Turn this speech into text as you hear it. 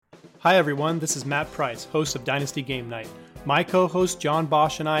Hi everyone, this is Matt Price, host of Dynasty Game Night. My co-host John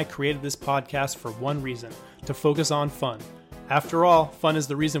Bosch and I created this podcast for one reason, to focus on fun. After all, fun is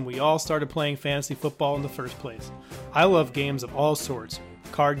the reason we all started playing fantasy football in the first place. I love games of all sorts,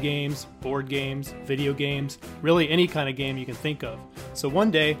 card games, board games, video games, really any kind of game you can think of. So one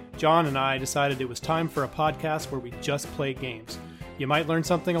day, John and I decided it was time for a podcast where we just play games. You might learn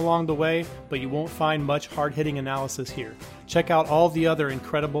something along the way, but you won't find much hard-hitting analysis here. Check out all the other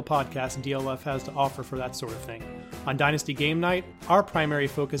incredible podcasts DLF has to offer for that sort of thing. On Dynasty Game Night, our primary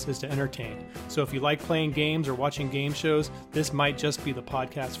focus is to entertain. So if you like playing games or watching game shows, this might just be the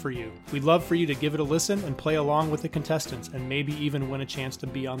podcast for you. We'd love for you to give it a listen and play along with the contestants and maybe even win a chance to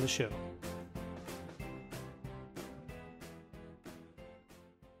be on the show.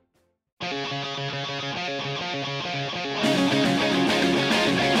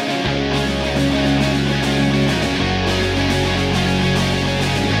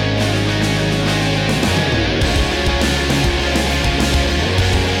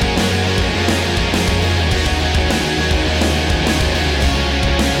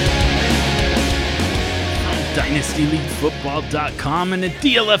 DynastyLeagueFootball.com and the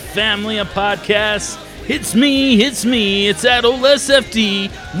DLF family of podcasts. It's me, it's that old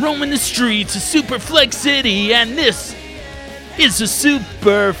SFD, roaming the streets of SuperFlex City, and this is the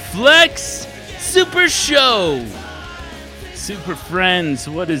SuperFlex SuperShow. Super friends,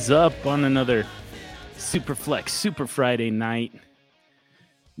 what is up on another SuperFlex SuperFriday night?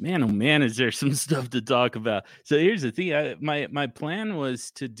 Man, oh man, is there some stuff to talk about. So here's the thing, my plan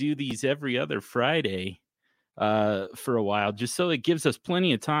was to do these every other Friday for a while, just so it gives us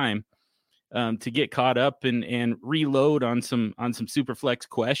plenty of time to get caught up and reload on some SuperFlex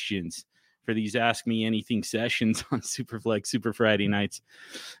questions for these Ask Me Anything sessions on SuperFlex Super Friday nights.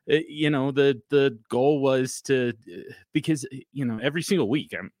 The goal was to, because every single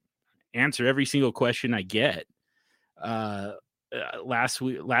week I answer every single question I get.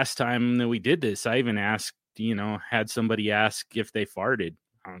 Last time that we did this, I even asked, had somebody ask if they farted.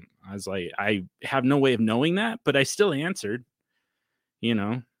 I was like, I have no way of knowing that, but I still answered,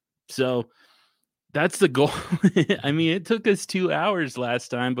 so that's the goal. I mean, it took us 2 hours last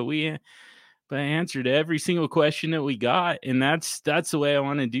time, but I answered every single question that we got. And that's the way I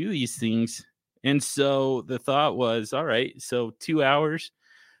want to do these things. And so the thought was, all right, so 2 hours,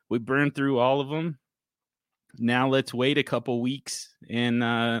 we burned through all of them. Now let's wait a couple weeks and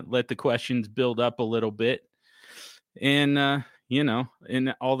let the questions build up a little bit. And,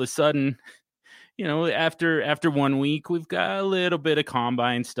 and all of a sudden, after 1 week, we've got a little bit of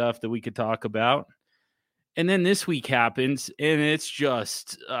combine stuff that we could talk about. And then this week happens, and it's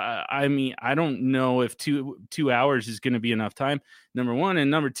just, I don't know if two hours is going to be enough time, number one. And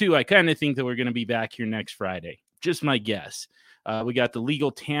number two, I kind of think that we're going to be back here next Friday. Just my guess. We got the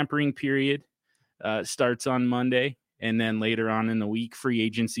legal tampering period starts on Monday, and then later on in the week, free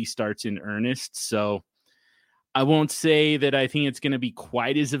agency starts in earnest. So I won't say that I think it's going to be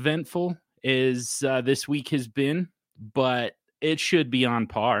quite as eventful as this week has been, but it should be on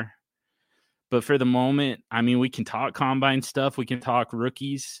par. But for the moment, we can talk combine stuff. We can talk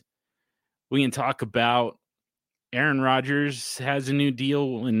rookies. We can talk about Aaron Rodgers has a new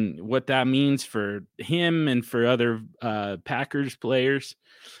deal and what that means for him and for other Packers players.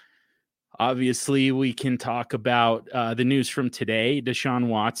 Obviously, we can talk about the news from today. Deshaun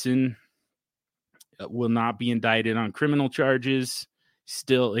Watson will not be indicted on criminal charges.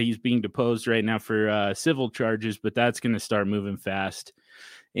 Still, he's being deposed right now for civil charges, but that's going to start moving fast.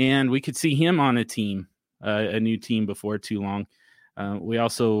 And we could see him on a team, a new team before too long. We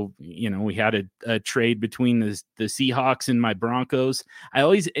also, we had a trade between the Seahawks and my Broncos.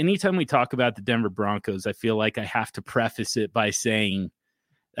 Anytime we talk about the Denver Broncos, I feel like I have to preface it by saying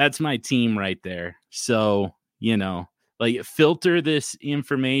that's my team right there. So, filter this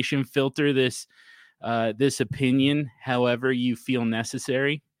information, filter this opinion however you feel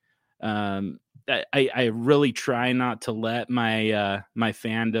necessary. I really try not to let my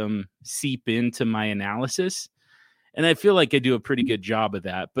fandom seep into my analysis, and I feel like I do a pretty good job of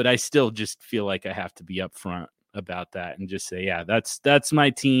that. But I still just feel like I have to be upfront about that and just say, yeah, that's my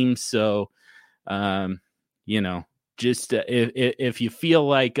team. So, just if you feel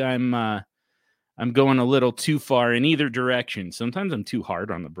like I'm going a little too far in either direction. Sometimes I'm too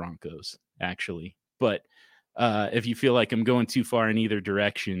hard on the Broncos, actually. But if you feel like I'm going too far in either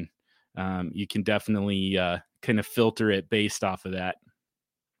direction, you can definitely kind of filter it based off of that.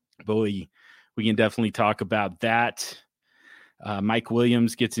 But we can definitely talk about that. Mike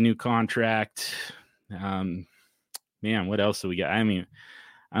Williams gets a new contract. Man, what else do we got?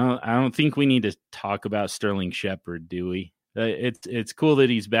 I don't think we need to talk about Sterling Shepard, do we? It's cool that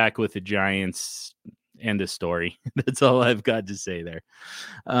he's back with the Giants. End of story. That's all I've got to say there.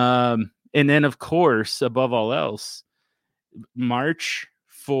 And then, of course, above all else, March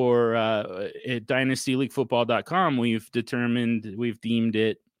for at dynastyleaguefootball.com, we've deemed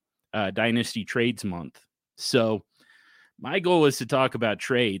it Dynasty Trades Month. So my goal was to talk about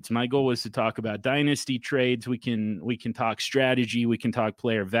trades. My goal was to talk about dynasty trades. We can talk strategy. We can talk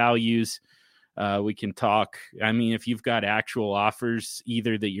player values. We can talk, I mean, if you've got actual offers,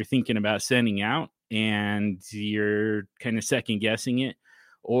 either that you're thinking about sending out and you're kind of second guessing it,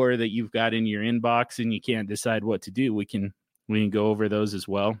 or that you've got in your inbox and you can't decide what to do, we can go over those as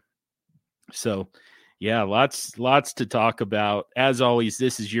well. So yeah, lots to talk about. As always,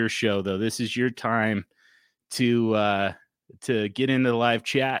 this is your show though. This is your time to get into the live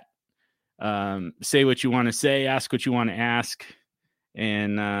chat, say what you want to say, ask what you want to ask.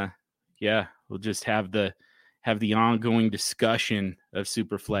 And yeah, we'll just have the ongoing discussion of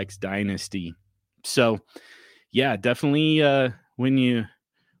SuperFlex Dynasty. So yeah, definitely when you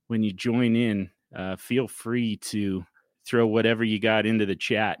join in, feel free to throw whatever you got into the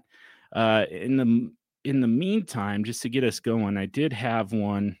chat. In the meantime, just to get us going, I did have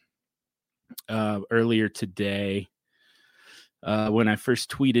one earlier today when I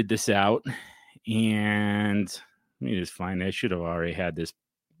first tweeted this out, and let me just find it. I should have already had this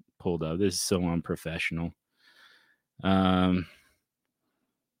pulled up. This is so unprofessional. Although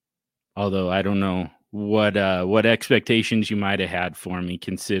I don't know what expectations you might have had for me,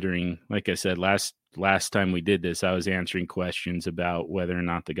 considering, like I said, last time we did this, I was answering questions about whether or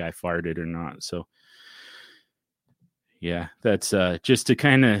not the guy farted or not. So yeah, that's just to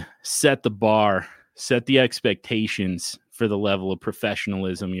kind of set the bar, set the expectations for the level of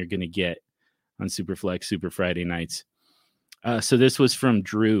professionalism you're going to get on SuperFlex Super Friday nights. So this was from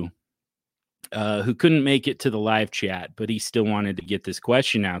Drew, who couldn't make it to the live chat, but he still wanted to get this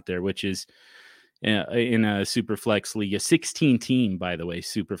question out there, which is in a SuperFlex league, a 16 team, by the way,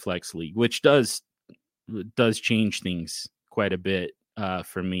 SuperFlex league, which does change things quite a bit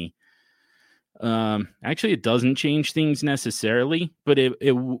for me. Actually, it doesn't change things necessarily, but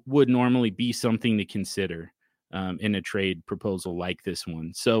it would normally be something to consider in a trade proposal like this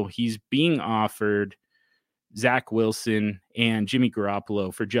one. So he's being offered Zach Wilson and Jimmy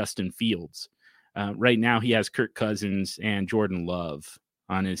Garoppolo for Justin Fields. Right now he has Kirk Cousins and Jordan Love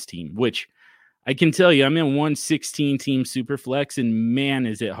on his team, which I can tell you, I'm in one 16-team SuperFlex, and man,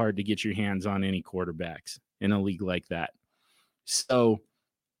 is it hard to get your hands on any quarterbacks in a league like that. So,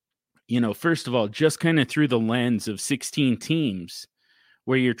 first of all, just kind of through the lens of 16 teams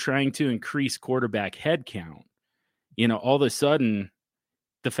where you're trying to increase quarterback head count, all of a sudden,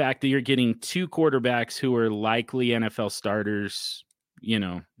 the fact that you're getting two quarterbacks who are likely NFL starters,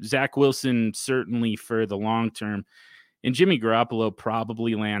 Zach Wilson certainly for the long term, and Jimmy Garoppolo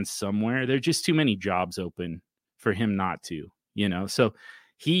probably lands somewhere. There are just too many jobs open for him not to, So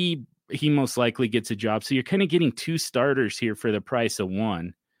he most likely gets a job. So you're kind of getting two starters here for the price of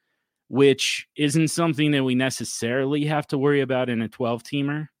one, which isn't something that we necessarily have to worry about in a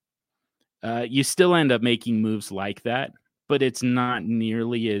 12-teamer. You still end up making moves like that, but it's not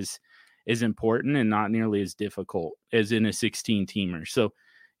nearly as important and not nearly as difficult as in a 16-teamer. So,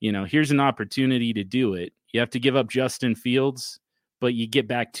 here's an opportunity to do it. You have to give up Justin Fields, but you get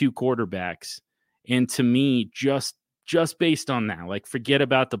back two quarterbacks. And to me, just based on that, like, forget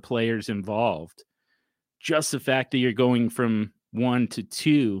about the players involved. Just the fact that you're going from 1 to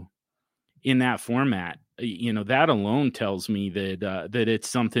 2 in that format, that alone tells me that it's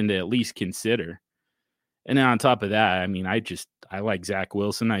something to at least consider. And then on top of that, I mean, I like Zach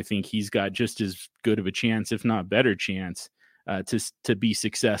Wilson. I think he's got just as good of a chance, if not better chance, to be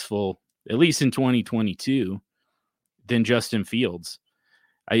successful, at least in 2022, than Justin Fields.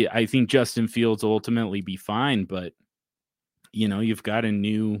 I think Justin Fields will ultimately be fine, but you've got a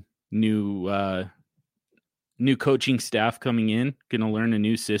new coaching staff coming in, going to learn a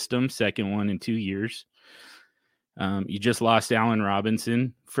new system, second one in 2 years. You just lost Allen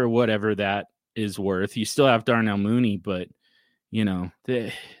Robinson for whatever that is worth. You still have Darnell Mooney, but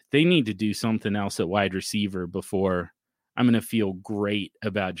they need to do something else at wide receiver before I'm going to feel great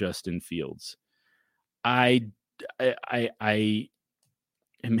about Justin Fields. Darnell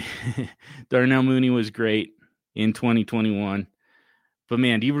Mooney was great in 2021, but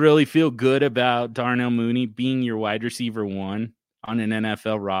man, do you really feel good about Darnell Mooney being your wide receiver one on an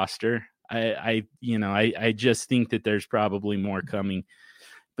NFL roster? I just think that there's probably more coming,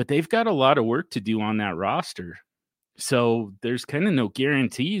 but they've got a lot of work to do on that roster. So there's kind of no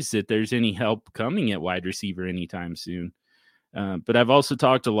guarantees that there's any help coming at wide receiver anytime soon. But I've also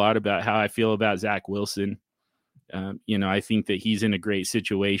talked a lot about how I feel about Zach Wilson. I think that he's in a great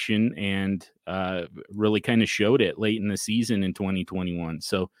situation and really kind of showed it late in the season in 2021.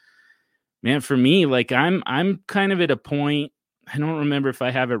 So, man, for me, like I'm kind of at a point, I don't remember if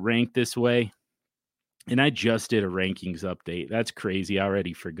I have it ranked this way. And I just did a rankings update. That's crazy. I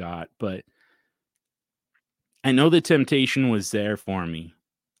already forgot. But I know the temptation was there for me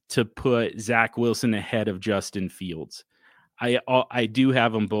to put Zach Wilson ahead of Justin Fields. I do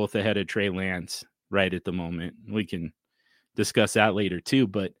have them both ahead of Trey Lance right at the moment. We can discuss that later too.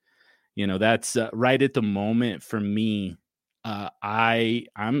 But, that's right at the moment for me.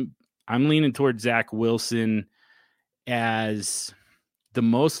 I'm leaning towards Zach Wilson as the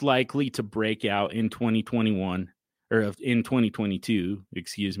most likely to break out in 2021 or in 2022,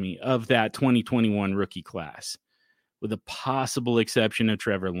 of that 2021 rookie class, with a possible exception of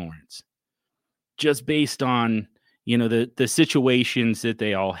Trevor Lawrence, just based on, the situations that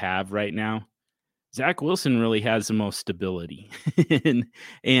they all have right now. Zach Wilson really has the most stability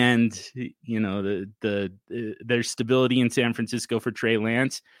and there's stability in San Francisco for Trey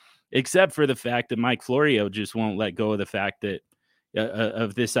Lance, except for the fact that Mike Florio just won't let go of the fact that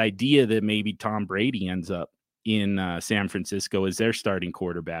of this idea that maybe Tom Brady ends up in San Francisco as their starting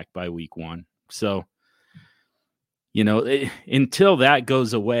quarterback by week 1. So, until that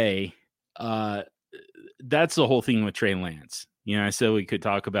goes away, that's the whole thing with Trey Lance. I said we could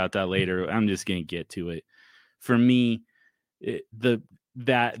talk about that later. I'm just going to get to it. For me,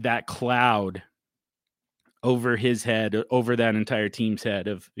 that cloud over his head, over that entire team's head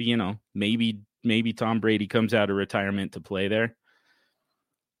of, maybe Tom Brady comes out of retirement to play there.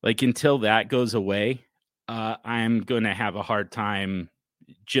 Like, until that goes away, I'm going to have a hard time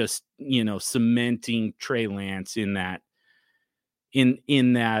just, cementing Trey Lance in that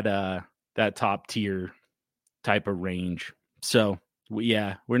top tier type of range. So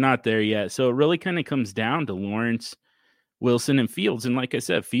we're not there yet. So it really kind of comes down to Lawrence, Wilson, and Fields. And like I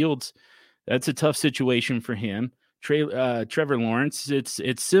said, Fields, that's a tough situation for him. Trevor Lawrence,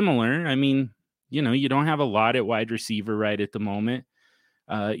 it's similar. I mean, you don't have a lot at wide receiver right at the moment.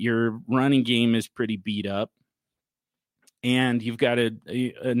 Your running game is pretty beat up, and you've got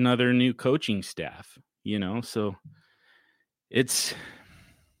another new coaching staff, so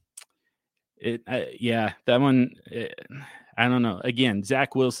that one, I don't know. Again,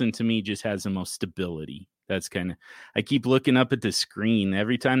 Zach Wilson to me just has the most stability. That's I keep looking up at the screen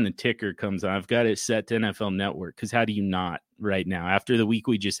every time the ticker comes on. I've got it set to NFL Network, because how do you not right now after the week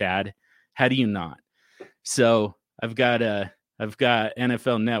we just had? How do you not? So I've got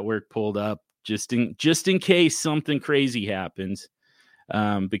NFL Network pulled up just in case something crazy happens,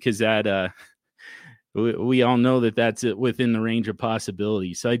 because that we all know that's within the range of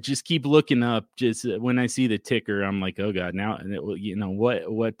possibility. So I just keep looking up. Just when I see the ticker, I'm like, oh God, now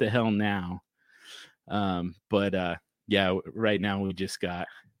what the hell now? Right now we just got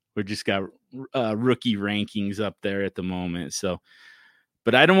rookie rankings up there at the moment. So,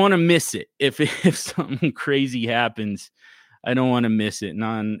 but I don't want to miss it. If something crazy happens, I don't want to miss it.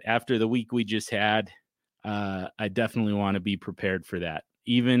 And after the week we just had, I definitely want to be prepared for that.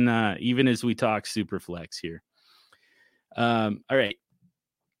 Even as we talk SuperFlex here. All right.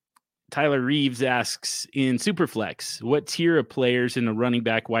 Tyler Reeves asks, in SuperFlex, what tier of players in the running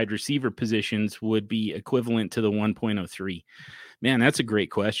back wide receiver positions would be equivalent to the 1.03? Man, that's a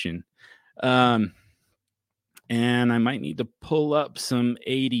great question. And I might need to pull up some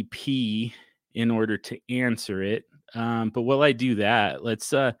ADP in order to answer it. But while I do that, let's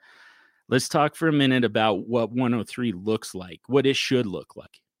talk for a minute about what 103 looks like, what it should look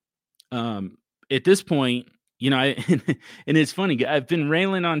like. At this point, and it's funny, I've been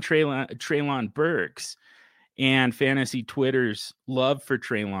railing on Treylon Burks and fantasy Twitter's love for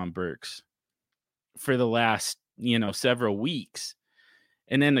Treylon Burks for the last, several weeks.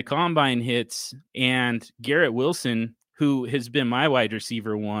 And then the combine hits, and Garrett Wilson, who has been my wide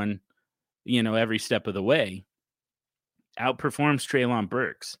receiver one, every step of the way, outperforms Treylon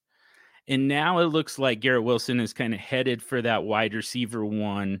Burks. And now it looks like Garrett Wilson is kind of headed for that wide receiver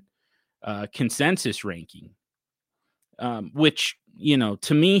one consensus ranking, which,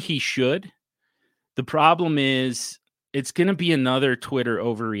 to me, he should. The problem is it's going to be another Twitter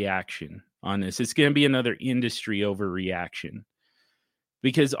overreaction on this. It's going to be another industry overreaction,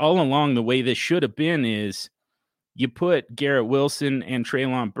 because all along the way this should have been is you put Garrett Wilson and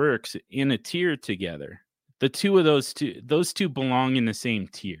Treylon Burks in a tier together. The two of those two belong in the same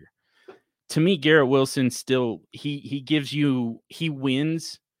tier. To me, Garrett Wilson still, he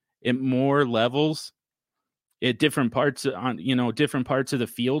wins at more levels at different parts of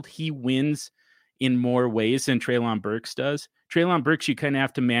the field. He wins in more ways than Treylon Burks does. Treylon Burks, you kind of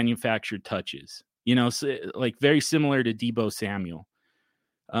have to manufacture touches. So, like very similar to Deebo Samuel,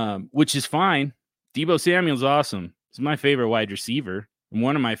 which is fine. Deebo Samuel's awesome. He's my favorite wide receiver and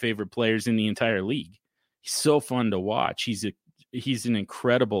one of my favorite players in the entire league. He's so fun to watch. He's an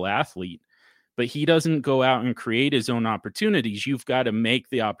incredible athlete, but he doesn't go out and create his own opportunities. You've got to make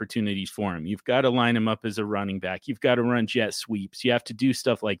the opportunities for him. You've got to line him up as a running back. You've got to run jet sweeps. You have to do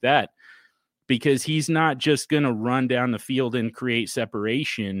stuff like that because he's not just going to run down the field and create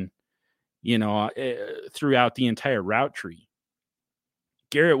separation, throughout the entire route tree.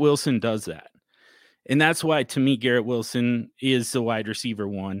 Garrett Wilson does that. And that's why, to me, Garrett Wilson is the wide receiver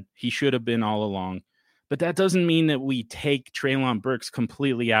one. He should have been all along. But that doesn't mean that we take Treylon Burks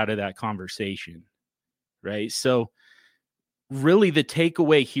completely out of that conversation, right? So really the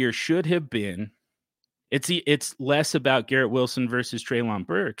takeaway here should have been it's less about Garrett Wilson versus Treylon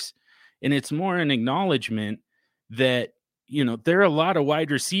Burks, and it's more an acknowledgement that, there are a lot of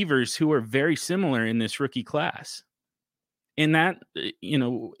wide receivers who are very similar in this rookie class. And that,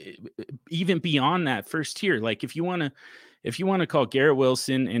 even beyond that first tier, like if you want to call Garrett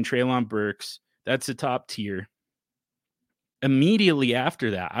Wilson and Treylon Burks, that's a top tier. Immediately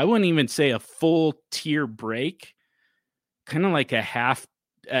after that, I wouldn't even say a full tier break, kind of like a half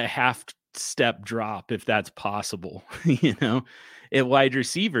step drop, if that's possible, at wide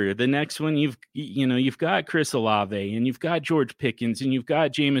receiver. The next one, you've got Chris Olave, and you've got George Pickens, and you've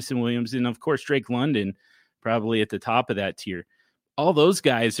got Jamison Williams, and of course Drake London, probably at the top of that tier. All those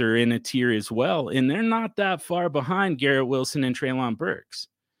guys are in a tier as well, and they're not that far behind Garrett Wilson and Treylon Burks.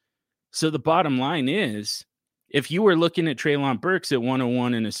 So the bottom line is, if you were looking at Treylon Burks at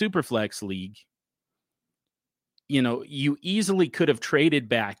 101 in a SuperFlex league, you easily could have traded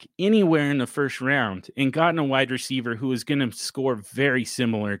back anywhere in the first round and gotten a wide receiver who is going to score very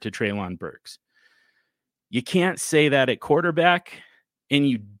similar to Treylon Burks. You can't say that at quarterback, and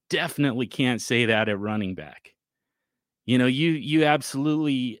you definitely can't say that at running back. You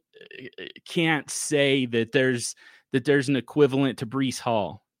absolutely can't say that there's an equivalent to Breece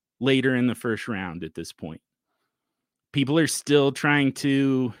Hall later in the first round at this point. People are still trying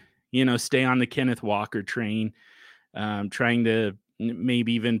to, stay on the Kenneth Walker train, trying to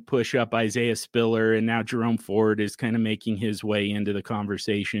maybe even push up Isaiah Spiller, and now Jerome Ford is kind of making his way into the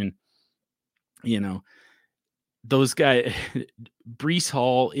conversation. Those guys, Breece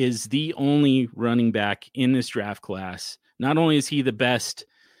Hall is the only running back in this draft class. Not only is he the best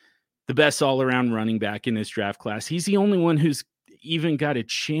all-around running back in this draft class, he's the only one who's even got a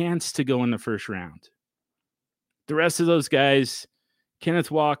chance to go in the first round. The rest of those guys, Kenneth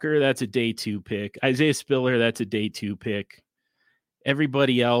Walker, that's a day 2 pick. Isaiah Spiller, that's a day 2 pick.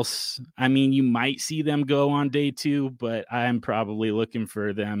 Everybody else, you might see them go on day 2, but I'm probably looking for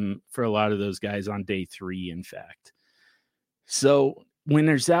a lot of those guys on day 3, in fact. So when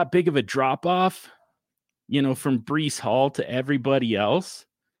there's that big of a drop-off, from Breece Hall to everybody else,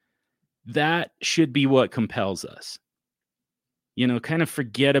 that should be what compels us. Kind of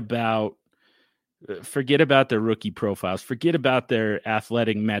forget about their rookie profiles, forget about their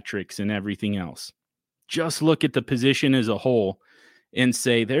athletic metrics and everything else. Just look at the position as a whole and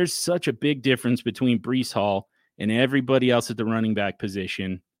say there's such a big difference between Breece Hall and everybody else at the running back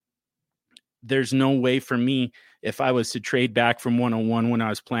position. There's no way for me, if I was to trade back from 101 when I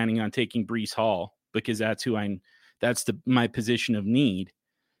was planning on taking Breece Hall, because that's my position of need.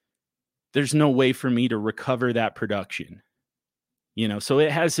 There's no way for me to recover that production. So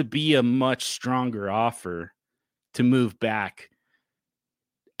it has to be a much stronger offer to move back,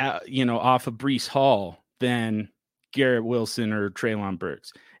 off of Breece Hall than Garrett Wilson or Treylon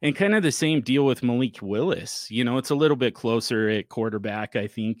Burks. And kind of the same deal with Malik Willis. It's a little bit closer at quarterback, I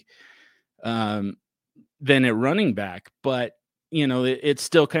think, than at running back. But, it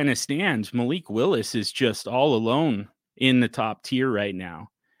still kind of stands. Malik Willis is just all alone in the top tier right now.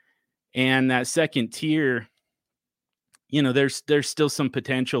 And that second tier, there's still some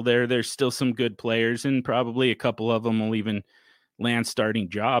potential there. There's still some good players, and probably a couple of them will even land starting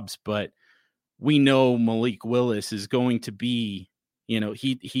jobs. But we know Malik Willis is going to be,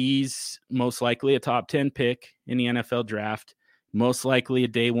 he's most likely a top 10 pick in the NFL draft, most likely a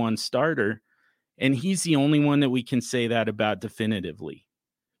day 1 starter. And he's the only one that we can say that about definitively.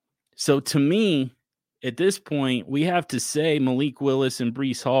 So to me, at this point, we have to say Malik Willis and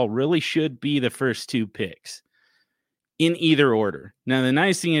Breece Hall really should be the first 2 picks in either order. Now, the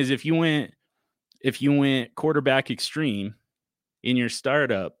nice thing is if you went quarterback extreme in your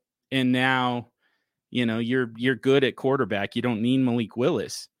startup, and now, you're good at quarterback, you don't need Malik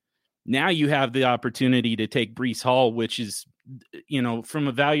Willis. Now you have the opportunity to take Breece Hall, which is, from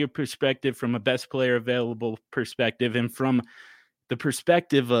a value perspective, from a best player available perspective, and from the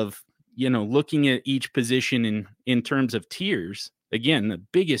perspective of, looking at each position in terms of tiers, again, the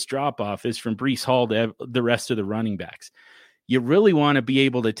biggest drop off is from Breece Hall to the rest of the running backs. You really want to be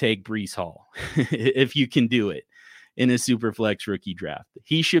able to take Breece Hall if you can do it in a SuperFlex rookie draft.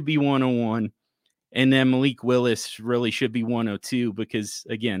 He should be 101. And then Malik Willis really should be 102 because,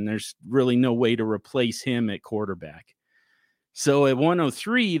 again, there's really no way to replace him at quarterback. So at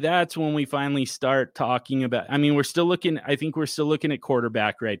 103, that's when we finally start talking about, I think we're still looking at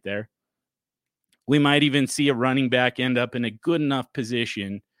quarterback right there. We might even see a running back end up in a good enough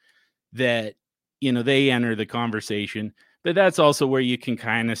position that, they enter the conversation. But that's also where you can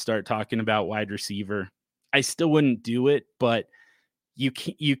kind of start talking about wide receiver. I still wouldn't do it, but you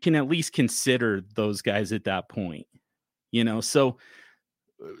can at least consider those guys at that point, So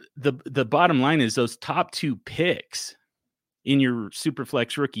the bottom line is those top 2 picks in your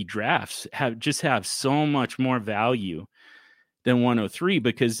SuperFlex rookie drafts have so much more value than 103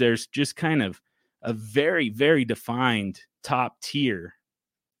 because there's just kind of a very, very defined top tier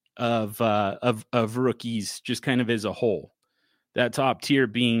of rookies, just kind of as a whole. That top tier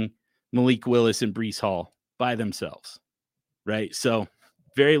being Malik Willis and Breece Hall by themselves. Right. So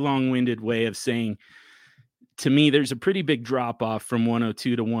very long-winded way of saying, to me, there's a pretty big drop off from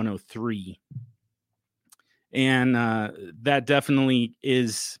 102 to 103. And that definitely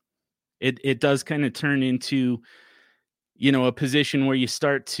is, it does kind of turn into, a position where you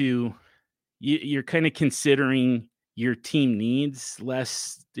start to, you're kind of considering your team needs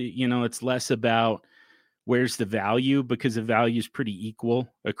less, it's less about where's the value because the value is pretty equal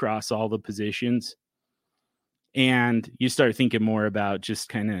across all the positions. And you start thinking more about just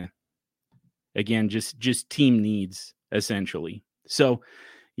kind of, again, just team needs essentially. So,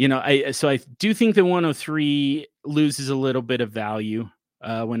 I do think that 103 loses a little bit of value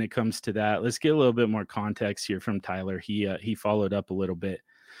when it comes to that. Let's get a little bit more context here from Tyler. He followed up a little bit.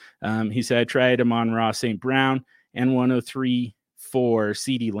 He said, I tried Amon-Ra St. Brown and 103 for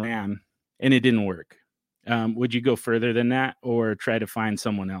CeeDee Lamb, and it didn't work. Would you go further than that or try to find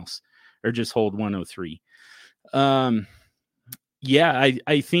someone else or just hold 103? I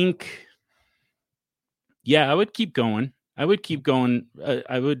think, I would keep going. I would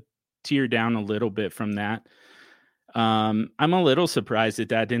tier down a little bit from that. I'm a little surprised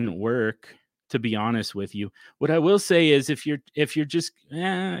that didn't work, to be honest with you. What I will say is if you're just,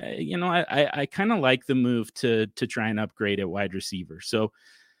 I kind of like the move to try and upgrade at wide receiver. So,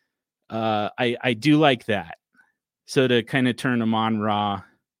 I do like that. So to kind of turn Amon-Ra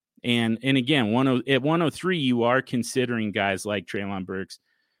and again, at 103, you are considering guys like Treylon Burks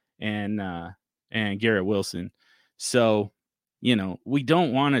and Garrett Wilson. So, we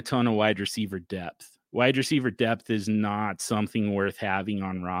don't want a ton of wide receiver depth. Wide receiver depth is not something worth having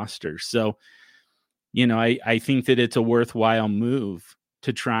on rosters. So, I think that it's a worthwhile move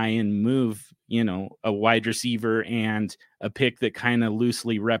to try and move, a wide receiver and a pick that kind of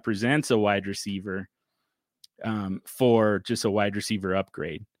loosely represents a wide receiver for just a wide receiver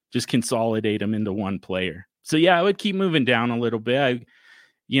upgrade. Just consolidate them into one player. So, I would keep moving down a little bit.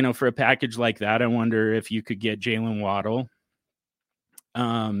 For a package like that, I wonder if you could get Jalen Waddle.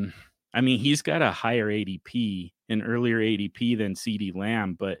 He's got a higher ADP, an earlier ADP than CeeDee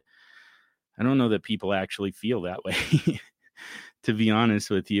Lamb, but I don't know that people actually feel that way, to be honest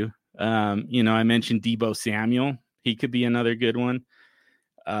with you. I mentioned Deebo Samuel. He could be another good one.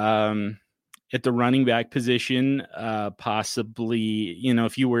 At the running back position, possibly,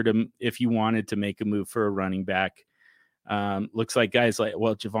 if you wanted to make a move for a running back, looks like guys like,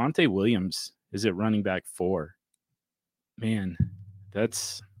 Javonte Williams is at running back 4. Man,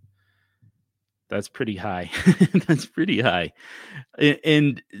 that's pretty high. That's pretty high.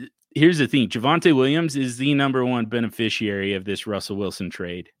 And here's the thing. Javonte Williams is the number 1 beneficiary of this Russell Wilson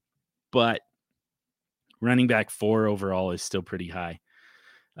trade, but running back 4 overall is still pretty high.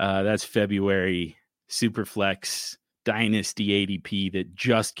 That's February SuperFlex Dynasty ADP that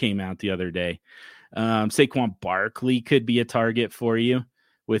just came out the other day. Saquon Barkley could be a target for you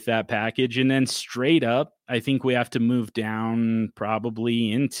with that package. And then straight up, I think we have to move down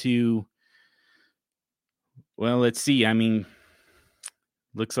probably into, let's see.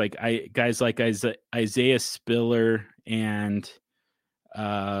 Looks like guys like Isaiah Spiller and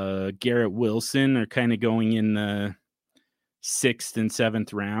Garrett Wilson are kind of going in the 6th and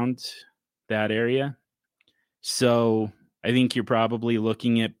 7th round, that area. So I think you're probably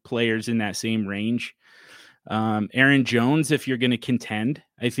looking at players in that same range. Aaron Jones, if you're going to contend,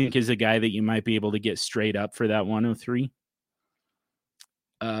 I think is a guy that you might be able to get straight up for that 103.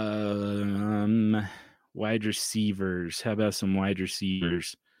 Wide receivers. How about some wide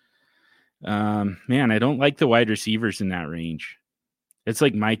receivers? Man, I don't like the wide receivers in that range. It's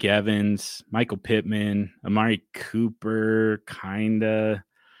like Mike Evans, Michael Pittman, Amari Cooper, kinda.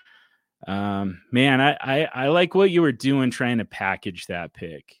 Man, I like what you were doing trying to package that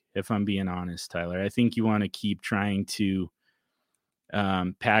pick, if I'm being honest, Tyler. I think you want to keep trying to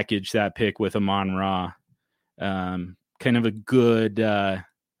package that pick with Amon-Ra. Kind of a good I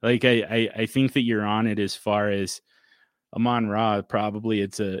think that you're on it as far as Amon-Ra. Probably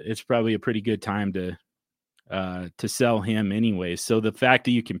it's probably a pretty good time to sell him anyway. So the fact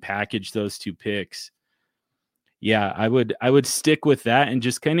that you can package those two picks, yeah, I would stick with that and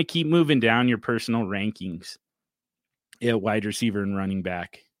just kind of keep moving down your personal rankings at wide receiver and running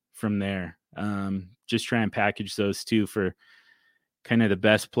back from there. Just try and package those two for kind of the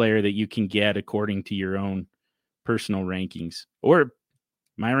best player that you can get according to your own personal rankings. Or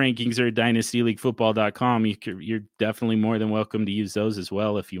my rankings are at dynastyleaguefootball.com. You're definitely more than welcome to use those as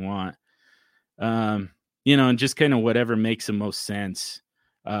well if you want. And just kind of whatever makes the most sense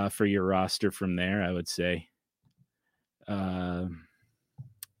for your roster from there, I would say. And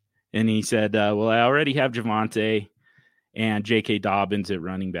he said, well, I already have Javonte and J.K. Dobbins at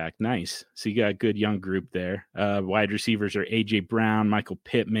running back. Nice. So you got a good young group there. Wide receivers are A.J. Brown, Michael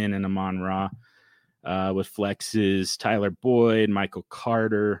Pittman, and Amon-Ra. With flexes, Tyler Boyd, Michael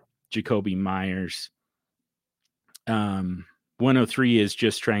Carter, Jacoby Myers. 103 is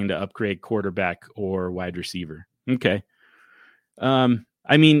just trying to upgrade quarterback or wide receiver. Okay. So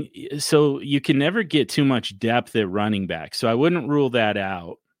you can never get too much depth at running back, so I wouldn't rule that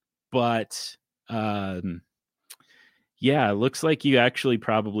out. But yeah, it looks like you actually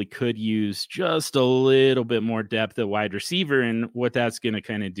probably could use just a little bit more depth at wide receiver, and what that's going to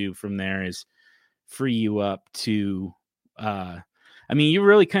kind of do from there is free you up to you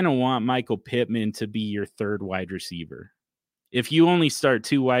really kind of want Michael Pittman to be your third wide receiver. If you only start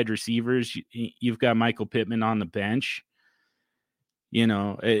two wide receivers, you've got Michael Pittman on the bench,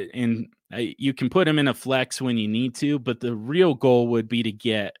 and you can put him in a flex when you need to, but the real goal would be to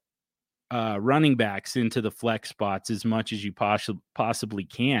get running backs into the flex spots as much as you possibly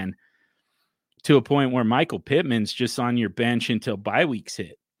can, to a point where Michael Pittman's just on your bench until bye weeks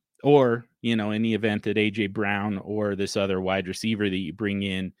hit. Or, in the event that A.J. Brown or this other wide receiver that you bring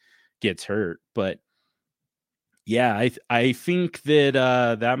in gets hurt. But yeah, I think that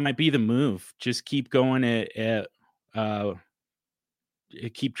that might be the move. Just keep going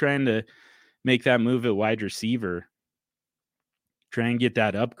keep trying to make that move at wide receiver. Try and get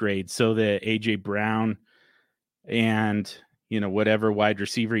that upgrade so that A.J. Brown and, whatever wide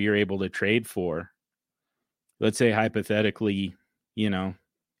receiver you're able to trade for. Let's say hypothetically,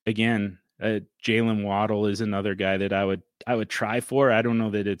 again, Jalen Waddle is another guy that I would try for. I don't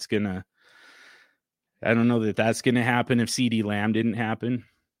know that that's gonna happen if CeeDee Lamb didn't happen,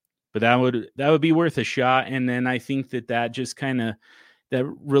 but that would be worth a shot. And then I think that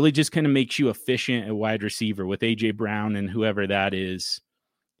really just kind of makes you efficient at wide receiver with A.J. Brown and whoever that is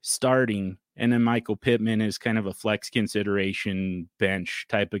starting, and then Michael Pittman is kind of a flex consideration bench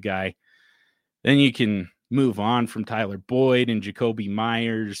type of guy. Then you can move on from Tyler Boyd and Jacoby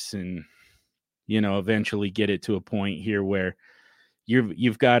Myers and, eventually get it to a point here where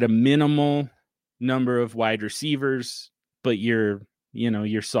you've got a minimal number of wide receivers, but you're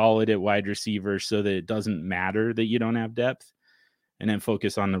solid at wide receivers so that it doesn't matter that you don't have depth, and then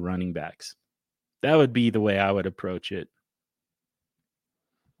focus on the running backs. That would be the way I would approach it.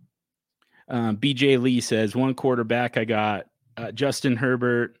 BJ Lee says, one quarterback, I got Justin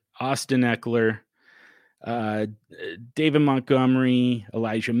Herbert, Austin Eckler, David Montgomery,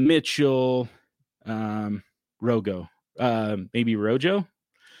 Elijah Mitchell, Rogo, maybe Rojo.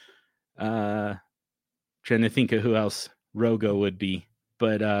 Trying to think of who else Rogo would be,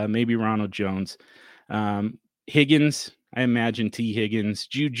 but maybe Ronald Jones. Higgins, I imagine T. Higgins,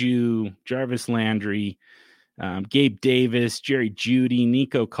 Juju, Jarvis Landry, Gabe Davis, Jerry Jeudy,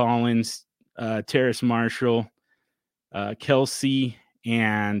 Nico Collins, Terrace Marshall, Kelsey,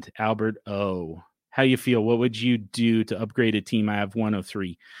 and Albert O. How you feel? What would you do to upgrade a team? I have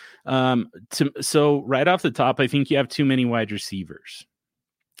 103. So right off the top, I think you have too many wide receivers.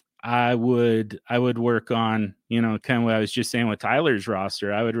 I would work on, kind of what I was just saying with Tyler's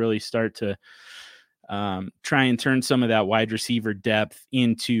roster. I would really start to try and turn some of that wide receiver depth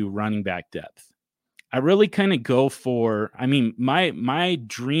into running back depth. I really kind of go for, my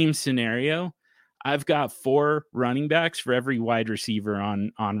dream scenario, I've got 4 running backs for every wide receiver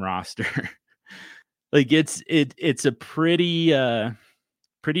on roster. Like it's a pretty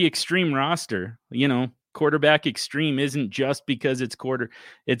extreme roster. Quarterback extreme isn't just because it's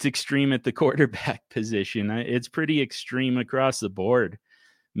extreme at the quarterback position. It's pretty extreme across the board.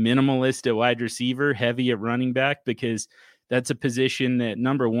 Minimalist at wide receiver, heavy at running back, because that's a position that,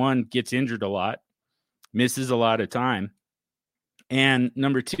 number one, gets injured a lot, misses a lot of time. And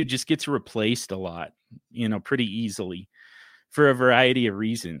number two, just gets replaced a lot, pretty easily for a variety of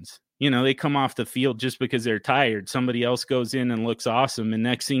reasons. They come off the field just because they're tired. Somebody else goes in and looks awesome. And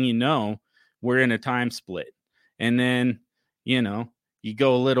next thing you know, we're in a time split. And then, you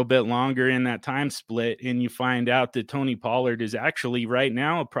go a little bit longer in that time split and you find out that Tony Pollard is actually right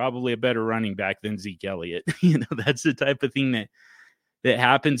now probably a better running back than Zeke Elliott. That's the type of thing that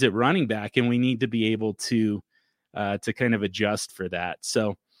happens at running back. And we need to be able to kind of adjust for that.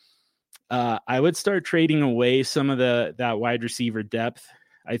 So I would start trading away some of that wide receiver depth.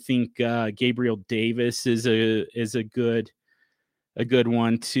 I think Gabriel Davis is a good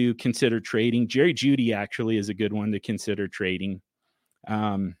one to consider trading. Jerry Jeudy actually is a good one to consider trading.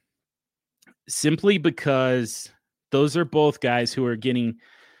 Simply because those are both guys who are getting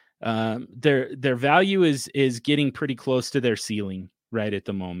their value is getting pretty close to their ceiling right at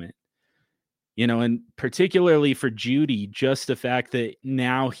the moment. And particularly for Jeudy, just the fact that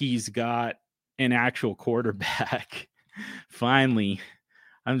now he's got an actual quarterback. Finally,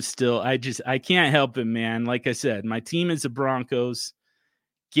 I can't help it, man. Like I said, my team is the Broncos.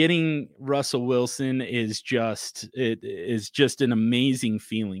 Getting Russell Wilson is just an amazing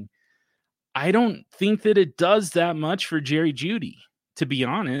feeling. I don't think that it does that much for Jerry Jeudy, to be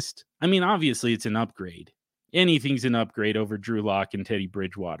honest. I mean, obviously it's an upgrade. Anything's an upgrade over Drew Lock and Teddy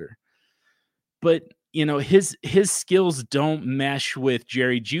Bridgewater. But, his skills don't mesh with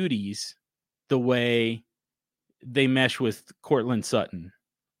Jerry Jeudy's the way they mesh with Cortland Sutton.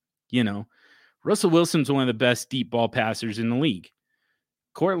 Russell Wilson's one of the best deep ball passers in the league.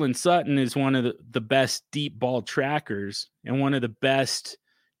 Cortland Sutton is one of the best deep ball trackers and one of the best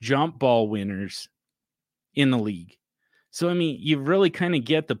jump ball winners in the league. So, I mean, you really kind of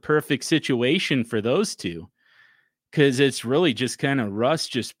get the perfect situation for those two, because it's really just kind of Russ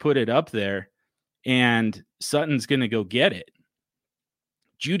just put it up there and Sutton's going to go get it.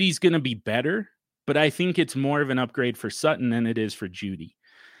 Judy's going to be better, but I think it's more of an upgrade for Sutton than it is for Jeudy.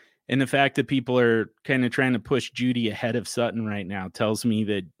 And the fact that people are kind of trying to push Jeudy ahead of Sutton right now tells me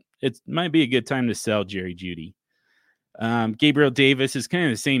that it might be a good time to sell Jerry Jeudy. Gabriel Davis is kind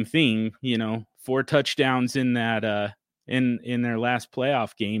of the same thing, 4 touchdowns in that in their last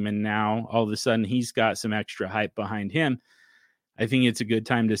playoff game, and now all of a sudden he's got some extra hype behind him. I think it's a good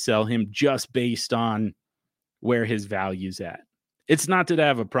time to sell him just based on where his value's at. It's not that I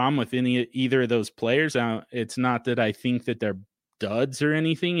have a problem with either of those players. It's not that I think that they're duds or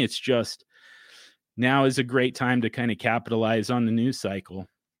anything. It's just now is a great time to kind of capitalize on the news cycle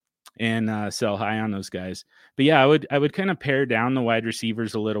and sell high on those guys. But yeah, I would kind of pare down the wide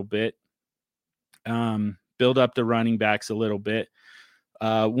receivers a little bit, build up the running backs a little bit.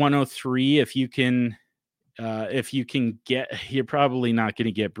 103, if you can get, you're probably not going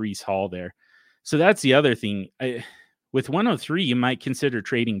to get Breece Hall there. So that's the other thing. With 103, you might consider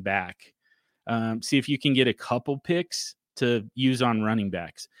trading back. See if you can get a couple picks to use on running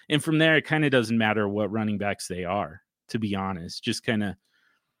backs. And from there, it kind of doesn't matter what running backs they are, to be honest. Just kind of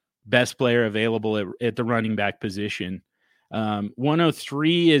best player available at the running back position.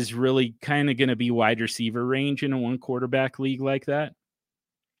 103 is really kind of going to be wide receiver range in a one quarterback league like that.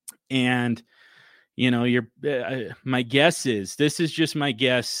 And, my guess is, this is just my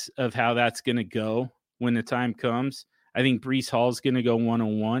guess of how that's going to go when the time comes. I think Breece Hall is going to go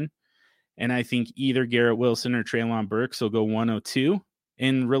 101. And I think either Garrett Wilson or Treylon Burks will go 102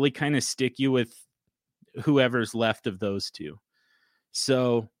 and really kind of stick you with whoever's left of those two.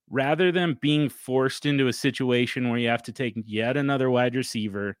 So rather than being forced into a situation where you have to take yet another wide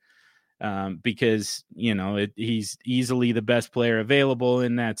receiver, because, he's easily the best player available,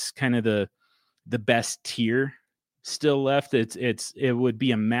 and that's kind of the best tier still left. It would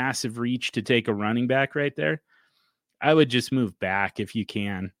be a massive reach to take a running back right there. I would just move back if you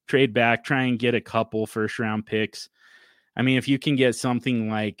can. Trade back, try and get a couple first round picks. I mean, if you can get something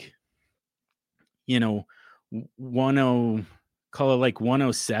like, call it like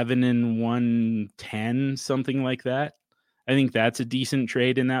 107 and 110, something like that. I think that's a decent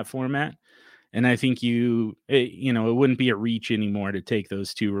trade in that format. And I think it wouldn't be a reach anymore to take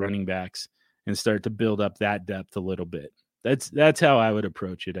those two running backs and start to build up that depth a little bit. That's how I would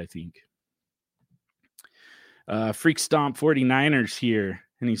approach it, I think. Freak Stomp 49ers here,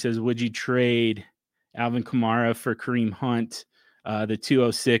 and he says, would you trade Alvin Kamara for Kareem Hunt, the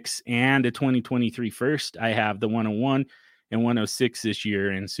 206 and a 2023 first? I have the 101 and 106 this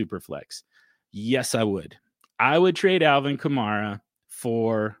year in SuperFlex. Yes, I would. I would trade Alvin Kamara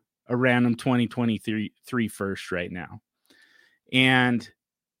for a random 2023 first right now. And,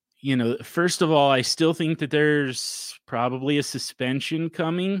 first of all, I still think that there's probably a suspension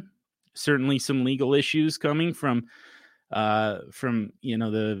coming. Certainly some legal issues coming from the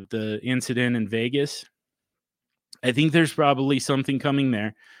incident in Vegas. I think there's probably something coming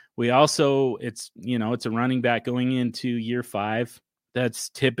there. We also, it's a running back going into year 5. That's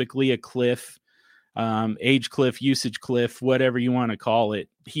typically a cliff, age cliff, usage cliff, whatever you want to call it.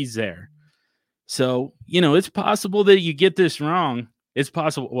 He's there. So, it's possible that you get this wrong. It's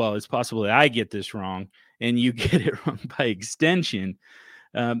possible that I get this wrong and you get it wrong by extension.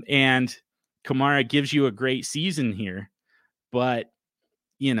 And Kamara gives you a great season here, but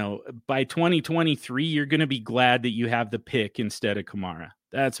by 2023, you're going to be glad that you have the pick instead of Kamara.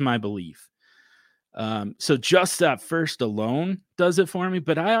 That's my belief. So just that first alone does it for me.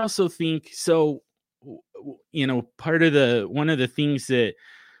 But I also think so, one of the things that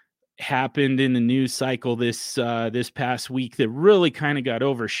happened in the news cycle this past week that really kind of got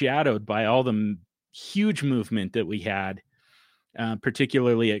overshadowed by all the huge movement that we had,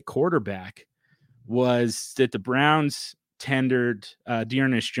 particularly at quarterback, was that the Browns tendered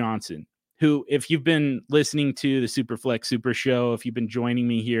Dearness Johnson, who, if you've been listening to the SuperFlex Super Show, if you've been joining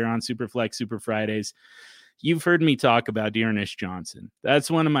me here on SuperFlex Super Fridays, you've heard me talk about Dearness Johnson. That's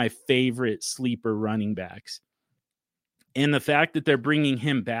one of my favorite sleeper running backs. And the fact that they're bringing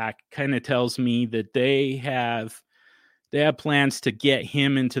him back kind of tells me that they have plans to get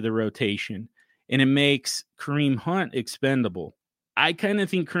him into the rotation, and it makes Kareem Hunt expendable. I kind of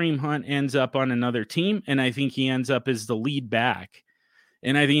think Kareem Hunt ends up on another team, and I think he ends up as the lead back.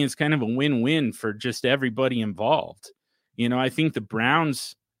 And I think it's kind of a win-win for just everybody involved. I think the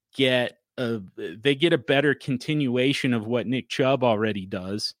Browns get a better continuation of what Nick Chubb already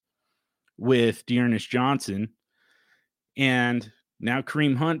does with Dearness Johnson. And now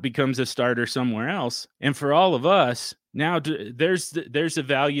Kareem Hunt becomes a starter somewhere else. And for all of us, now there's a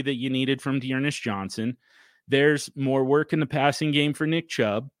value that you needed from Dearness Johnson. There's more work in the passing game for Nick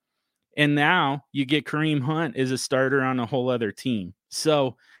Chubb. And now you get Kareem Hunt as a starter on a whole other team.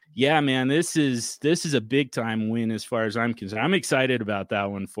 So, yeah, man, this is a big time win as far as I'm concerned. I'm excited about that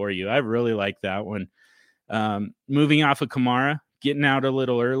one for you. I really like that one. Moving off of Kamara, getting out a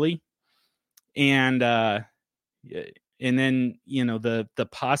little early. And then, the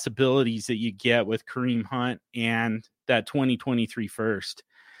possibilities that you get with Kareem Hunt and that 2023 first.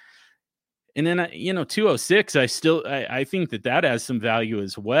 And then, 206, I think that has some value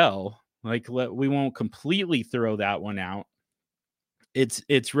as well. Like, we won't completely throw that one out.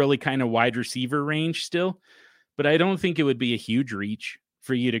 It's really kind of wide receiver range still, but I don't think it would be a huge reach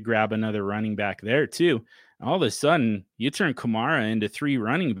for you to grab another running back there too. All of a sudden, you turn Kamara into 3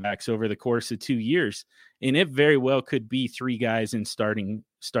 running backs over the course of 2 years, and it very well could be 3 guys in starting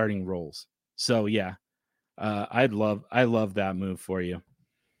roles. So yeah, I love that move for you.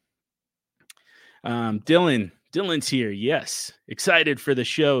 Dylan's here. Yes. Excited for the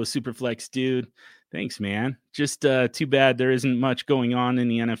show. SuperFlex dude. Thanks, man. Just too bad there isn't much going on in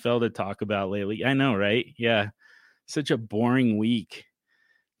the NFL to talk about lately. I know, right? Yeah. Such a boring week.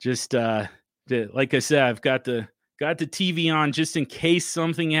 Just like I said, I've got the TV on just in case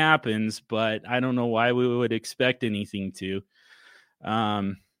something happens, but I don't know why we would expect anything to.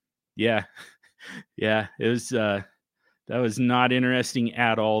 Yeah. Yeah, it was that was not interesting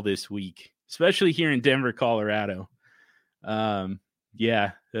at all this week, especially here in Denver, Colorado.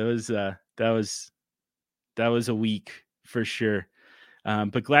 Yeah, that was a week for sure.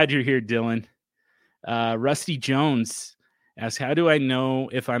 But glad you're here, Dylan. Rusty Jones asks, how do I know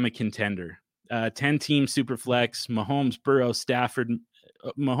if I'm a contender? 10-team SuperFlex, Mahomes, Burrow,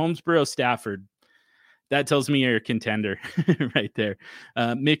 Stafford. That tells me you're a contender right there.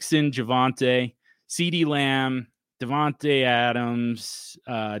 Mixon, Javonte, CeeDee Lamb, Devontae Adams,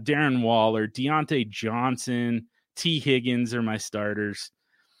 Darren Waller, Deontay Johnson, T. Higgins are my starters.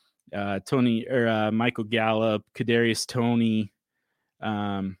 Michael Gallup, Kadarius Toney,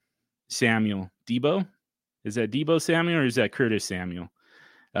 Samuel. Debo? Is that Debo Samuel or is that Curtis Samuel?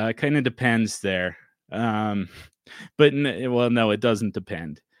 Kind of depends there. But no, it doesn't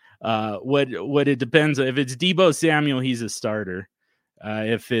depend. What it depends, if it's Debo Samuel, he's a starter.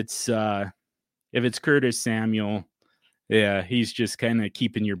 If it's Curtis Samuel, yeah, he's just kind of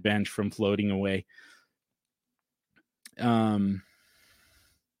keeping your bench from floating away.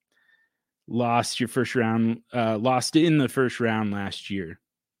 Lost in the first round last year.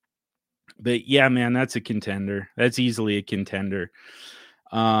 But yeah, man, that's a contender. That's easily a contender.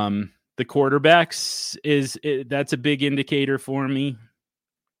 The quarterbacks that's a big indicator for me.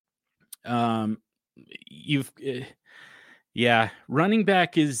 Running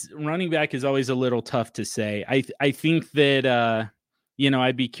back is always a little tough to say. I think that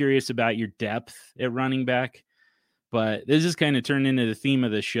I'd be curious about your depth at running back. But this is kind of turned into the theme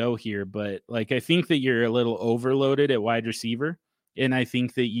of the show here. But like, I think that you're a little overloaded at wide receiver. And I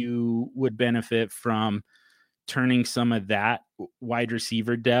think that you would benefit from turning some of that wide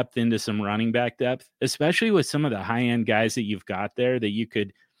receiver depth into some running back depth, especially with some of the high end guys that you've got there that you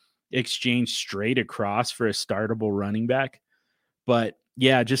could exchange straight across for a startable running back. But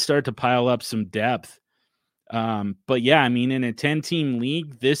yeah, just start to pile up some depth. But yeah, I mean, in a 10-team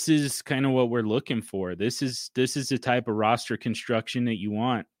league, this is kind of what we're looking for. This is the type of roster construction that you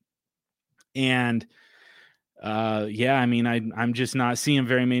want. And yeah, I mean, I'm just not seeing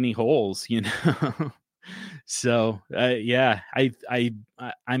very many holes, So yeah,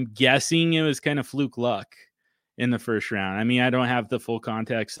 I'm guessing it was kind of fluke luck in the first round. I mean, I don't have the full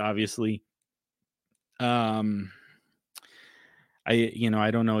context, obviously. I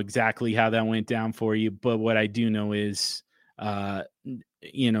don't know exactly how that went down for you, but what I do know is, 9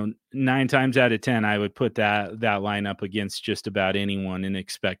 times out of 10, I would put that lineup against just about anyone and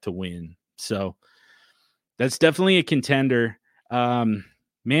expect to win. So that's definitely a contender.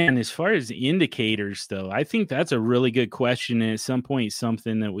 Man, as far as indicators, though, I think that's a really good question. And at some point,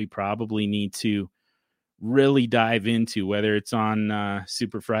 something that we probably need to really dive into, whether it's on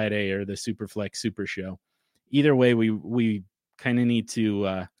Super Friday or the SuperFlex Super Show. Either way, we kind of need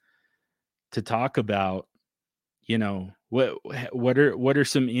to talk about, what are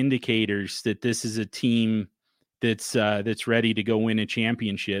some indicators that this is a team that's ready to go win a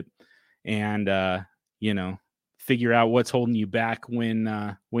championship, and figure out what's holding you back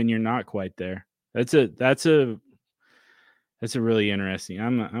when you're not quite there. That's a really interesting.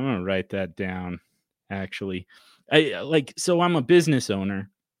 I'm gonna write that down. Actually, I'm a business owner,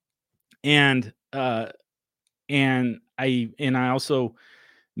 and I also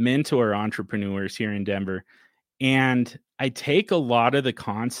mentor entrepreneurs here in Denver, and I take a lot of the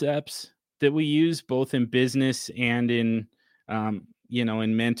concepts that we use both in business and in in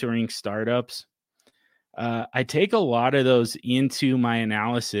mentoring startups. I take a lot of those into my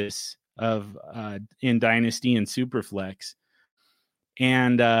analysis of in Dynasty and Superflex,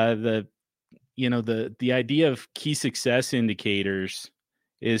 and the idea of key success indicators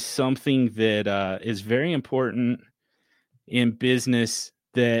is something that is very important in business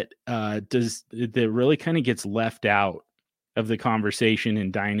that really kind of gets left out of the conversation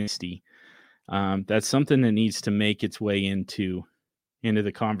in Dynasty. That's something that needs to make its way into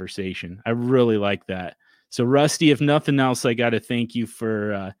the conversation. I really like that. So Rusty, if nothing else, I got to thank you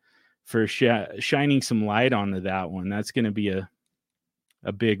for shining some light onto that one. That's going to be a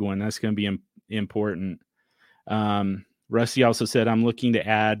big one. That's going to be important. Rusty also said, I'm looking to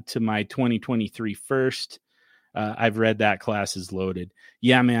add to my 2023 first. I've read that class is loaded.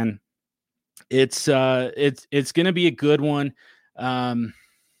 Yeah, man, it's going to be a good one.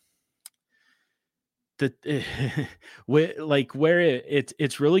 It's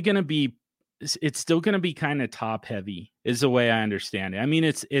really going to be, it's still going to be kind of top heavy is the way I understand it. I mean,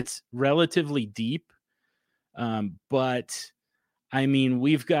 it's relatively deep. But I mean,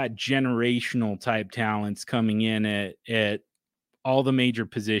 we've got generational type talents coming in at all the major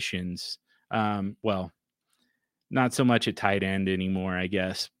positions. Well, not so much at tight end anymore, I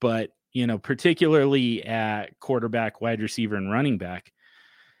guess, but particularly at quarterback, wide receiver, and running back.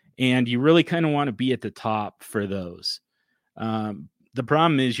 And you really kind of want to be at the top for those. The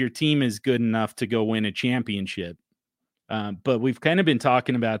problem is your team is good enough to go win a championship. But we've kind of been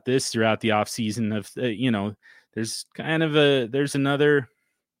talking about this throughout the offseason of, there's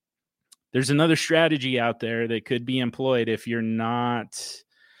another strategy out there that could be employed if you're not,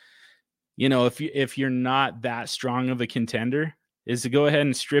 if you're not that strong of a contender, is to go ahead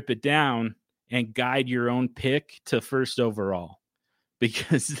and strip it down and guide your own pick to first overall,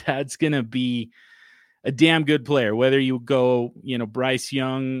 because that's going to be a damn good player, whether you go, Bryce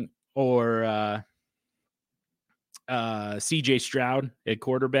Young or CJ Stroud at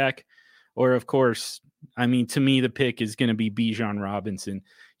quarterback, or of course, I mean, to me, the pick is going to be Bijan Robinson.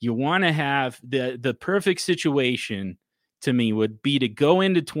 You want to have the perfect situation to me would be to go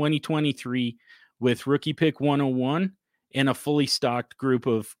into 2023 with rookie pick 101 and a fully stocked group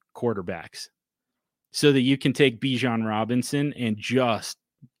of quarterbacks, so that you can take Bijan Robinson and just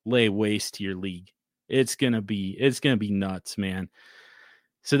lay waste to your league. It's gonna be nuts, man.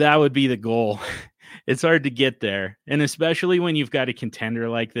 So that would be the goal. It's hard to get there, and especially when you've got a contender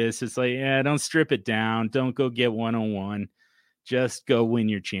like this, it's like, yeah, don't strip it down. Don't go get 101. Just go win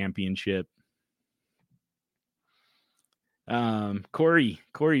your championship.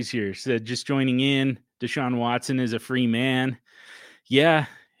 Corey's here. Said, just joining in. Deshaun Watson is a free man. Yeah,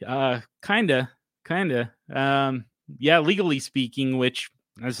 kinda. legally speaking, which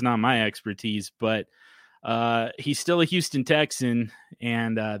that's not my expertise, but he's still a Houston Texan,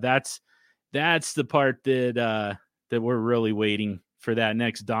 and that's the part that we're really waiting for, that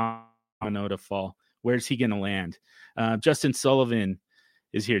next domino to fall. Where's he going to land? Justin Sullivan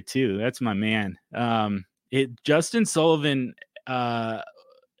is here too. That's my man. Justin Sullivan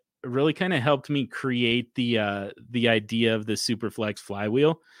really kind of helped me create the idea of the SuperFlex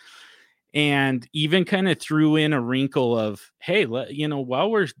flywheel, and even kind of threw in a wrinkle of, hey, while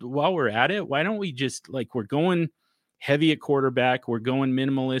we're at it, why don't we just, like, we're going heavy at quarterback, we're going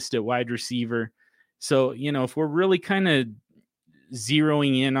minimalist at wide receiver. So, if we're really kind of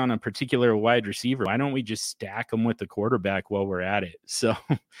zeroing in on a particular wide receiver, why don't we just stack them with the quarterback while we're at it? So,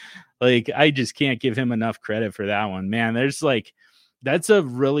 like, I just can't give him enough credit for that one, man. That's a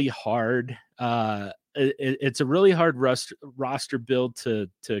really hard, it's a really hard roster build to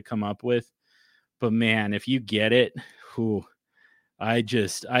come up with. But man, if you get it, I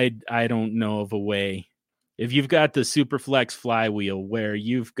don't know of a way. If you've got the SuperFlex flywheel where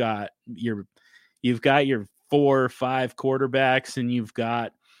you've got your 4 or 5 quarterbacks, and you've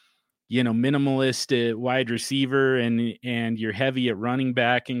got, minimalist at wide receiver, and you're heavy at running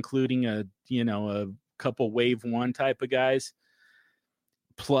back, including a couple wave one type of guys,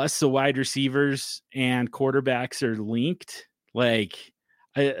 plus the wide receivers and quarterbacks are linked, like,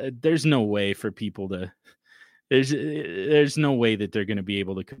 there's no way for people to, there's no way that they're going to be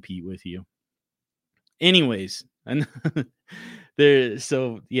able to compete with you. Anyways, and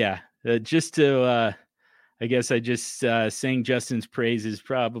just to, I guess I just saying Justin's praise is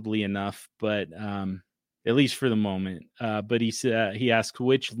probably enough, but at least for the moment. But he asked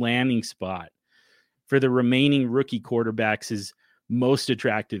which landing spot for the remaining rookie quarterbacks is most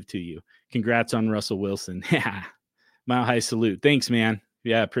attractive to you. Congrats on Russell Wilson. Mile high salute. Thanks, man.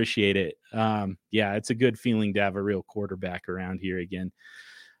 Yeah, appreciate it. It's a good feeling to have a real quarterback around here again.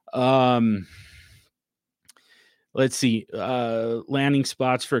 Let's see. Landing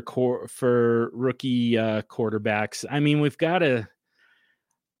spots for rookie quarterbacks. I mean, we've got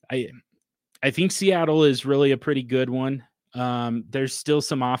I think Seattle is really a pretty good one. There's still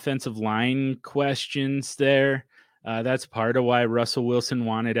some offensive line questions there. That's part of why Russell Wilson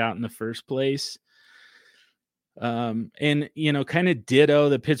wanted out in the first place. And, kind of ditto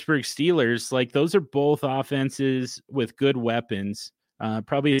the Pittsburgh Steelers. Like, those are both offenses with good weapons.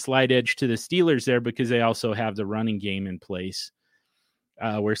 Probably a slight edge to the Steelers there because they also have the running game in place,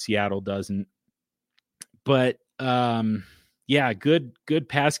 where Seattle doesn't. But good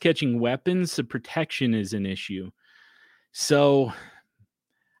pass catching weapons. The protection is an issue. So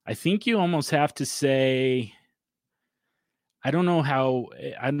I think you almost have to say, I don't know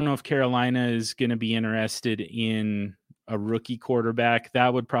if Carolina is going to be interested in a rookie quarterback.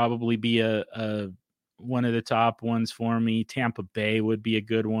 That would probably be a one of the top ones for me. Tampa Bay would be a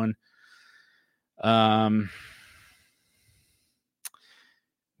good one. Man,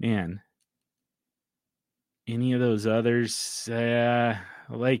 any of those others,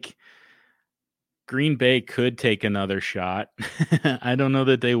 like Green Bay could take another shot. I don't know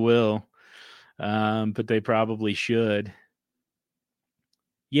that they will, but they probably should.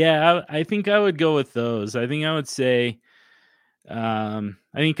 Yeah, I think I would go with those. I think I would say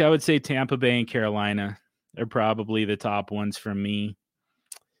Tampa Bay and Carolina are probably the top ones for me.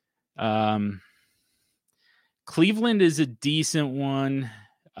 Cleveland is a decent one.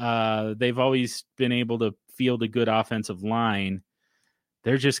 They've always been able to field a good offensive line.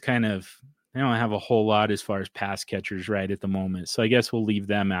 They're just they don't have a whole lot as far as pass catchers right at the moment. So I guess we'll leave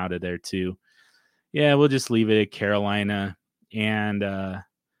them out of there too. Yeah, we'll just leave it at Carolina, and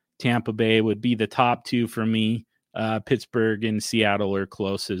Tampa Bay would be the top two for me. Pittsburgh and Seattle are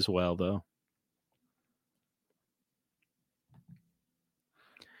close as well, though.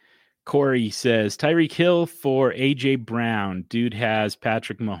 Corey says Tyreek Hill for AJ Brown. Dude has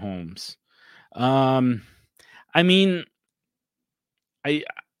Patrick Mahomes. I mean,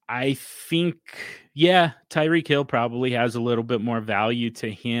 I think, Tyreek Hill probably has a little bit more value to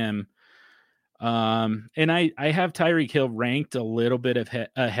him. And I have Tyreek Hill ranked a little bit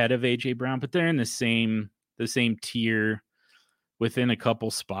ahead of AJ Brown, but they're in the same tier, within a couple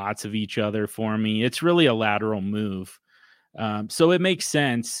spots of each other for me. It's really a lateral move. So it makes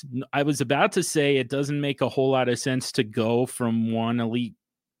sense. I was about to say it doesn't make a whole lot of sense to go from one elite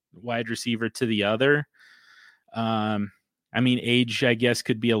wide receiver to the other. I mean, age, I guess,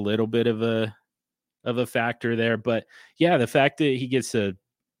 could be a little bit of a factor there, but yeah, the fact that he gets to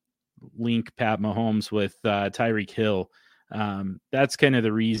link Pat Mahomes with Tyreek Hill, that's kind of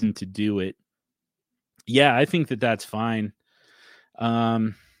the reason to do it. Yeah, I think that's fine.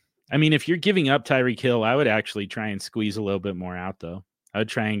 I I mean, if you're giving up Tyreek Hill, I would actually try and squeeze a little bit more out, though. I would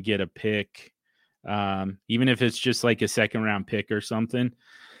try and get a pick, even if it's just like a second-round pick or something.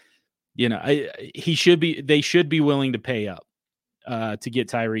 You know, they should be willing to pay up to get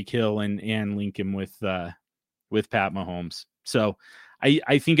Tyreek Hill and link him with Pat Mahomes. So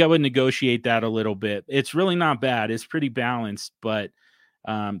I think I would negotiate that a little bit. It's really not bad. It's pretty balanced, but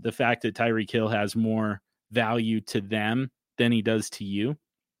the fact that Tyreek Hill has more value to them than he does to you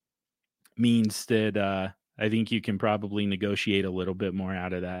means that I think you can probably negotiate a little bit more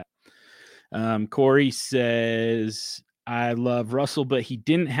out of that. Corey says, I love Russell, but he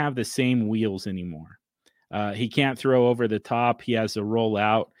didn't have the same wheels anymore. He can't throw over the top. He has to roll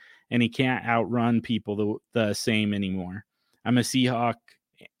out, and he can't outrun people the same anymore. I'm a Seahawk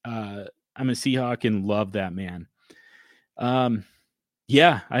and love that man.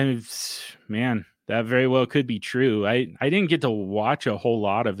 Yeah, man, that very well could be true. I didn't get to watch a whole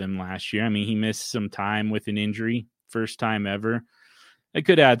lot of him last year. I mean, he missed some time with an injury, first time ever. It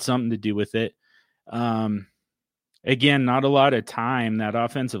could add something to do with it. Again, not a lot of time. That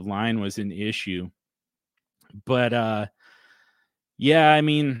offensive line was an issue. But yeah, I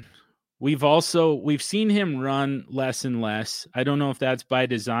mean, we've seen him run less and less. I don't know if that's by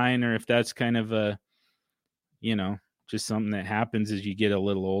design or if that's kind of a, just something that happens as you get a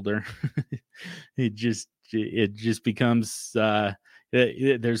little older. it just becomes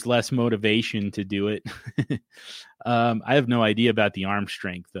there's less motivation to do it. I have no idea about the arm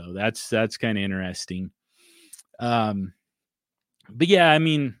strength though. That's kind of interesting. But yeah, I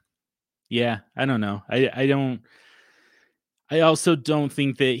mean, yeah, I don't know. I also don't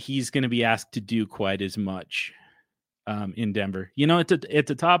think that he's going to be asked to do quite as much in Denver. At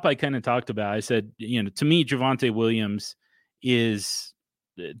the top, I kind of talked about, I said, to me, Javonte Williams is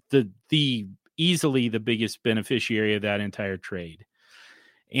the easily the biggest beneficiary of that entire trade.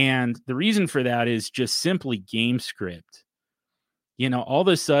 And the reason for that is just simply game script. All of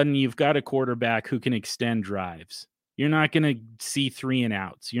a sudden you've got a quarterback who can extend drives. You're not going to see 3 and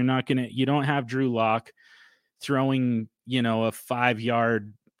outs. You don't have Drew Lock throwing, a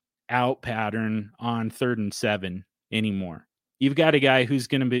 5-yard out pattern on 3rd and 7 anymore. You've got a guy he's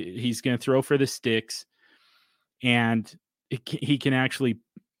going to throw for the sticks, and he can actually,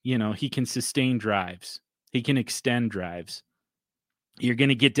 he can sustain drives. He can extend drives. You're going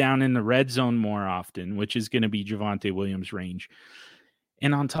to get down in the red zone more often, which is going to be Javonte Williams' range.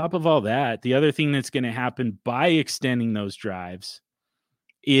 And on top of all that, the other thing that's going to happen by extending those drives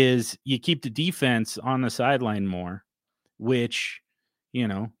is you keep the defense on the sideline more, which,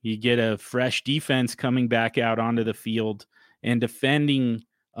 you get a fresh defense coming back out onto the field and defending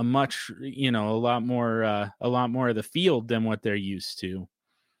a lot more of the field than what they're used to.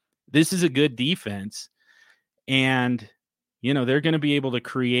 This is a good defense, and they're going to be able to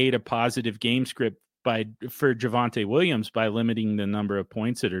create a positive game script for Javonte Williams by limiting the number of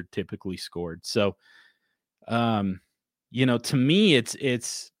points that are typically scored. So, to me,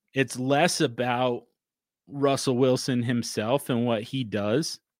 it's less about Russell Wilson himself and what he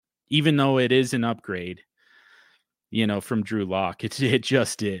does, even though it is an upgrade, from Drew Lock. It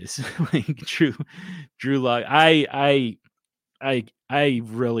just is. Like Drew Lock. I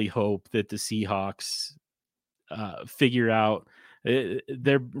really hope that the Seahawks figure out.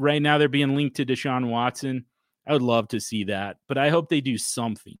 They're being linked to Deshaun Watson. I would love to see that, but I hope they do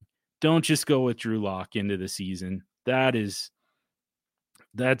something. Don't just go with Drew Lock into the season.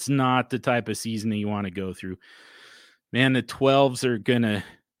 That's not the type of season that you want to go through. Man, the 12s are gonna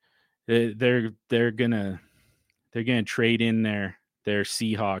they're gonna trade in their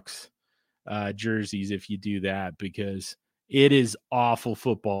Seahawks jerseys if you do that, because it is awful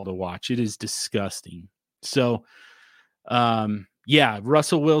football to watch. It is disgusting. So, yeah,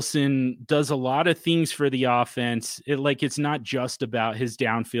 Russell Wilson does a lot of things for the offense. It's not just about his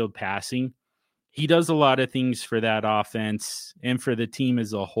downfield passing. He does a lot of things for that offense and for the team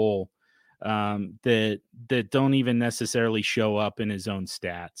as a whole that don't even necessarily show up in his own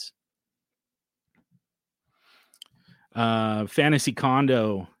stats. Fantasy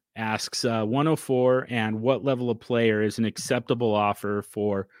Condo asks 104 and what level of player is an acceptable offer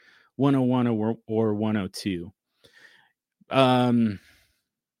for 101 or 102?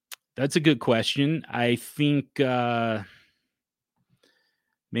 That's a good question. I think,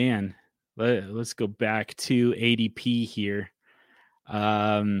 let's go back to ADP here.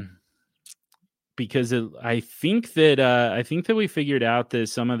 Because I think that we figured out that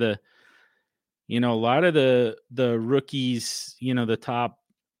some of the, a lot of the rookies, the top,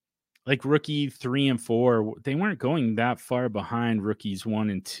 like rookie 3 and 4, they weren't going that far behind rookies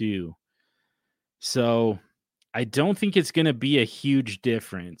 1 and 2. So I don't think it's going to be a huge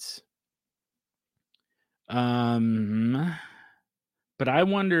difference. But I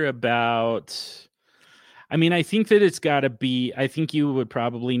wonder about. I mean, I think that it's got to be. I think you would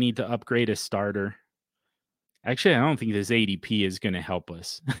probably need to upgrade a starter. Actually, I don't think this ADP is going to help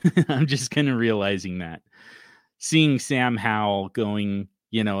us. I'm just kind of realizing that. Seeing Sam Howell going,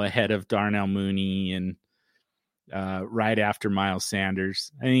 ahead of Darnell Mooney and right after Miles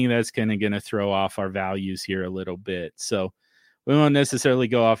Sanders, I think that's kind of going to throw off our values here a little bit. So we won't necessarily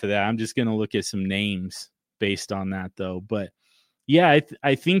go off of that. I'm just going to look at some names based on that, though. But yeah,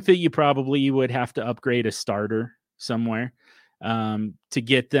 I think that you probably would have to upgrade a starter somewhere to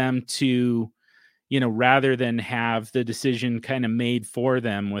get them to, rather than have the decision kind of made for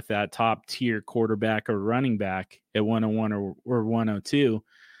them with that top tier quarterback or running back at 101 or 102,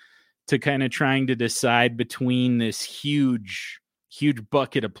 to kind of trying to decide between this huge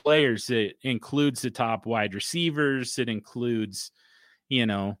bucket of players. It includes the top wide receivers. It includes, 3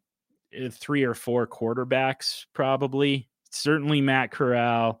 or 4 quarterbacks, probably. Certainly Matt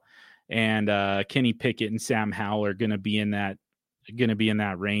Corral and Kenny Pickett and Sam Howell are going to be in that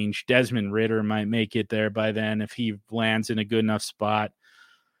range. Desmond Ridder might make it there by then if he lands in a good enough spot.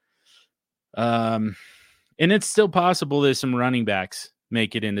 And it's still possible that some running backs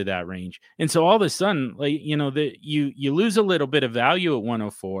make it into that range. And so all of a sudden, you lose a little bit of value at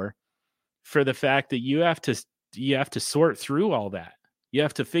 104 for the fact that you have to sort through all that. You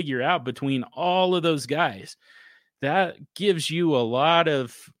have to figure out between all of those guys. That gives you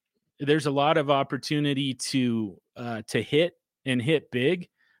there's a lot of opportunity to hit and hit big.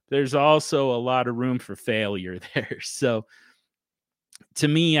 There's also a lot of room for failure there. So to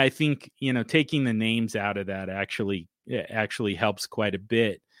me, I think, taking the names out of that actually helps quite a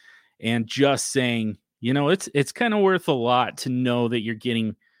bit. And just saying, it's kind of worth a lot to know that you're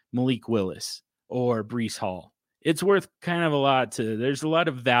getting Malik Willis or Breece Hall. It's worth kind of a lot there's a lot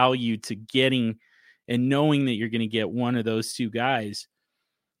of value to getting and knowing that you're going to get one of those two guys,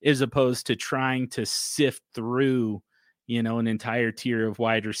 as opposed to trying to sift through, an entire tier of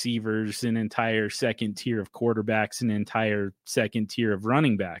wide receivers, an entire second tier of quarterbacks, an entire second tier of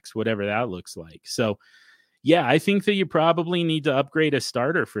running backs, whatever that looks like. So yeah, I think that you probably need to upgrade a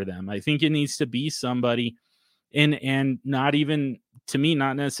starter for them. I think it needs to be somebody and not even, to me,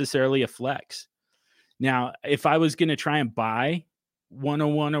 not necessarily a flex. Now, if I was going to try and buy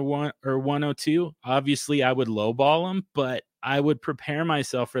 101 or 102, obviously I would lowball them, but I would prepare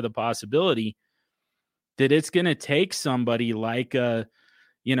myself for the possibility that it's going to take somebody like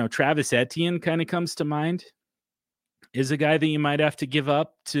Travis Etienne kind of comes to mind, is a guy that you might have to give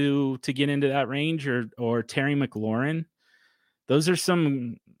up to get into that range, or Terry McLaurin. Those are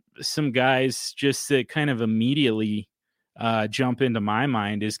some guys just that kind of immediately jump into my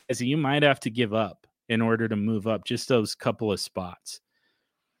mind is because you might have to give up in order to move up just those couple of spots,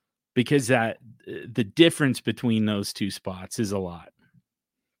 because the difference between those two spots is a lot.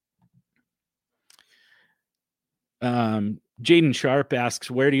 Jaden Sharp asks,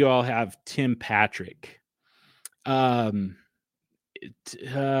 where do you all have Tim Patrick? Man,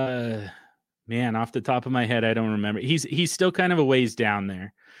 off the top of my head, I don't remember. He's still kind of a ways down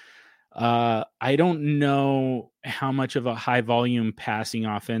there. I don't know how much of a high volume passing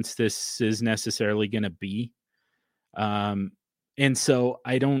offense this is necessarily going to be. And so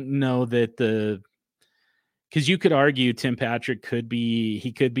I don't know that because you could argue Tim Patrick could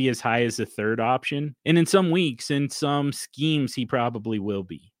be as high as the third option. And in some weeks, in some schemes, he probably will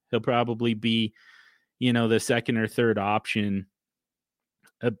be. He'll probably be, the second or third option.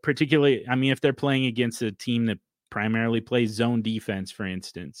 Particularly, I mean, if they're playing against a team that primarily plays zone defense, for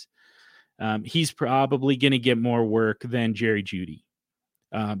instance, he's probably going to get more work than Jerry Jeudy,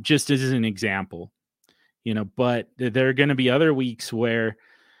 just as an example. But there are going to be other weeks where,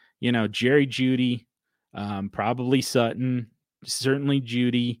 Jerry Jeudy, probably Sutton, certainly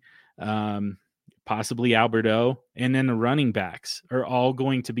Jeudy, possibly Alberto, and then the running backs are all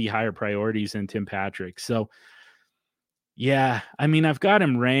going to be higher priorities than Tim Patrick. So, yeah, I mean, I've got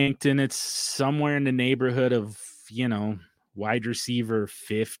him ranked, and it's somewhere in the neighborhood of, wide receiver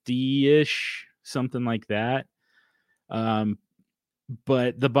 50-ish, something like that.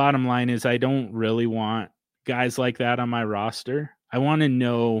 But the bottom line is I don't really want guys like that on my roster. I want to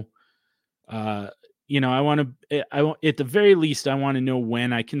know, at the very least, I want to know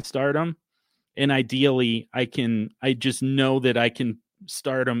when I can start them. And ideally I just know that I can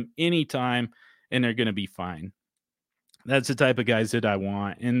start them anytime and they're going to be fine. That's the type of guys that I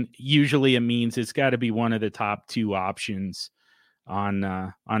want. And usually it means it's got to be one of the top two options on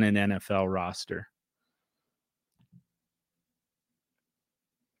an NFL roster.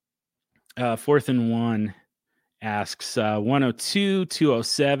 4th and 1. asks 102,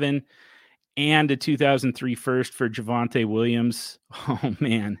 207, and a 2003 first for Javonte Williams. Oh,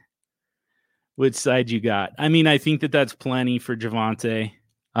 man. Which side you got? I mean, I think that's plenty for Javonte.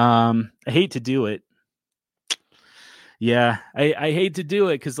 I hate to do it. Yeah, I hate to do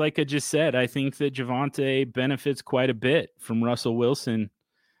it because, like I just said, I think that Javonte benefits quite a bit from Russell Wilson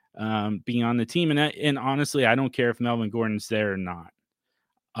being on the team. And honestly, I don't care if Melvin Gordon's there or not.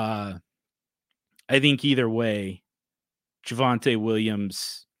 I think either way, Javonte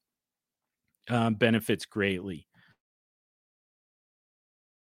Williams benefits greatly.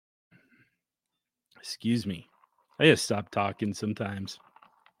 Excuse me. I just stop talking sometimes.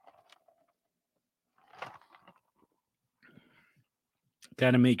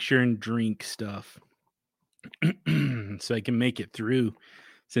 Got to make sure and drink stuff so I can make it through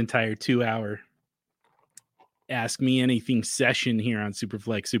this entire 2-hour Ask Me Anything session here on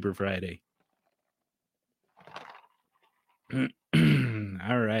SuperFlex Super Friday. All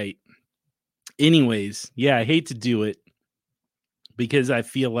right. Anyways, yeah, I hate to do it because I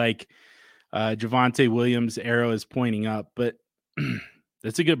feel like Javonte Williams' arrow is pointing up, but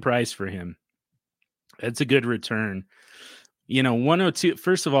that's a good price for him. That's a good return. 102.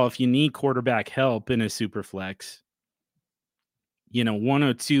 First of all, if you need quarterback help in a SuperFlex,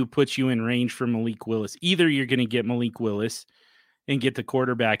 102 puts you in range for Malik Willis. Either you're going to get Malik Willis and get the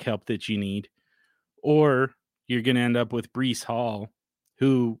quarterback help that you need, or you're going to end up with Breece Hall,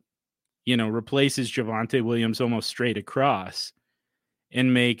 who, replaces Javonte Williams almost straight across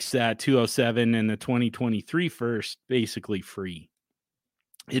and makes that 207 and the 2023 first basically free.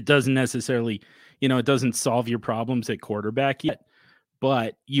 It doesn't necessarily, it doesn't solve your problems at quarterback yet,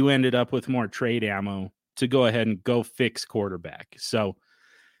 but you ended up with more trade ammo to go ahead and go fix quarterback. So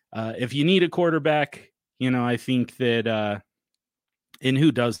if you need a quarterback, I think that, and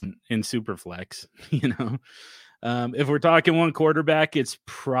who doesn't in Superflex, if we're talking one quarterback, it's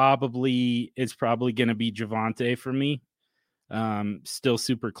probably going to be Javonte for me. Still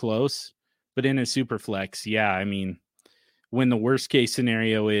super close, but in a Superflex, yeah, I mean, when the worst case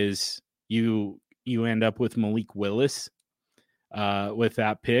scenario is you end up with Malik Willis with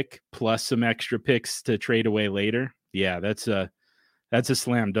that pick plus some extra picks to trade away later. Yeah, that's a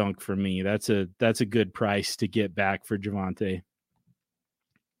slam dunk for me. That's a good price to get back for Javonte.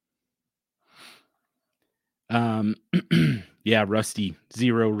 Yeah, Rusty,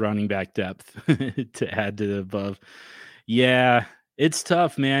 0 running back depth to add to the above. Yeah, it's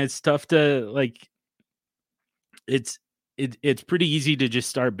tough, man. It's tough to it's pretty easy to just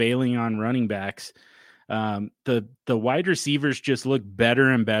start bailing on running backs. The wide receivers just look better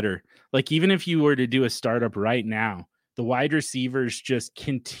and better. Like, even if you were to do a startup right now, the wide receivers just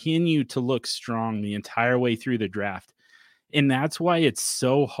continue to look strong the entire way through the draft. And that's why it's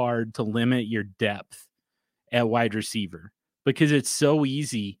so hard to limit your depth at wide receiver, because it's so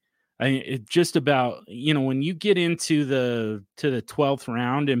easy. It just about, when you get into the 12th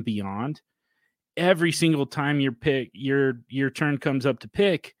round and beyond, every single time your turn comes up to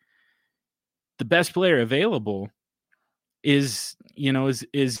pick, the best player available is going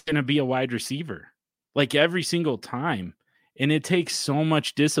to be a wide receiver, like every single time. And it takes so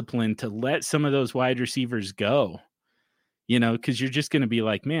much discipline to let some of those wide receivers go, because you're just going to be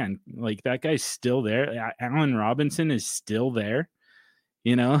like, man, like, that guy's still there. Allen Robinson is still there,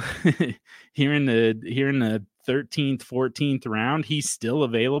 here in the 13th, 14th round, he's still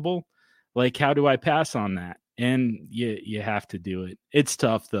available. Like, how do I pass on that? And you have to do it. It's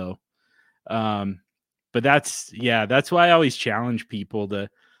tough though. But that's why I always challenge people to,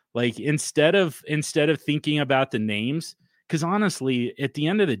 like, instead of thinking about the names, because honestly, at the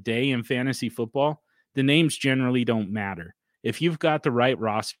end of the day in fantasy football, the names generally don't matter. If you've got the right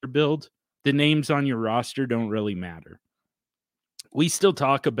roster build, the names on your roster don't really matter. We still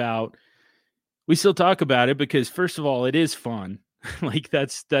talk about it because, first of all, it is fun. Like,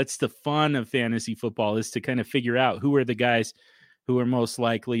 that's the fun of fantasy football, is to kind of figure out who are the guys who are most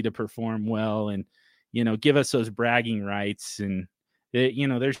likely to perform well and, give us those bragging rights. And,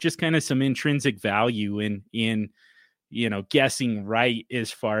 there's just kind of some intrinsic value in guessing right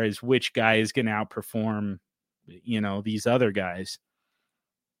as far as which guy is going to outperform, these other guys.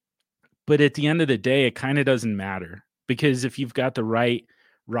 But at the end of the day, it kind of doesn't matter, because if you've got the right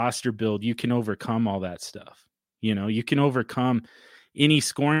roster build, you can overcome all that stuff. You can overcome any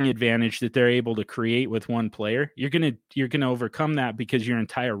scoring advantage that they're able to create with one player. You're going to overcome that because your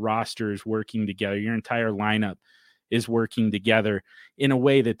entire roster is working together. Your entire lineup is working together in a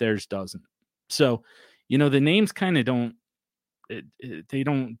way that theirs doesn't. So, the names kind of don't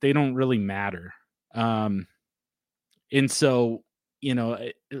really matter. And so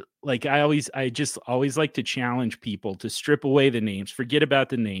like I just always like to challenge people to strip away the names, forget about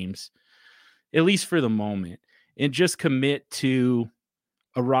the names, at least for the moment, and just commit to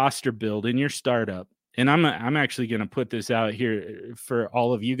a roster build in your startup. And I'm actually going to put this out here for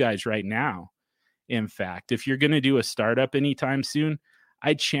all of you guys right now. In fact, if you're going to do a startup anytime soon,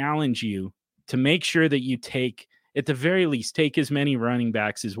 I challenge you to make sure that you take, at the very least, take as many running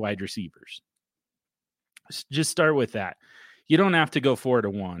backs as wide receivers. Just start with that. You don't have to go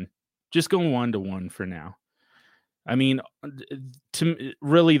 4-1. Just go 1-1 for now. I mean, to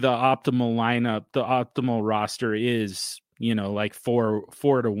really the optimal lineup, the optimal roster is, like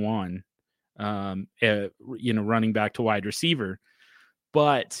 4-1, running back to wide receiver.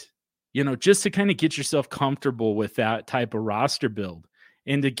 But, just to kind of get yourself comfortable with that type of roster build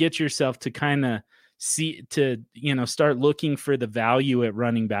and to get yourself to kind of start looking for the value at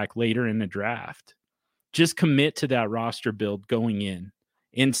running back later in the draft. Just commit to that roster build going in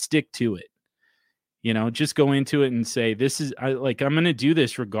and stick to it. Just go into it and say, I'm going to do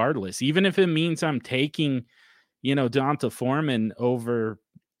this regardless, even if it means I'm taking, Donta Foreman over,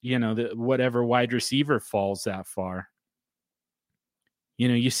 whatever wide receiver falls that far.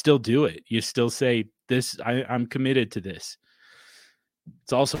 You still do it. You still say I'm committed to this.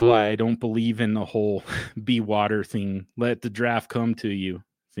 It's also why I don't believe in the whole be water thing. Let the draft come to you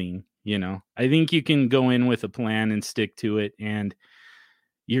thing. I think you can go in with a plan and stick to it, and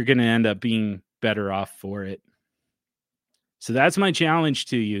you're going to end up being better off for it. So that's my challenge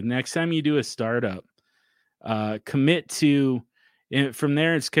to you. Next time you do a startup, commit to, and from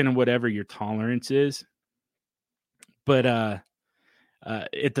there, it's kind of whatever your tolerance is. But at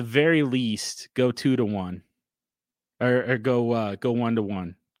the very least, go 2-1 or go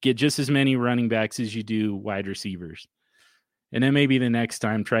 1-1. Get just as many running backs as you do wide receivers. And then maybe the next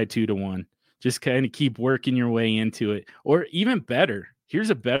time, try 2-1. Just kind of keep working your way into it. Or even better, here's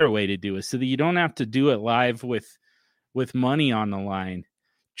a better way to do it so that you don't have to do it live with money on the line.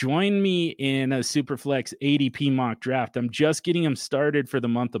 Join me in a SuperFlex ADP mock draft. I'm just getting them started for the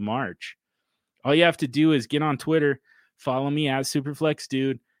month of March. All you have to do is get on Twitter, follow me at SuperFlex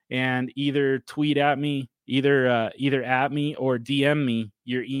Dude, and either tweet at me, either at me or DM me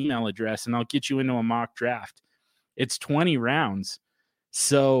your email address, and I'll get you into a mock draft. It's 20 rounds.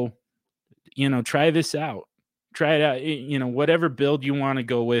 So, try this out. Try it out. Whatever build you want to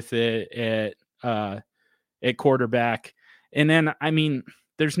go with it at quarterback. And then,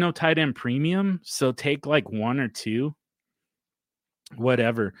 there's no tight end premium. So take like 1 or 2,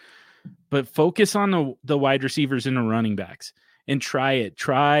 whatever. But focus on the wide receivers and the running backs and try it.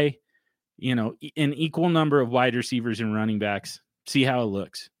 Try, an equal number of wide receivers and running backs. See how it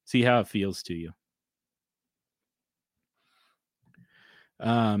looks. See how it feels to you.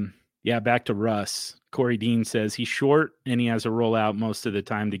 Back to Russ. Corey Dean says he's short and he has a rollout most of the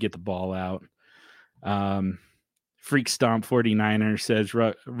time to get the ball out. Freak Stomp 49er says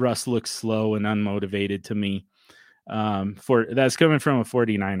Russ looks slow and unmotivated to me. That's coming from a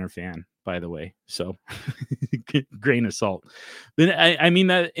 49er fan, by the way. So grain of salt. But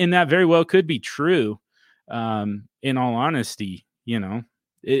that very well could be true. In all honesty,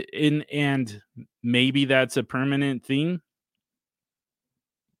 and maybe that's a permanent thing.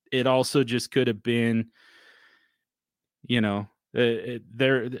 It also just could have been, it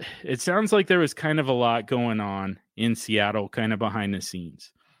sounds like there was kind of a lot going on in Seattle, kind of behind the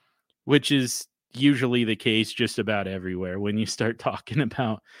scenes, which is usually the case just about everywhere. When you start talking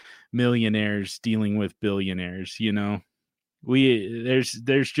about millionaires dealing with billionaires,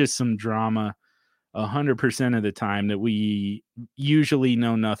 there's just some drama 100% of the time that we usually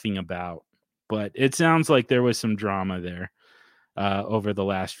know nothing about, but it sounds like there was some drama there. Over the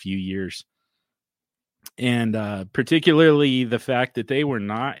last few years. And particularly the fact that they were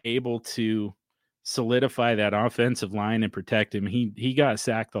not able to solidify that offensive line and protect him. He got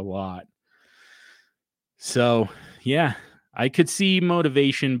sacked a lot. So, yeah, I could see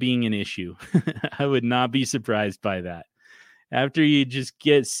motivation being an issue. I would not be surprised by that. After you just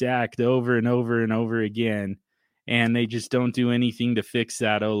get sacked over and over and over again, and they just don't do anything to fix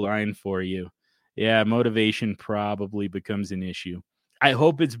that O-line for you. Yeah, motivation probably becomes an issue. I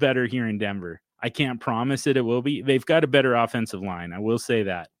hope it's better here in Denver. I can't promise it will be. They've got a better offensive line. I will say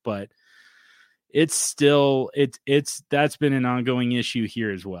that, but it's still that's been an ongoing issue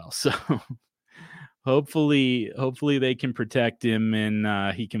here as well. So hopefully they can protect him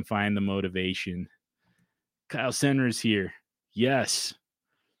and he can find the motivation. Kyle Senner's here. Yes.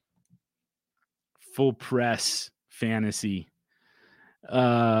 Full press fantasy.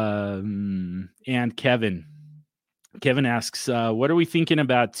 And Kevin asks, what are we thinking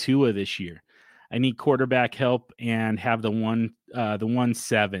about Tua this year? I need quarterback help and have the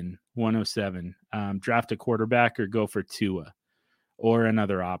 107. Draft a quarterback or go for Tua or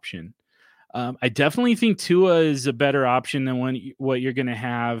another option. I definitely think Tua is a better option than what you're going to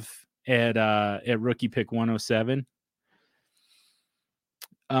have at rookie pick 107.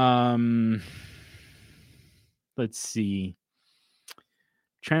 Let's see.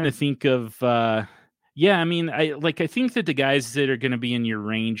 Trying to think of I think that the guys that are going to be in your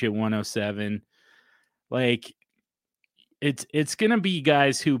range at 107, like it's going to be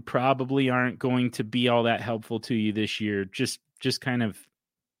guys who probably aren't going to be all that helpful to you this year, just kind of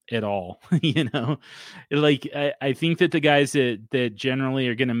at all. Like I think that the guys that generally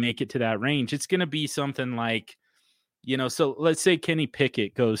are going to make it to that range, it's going to be something like, so let's say Kenny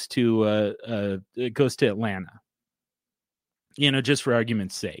Pickett goes to Atlanta, just for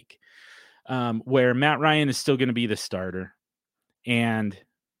argument's sake, where Matt Ryan is still going to be the starter. And,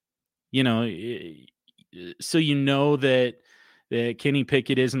 so that Kenny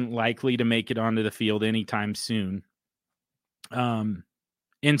Pickett isn't likely to make it onto the field anytime soon.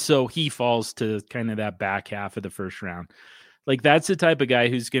 And so he falls to kind of that back half of the first round. Like that's the type of guy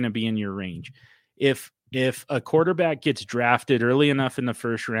who's going to be in your range. If a quarterback gets drafted early enough in the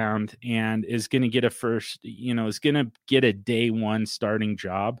first round and is going to get is going to get a day one starting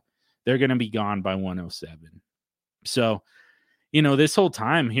job, they're going to be gone by 107. So, this whole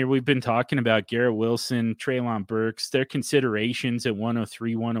time here, we've been talking about Garrett Wilson, Treylon Burks, their considerations at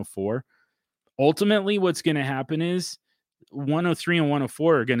 103, 104. Ultimately, what's going to happen is 103 and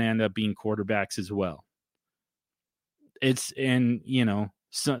 104 are going to end up being quarterbacks as well.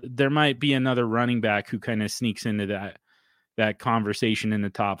 So there might be another running back who kind of sneaks into that conversation in the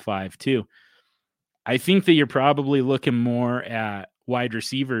top 5 too. I think that you're probably looking more at wide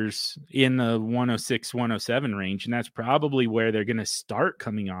receivers in the 106, 107 range, and that's probably where they're going to start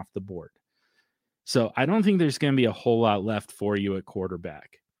coming off the board. So I don't think there's going to be a whole lot left for you at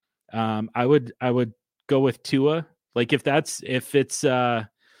quarterback. I would go with Tua. Like if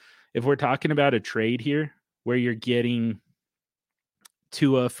we're talking about a trade here where you're getting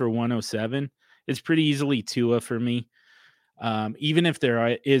Tua for 107, it's pretty easily Tua for me. Even if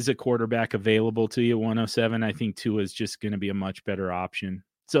there is a quarterback available to you 107, I think Tua is just going to be a much better option.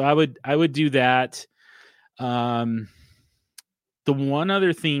 So I would do that. The one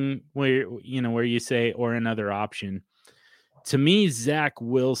other thing where you say, or another option, to me, Zach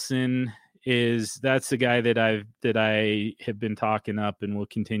Wilson that's the guy that I have been talking up and will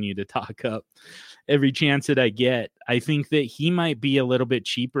continue to talk up every chance that I get. I think that he might be a little bit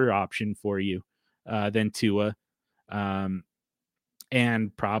cheaper option for you than Tua.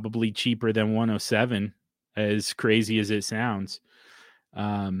 And probably cheaper than 107, as crazy as it sounds.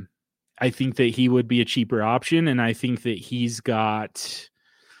 I think that he would be a cheaper option, and I think that he's got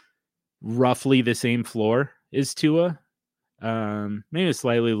roughly the same floor as Tua. Maybe a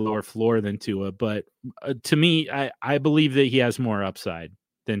slightly lower floor than Tua, but to me, I believe that he has more upside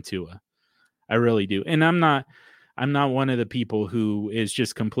than Tua. I really do. And I'm not one of the people who is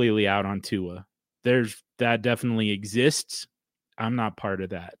just completely out on Tua. That definitely exists. I'm not part of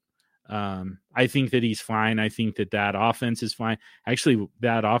that. I think that he's fine. I think that offense is fine. Actually,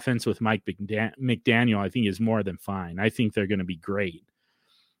 that offense with Mike McDaniel, I think is more than fine. I think they're going to be great.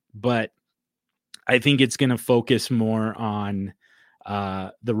 But I think it's going to focus more on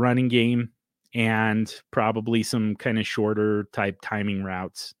the running game and probably some kind of shorter type timing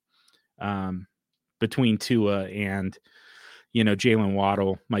routes between Tua and, Jalen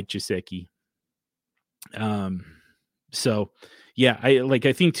Waddle, Mike Gesicki. So yeah,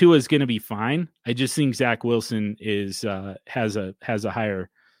 I think Tua is going to be fine. I just think Zach Wilson has a higher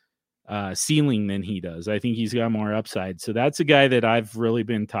ceiling than he does. I think he's got more upside. So that's a guy that I've really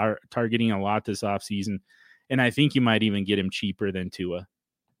been targeting a lot this offseason. And I think you might even get him cheaper than Tua.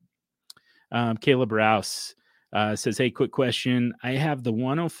 Caleb Rouse says, hey, quick question. I have the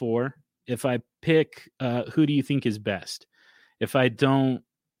 104. If I pick, who do you think is best? If I don't,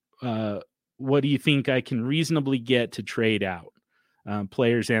 what do you think I can reasonably get to trade out?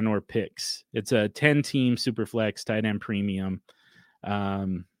 Players and or picks. It's a 10-team SuperFlex tight end premium.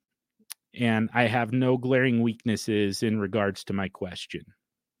 And I have no glaring weaknesses in regards to my question.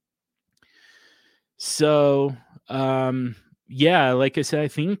 So, like I said, I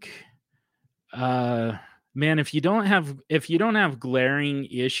think, man, if you don't have glaring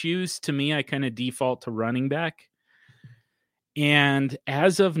issues, to me, I kind of default to running back. And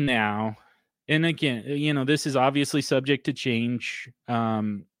as of now, and again, this is obviously subject to change.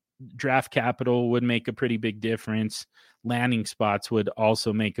 Draft capital would make a pretty big difference. Landing spots would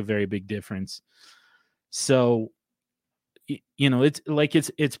also make a very big difference. So,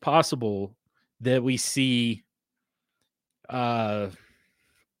 it's possible that we see, let's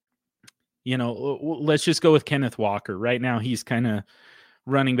just go with Kenneth Walker. Right now, he's kind of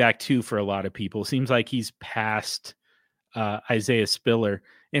running back 2 for a lot of people. Seems like he's past Isaiah Spiller.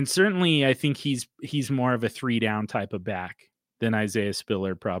 And certainly I think he's more of a 3-down type of back than Isaiah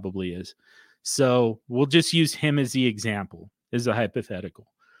Spiller probably is. So we'll just use him as the example, as a hypothetical.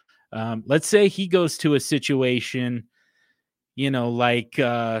 Let's say he goes to a situation, like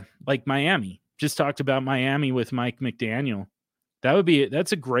Miami. Just talked about Miami with Mike McDaniel.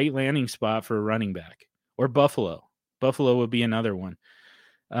 That's a great landing spot for a running back. Or Buffalo. Buffalo would be another one.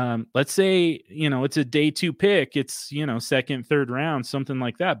 Let's say, it's a day 2 pick. It's, second, third round, something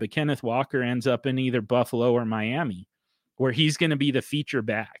like that. But Kenneth Walker ends up in either Buffalo or Miami, where he's going to be the feature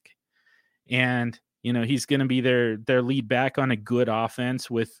back. And, he's going to be their lead back on a good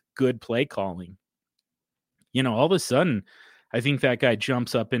offense with good play calling. All of a sudden, I think that guy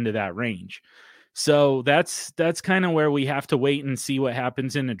jumps up into that range. So that's kind of where we have to wait and see what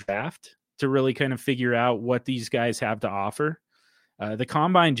happens in the draft to really kind of figure out what these guys have to offer. The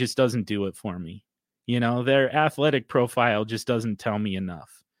combine just doesn't do it for me. Their athletic profile just doesn't tell me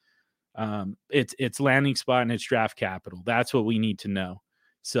enough. It's landing spot and it's draft capital. That's what we need to know.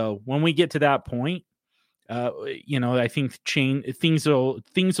 So when we get to that point, I think things will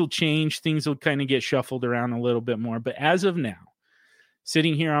change. Things will kind of get shuffled around a little bit more. But as of now,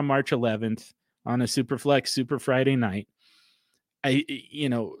 sitting here on March 11th on a SuperFlex Super Friday night,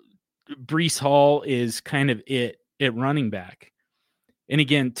 Breece Hall is kind of it at running back. And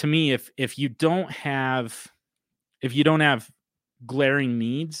again, to me, if you don't have glaring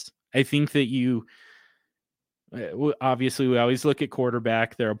needs, I think that you obviously we always look at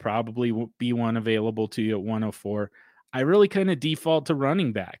quarterback. There'll probably be one available to you at 104. I really kind of default to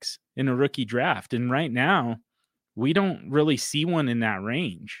running backs in a rookie draft. And right now, we don't really see one in that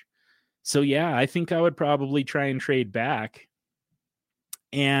range. So yeah, I think I would probably try and trade back.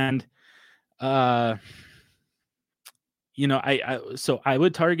 And I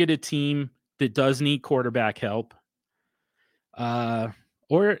would target a team that does need quarterback help. Or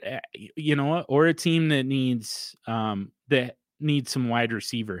a team that needs some wide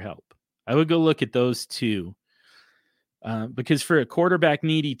receiver help. I would go look at those two. Because for a quarterback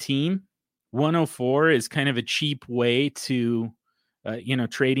needy team, 104 is kind of a cheap way to,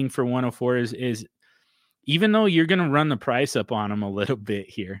 trading for 104 is even though you're going to run the price up on them a little bit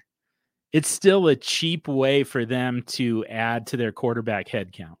here, it's still a cheap way for them to add to their quarterback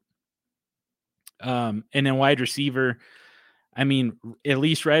head count. And then wide receiver, I mean, at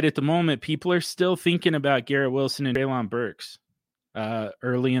least right at the moment, people are still thinking about Garrett Wilson and Treylon Burks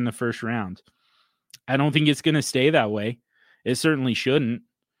early in the first round. I don't think it's going to stay that way. It certainly shouldn't.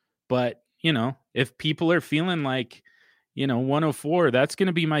 But, if people are feeling like, 104, that's going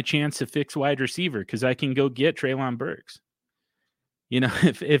to be my chance to fix wide receiver because I can go get Treylon Burks.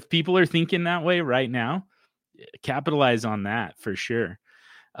 If people are thinking that way right now, capitalize on that for sure.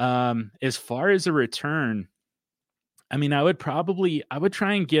 As far as a return, I mean, I would try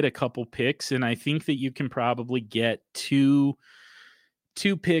and get a couple picks, and I think that you can probably get two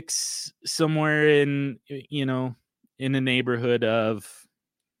picks somewhere in the neighborhood of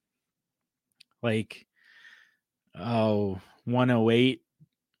 108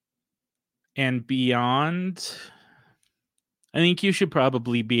 and beyond. I think you should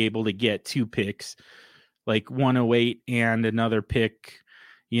probably be able to get 2 picks, 108 and another pick,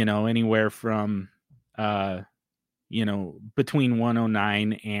 anywhere from, between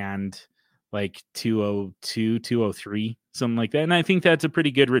 109 and 202, 203, something like that. And I think that's a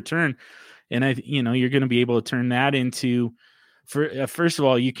pretty good return. And you're going to be able to turn that into, first of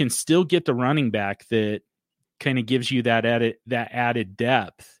all, you can still get the running back that kind of gives you that added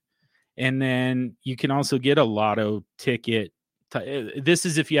depth. And then you can also get a lotto ticket. This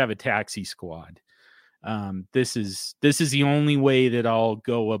is if you have a taxi squad. This is the only way that I'll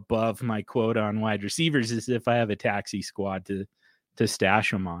go above my quota on wide receivers is if I have a taxi squad to stash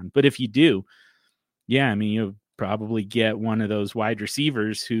them on. But if you do, yeah, I mean, you'll probably get one of those wide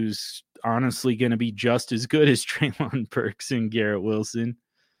receivers who's honestly going to be just as good as Treylon Burks and Garrett Wilson,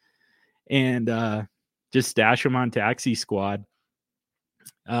 and just stash them on taxi squad.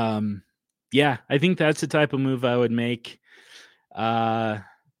 Yeah, I think that's the type of move I would make. Yeah,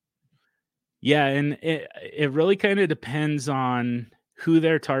 and it really kind of depends on who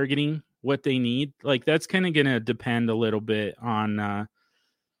they're targeting, what they need. That's kind of going to depend a little bit on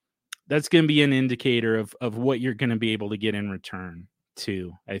that's going to be an indicator of what you're going to be able to get in return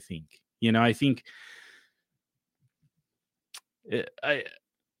too, I think. I think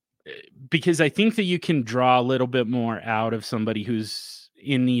because I think that you can draw a little bit more out of somebody who's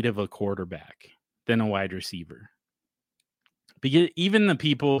in need of a quarterback than a wide receiver. Because even the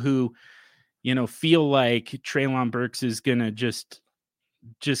people who, feel like Treylon Burks is going to just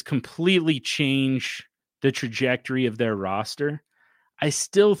completely change the trajectory of their roster, I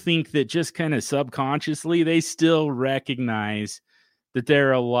still think that just kind of subconsciously, they still recognize that there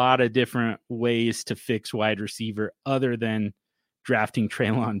are a lot of different ways to fix wide receiver other than drafting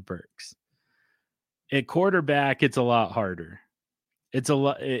Treylon Burks. At quarterback, it's a lot harder. It's a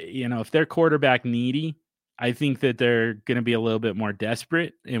lot, if they're quarterback needy, I think that they're going to be a little bit more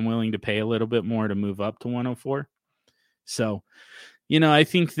desperate and willing to pay a little bit more to move up to 104. So, I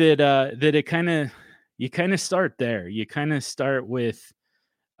think that that it you kind of start there. You kind of start with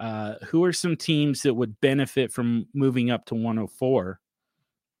who are some teams that would benefit from moving up to 104,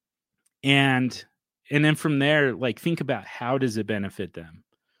 and then from there, like, think about how does it benefit them?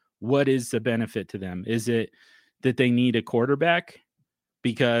 What is the benefit to them? Is it that they need a quarterback?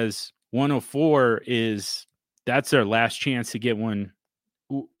 Because 104 that's their last chance to get one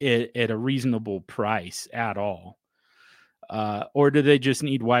at a reasonable price at all. Or do they just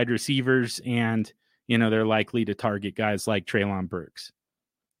need wide receivers and, they're likely to target guys like Treylon Burks?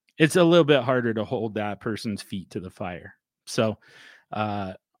 It's a little bit harder to hold that person's feet to the fire. So,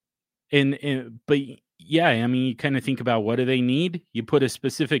 but yeah, I mean, you kind of think about what do they need? You put a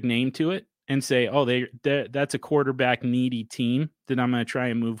specific name to it and say, oh, that's a quarterback needy team that I'm going to try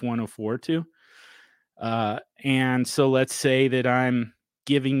and move 104 to. And so let's say that I'm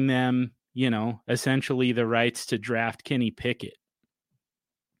giving them, essentially the rights to draft Kenny Pickett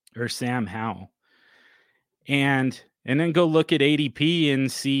or Sam Howell. And then go look at ADP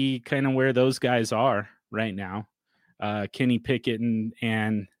and see kind of where those guys are right now. Kenny Pickett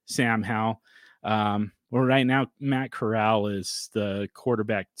and Sam Howell. Well, right now, Matt Corral is the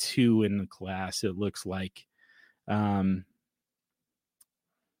quarterback 2 in the class, it looks like.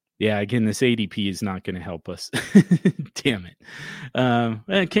 Yeah, again, this ADP is not going to help us. Damn it.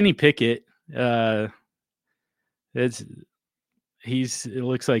 Kenny Pickett, it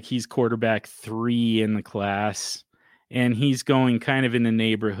looks like he's quarterback 3 in the class, and he's going kind of in the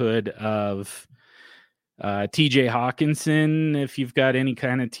neighborhood of TJ Hawkinson. If you've got any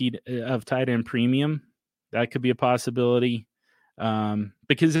kind of tight end premium, that could be a possibility,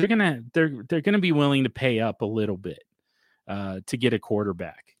 because they're gonna be willing to pay up a little bit to get a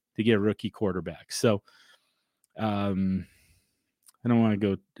quarterback, to get a rookie quarterback. So I don't want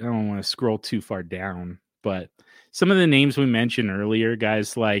to scroll too far down, but some of the names we mentioned earlier,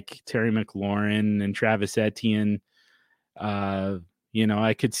 guys like Terry McLaurin and Travis Etienne, I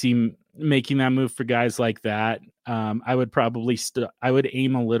could see making that move for guys like that. I would probably I would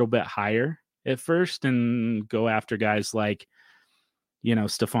aim a little bit higher at first and go after guys like,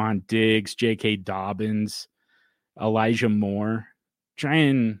 Stephon Diggs, J.K. Dobbins, Elijah Moore. Try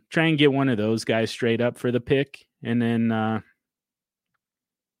and get one of those guys straight up for the pick, and then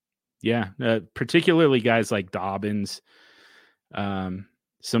particularly guys like Dobbins,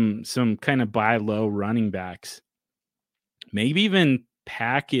 some kind of buy low running backs. Maybe even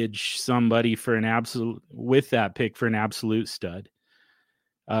package somebody for an absolute with that pick for an absolute stud.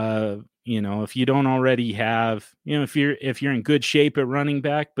 If you don't already have, if you're in good shape at running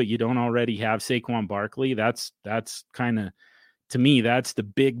back, but you don't already have Saquon Barkley, that's kind of, to me, that's the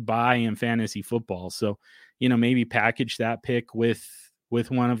big buy in fantasy football. So, maybe package that pick with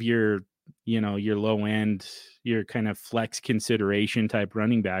one of your, your low end, your kind of flex consideration type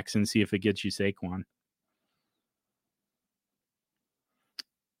running backs and see if it gets you Saquon.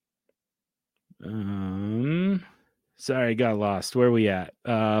 Sorry, got lost. Where are we at?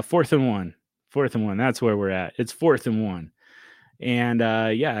 4th and 1. 4th and 1. That's where we're at. It's 4th and 1. And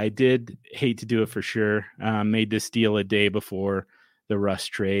I did hate to do it for sure. Made this deal a day before the Russ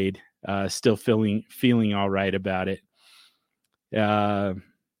trade. Still feeling all right about it. The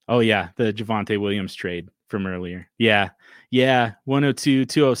Javonte Williams trade from earlier. Yeah. 102,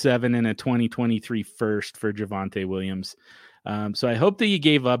 207, and a 2023 first for Javonte Williams. So I hope that you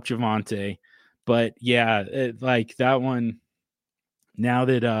gave up Javonte. But like that one, now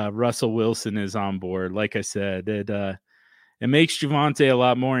that Russell Wilson is on board, like I said, it makes Javonte a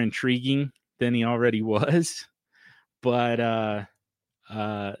lot more intriguing than he already was. But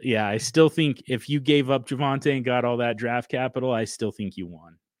I still think if you gave up Javonte and got all that draft capital, I still think you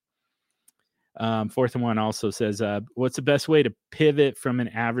won. 4th and 1 also says, what's the best way to pivot from an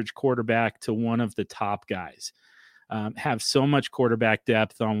average quarterback to one of the top guys? Have so much quarterback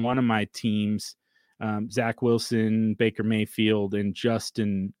depth on one of my teams. Zach Wilson, Baker Mayfield, and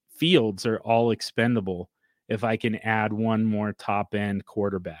Justin Fields are all expendable if I can add one more top end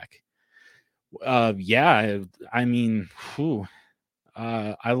quarterback. I mean,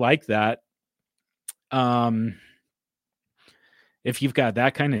 I like that. If you've got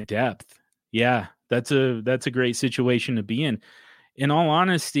that kind of depth, yeah, that's a great situation to be in. In all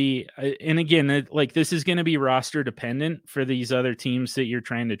honesty, and again, like this is going to be roster dependent for these other teams that you're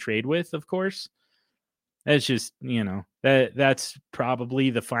trying to trade with, of course. That's just, that's probably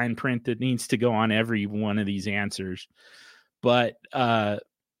the fine print that needs to go on every one of these answers. But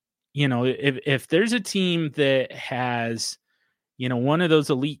if there's a team that has, one of those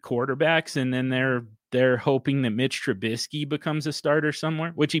elite quarterbacks, and then they're hoping that Mitch Trubisky becomes a starter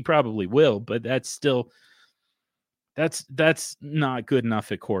somewhere, which he probably will, but that's still that's not good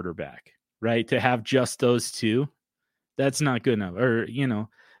enough at quarterback, right? To have just those two, that's not good enough. Or,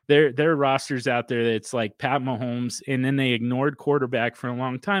 there are rosters out there that's like Pat Mahomes, and then they ignored quarterback for a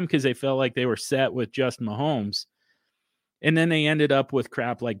long time because they felt like they were set with just Mahomes. And then they ended up with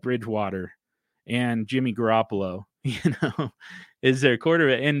crap like Bridgewater and Jimmy Garoppolo, is their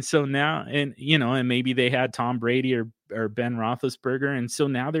quarterback. And so now, and maybe they had Tom Brady or Ben Roethlisberger. And so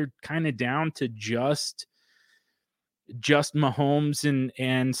now they're kind of down to just Mahomes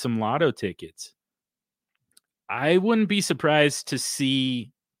and some lotto tickets. I wouldn't be surprised to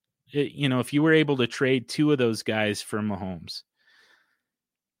see, if you were able to trade two of those guys for Mahomes.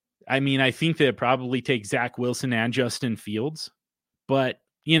 I mean, I think that it probably takes Zach Wilson and Justin Fields. But,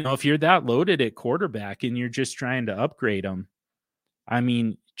 if you're that loaded at quarterback and you're just trying to upgrade them, I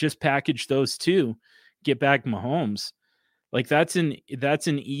mean, just package those two, get back Mahomes. Like that's an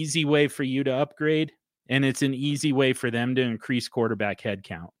easy way for you to upgrade. And it's an easy way for them to increase quarterback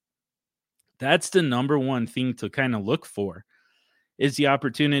headcount. That's the number one thing to kind of look for, is the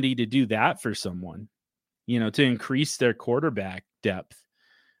opportunity to do that for someone, to increase their quarterback depth.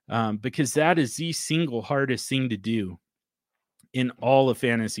 Because that is the single hardest thing to do in all of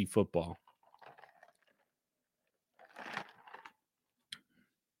fantasy football.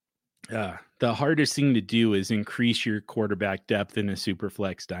 The hardest thing to do is increase your quarterback depth in a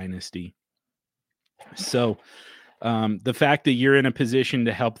SuperFlex dynasty. So the fact that you're in a position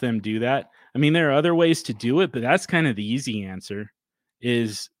to help them do that, I mean, there are other ways to do it, but that's kind of the easy answer,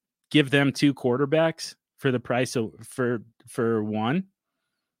 is give them two quarterbacks for the price of for one.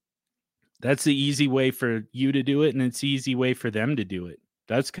 That's the easy way for you to do it, and it's the easy way for them to do it.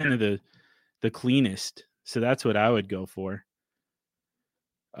 That's kind of the cleanest. So that's what I would go for.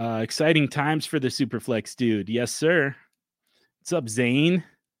 Exciting times for the SuperFlex dude. Yes, sir. What's up, Zane?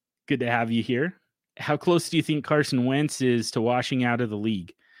 Good to have you here. How close do you think Carson Wentz is to washing out of the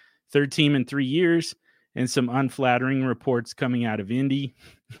league? Third team in 3 years, and some unflattering reports coming out of Indy.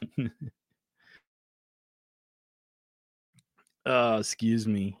 Oh, excuse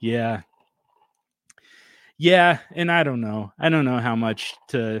me. Yeah. Yeah, and I don't know. I don't know how much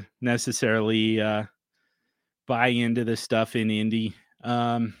to necessarily buy into the stuff in Indy.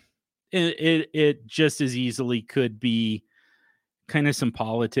 It just as easily could be kind of some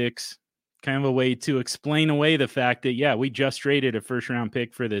politics, kind of a way to explain away the fact that, yeah, we just traded a first round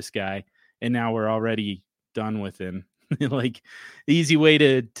pick for this guy and now we're already done with him. Like, the easy way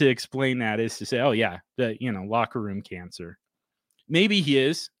to explain that is to say, oh yeah, locker room cancer. Maybe he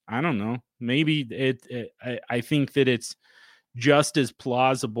is. I don't know. Maybe I think that it's just as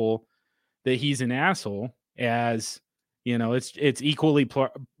plausible that he's an asshole as, it's equally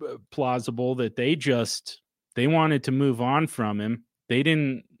plausible that they wanted to move on from him. They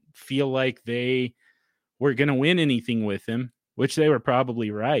didn't feel like they were going to win anything with him, which they were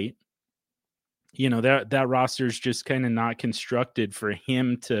probably right. That roster's just kind of not constructed for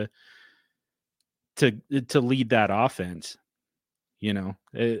him to lead that offense.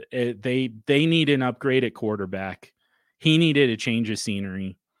 They need an upgrade at quarterback. He needed a change of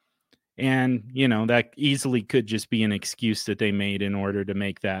scenery. And, that easily could just be an excuse that they made in order to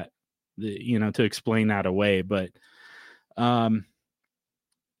make that, to explain that away. But,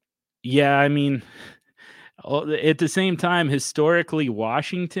 yeah, I mean, at the same time, historically,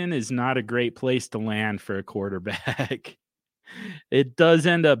 Washington is not a great place to land for a quarterback. It does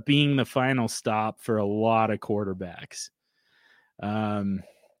end up being the final stop for a lot of quarterbacks. Donovan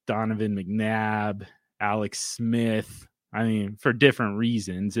McNabb, Alex Smith. I mean, for different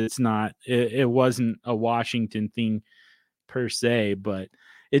reasons. It wasn't a Washington thing per se, but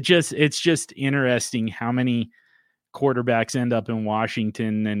it's just interesting how many quarterbacks end up in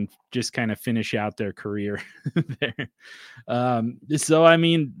Washington and just kind of finish out their career there. So, I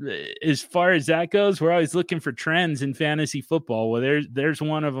mean, as far as that goes, we're always looking for trends in fantasy football. Well, there's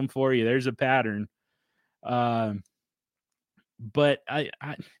one of them for you. There's a pattern. But I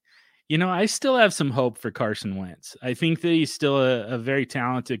still have some hope for Carson Wentz. I think that he's still a very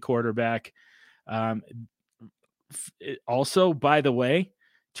talented quarterback. Also, by the way,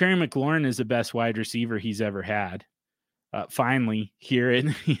 Terry McLaurin is the best wide receiver he's ever had. Finally, here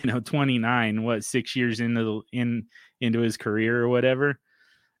at 29, 6 years into his career or whatever.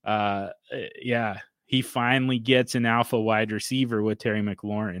 Yeah, he finally gets an alpha wide receiver with Terry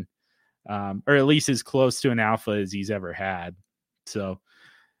McLaurin, or at least as close to an alpha as he's ever had. So,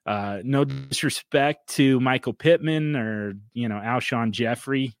 no disrespect to Michael Pittman or Alshon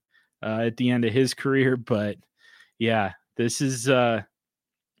Jeffrey at the end of his career, but yeah, this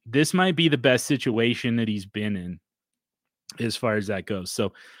might be the best situation that he's been in as far as that goes.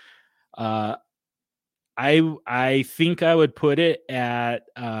 So, I think I would put it at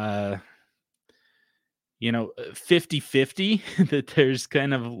 50-50 that there's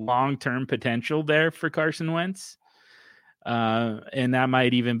kind of long-term potential there for Carson Wentz. And that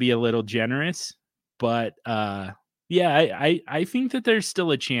might even be a little generous, but yeah, I think that there's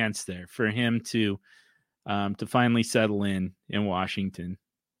still a chance there for him to finally settle in Washington.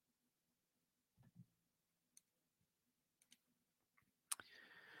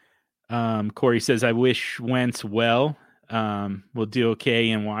 Corey says, I wish Wentz well. Will do okay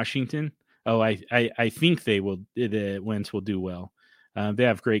in Washington. Oh, I think they will. Wentz will do well. They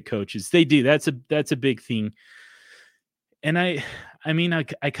have great coaches. They do. That's a big thing. And I mean, I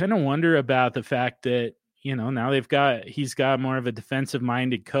kind of wonder about the fact that, now he's got more of a defensive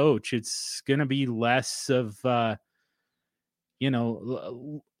minded coach. It's going to be less of, there's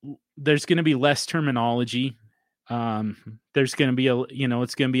going to be less terminology. There's going to be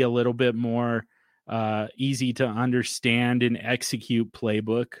it's going to be a little bit more easy to understand and execute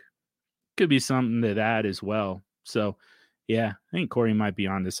playbook. Could be something to that as well. So yeah, I think Corey might be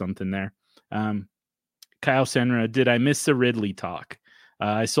onto something there. Kyle Senra, did I miss the Ridley talk?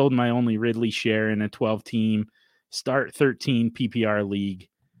 I sold my only Ridley share in a 12-team start 13 PPR league.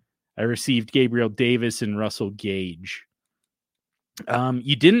 I received Gabriel Davis and Russell Gage.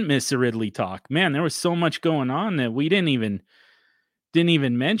 You didn't miss the Ridley talk, man. There was so much going on that we didn't even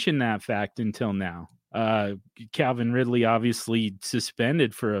mention that fact until now. Calvin Ridley obviously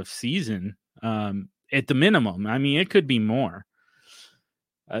suspended for a season at the minimum. I mean, it could be more.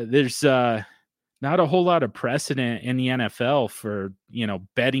 There's not a whole lot of precedent in the NFL for,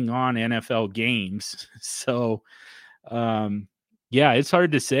 betting on NFL games. So, yeah, it's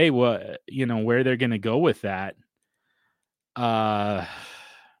hard to say where they're going to go with that.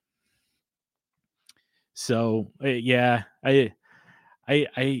 So yeah, I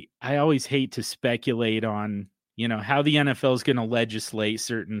always hate to speculate on, how the NFL is going to legislate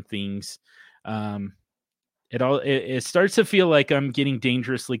certain things. It starts to feel like I'm getting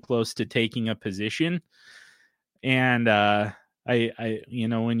dangerously close to taking a position. And,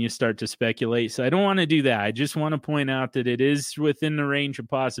 when you start to speculate, so I don't want to do that. I just want to point out that it is within the range of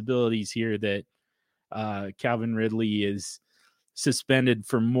possibilities here that, Calvin Ridley is suspended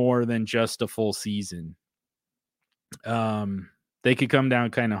for more than just a full season. They could come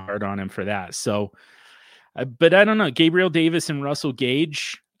down kind of hard on him for that. So, but I don't know. Gabriel Davis and Russell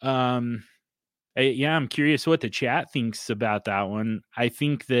Gage. I'm curious what the chat thinks about that one. I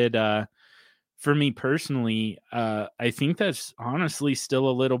think that for me personally, I think that's honestly still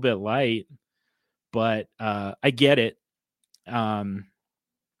a little bit light, but I get it. And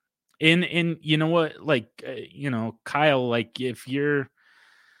you know what, Kyle, if you're,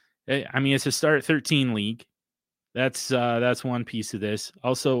 it's a start 13 league. That's one piece of this.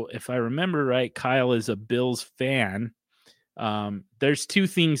 Also, if I remember right, Kyle is a Bills fan. There's two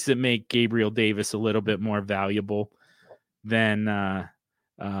things that make Gabriel Davis a little bit more valuable than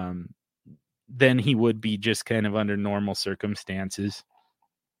he would be just kind of under normal circumstances.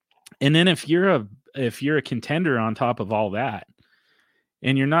 And then if you're a contender on top of all that,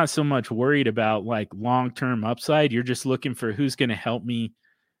 and you're not so much worried about long-term upside, you're just looking for who's going to help me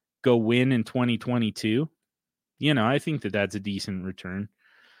go win in 2022. I think that that's a decent return.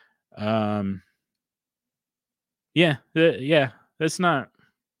 Yeah, that's not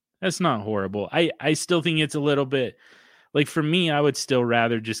horrible. I still think it's a little bit for me, I would still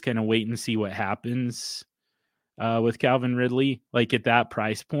rather just kind of wait and see what happens with Calvin Ridley, at that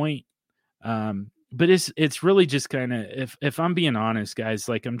price point. But it's really just kind of, if I'm being honest, guys,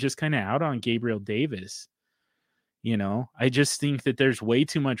 I'm just kind of out on Gabriel Davis. I just think that there's way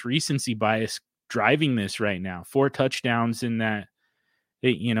too much recency bias driving this right now. 4 touchdowns in that,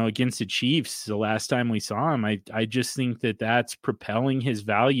 against the Chiefs the last time we saw him. I just think that that's propelling his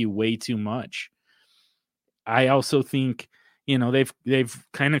value way too much. I also think, they've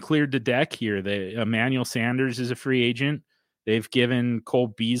kind of cleared the deck here. Emmanuel Sanders is a free agent. They've given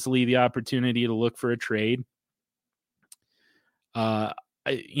Cole Beasley the opportunity to look for a trade.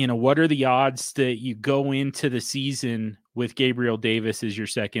 what are the odds that you go into the season with Gabriel Davis as your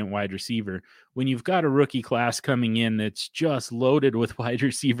second wide receiver when you've got a rookie class coming in that's just loaded with wide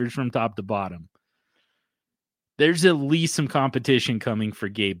receivers from top to bottom? There's at least some competition coming for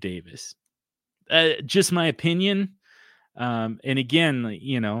Gabe Davis. Just my opinion. And again,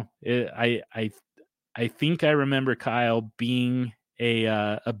 I think I remember Kyle being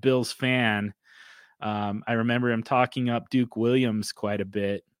a Bills fan. I remember him talking up Duke Williams quite a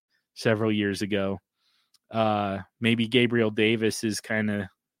bit several years ago. Maybe Gabriel Davis is kind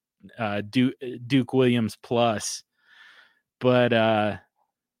of Duke Williams plus, but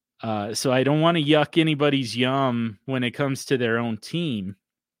so I don't want to yuck anybody's yum when it comes to their own team,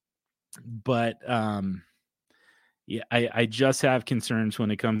 but yeah, I just have concerns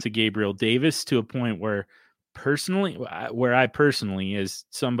when it comes to Gabriel Davis to a point where I personally, as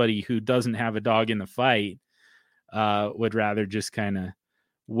somebody who doesn't have a dog in the fight, would rather just kind of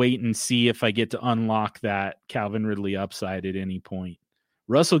wait and see if I get to unlock that Calvin Ridley upside at any point.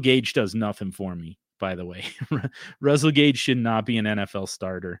 Russell Gage does nothing for me, by the way. Russell Gage should not be an NFL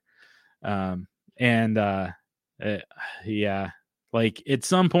starter. Yeah, like at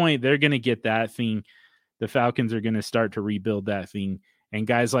some point they're going to get that thing. The Falcons are going to start to rebuild that thing. And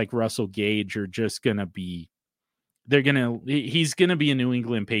guys like Russell Gage are just going to be, he's going to be a New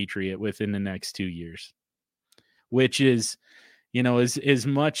England Patriot within the next 2 years, which is, as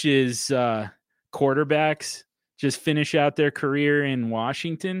much as quarterbacks just finish out their career in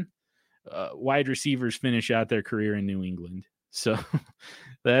Washington, wide receivers finish out their career in New England. So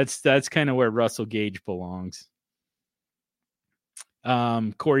that's kind of where Russell Gage belongs.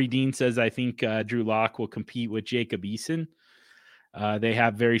 Corey Dean says, I think Drew Lock will compete with Jacob Eason. They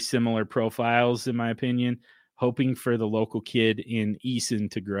have very similar profiles, in my opinion, hoping for the local kid in Eason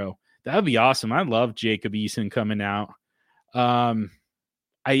to grow. That would be awesome. I love Jacob Eason coming out. I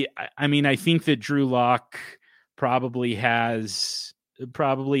mean, I think that Drew Lock probably has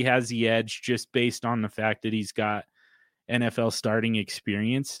the edge just based on the fact that he's got NFL starting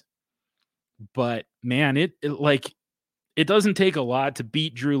experience. But man, it doesn't take a lot to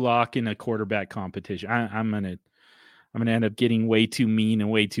beat Drew Lock in a quarterback competition. I'm gonna end up getting way too mean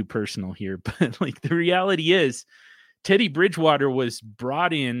and way too personal here, but like the reality is, Teddy Bridgewater was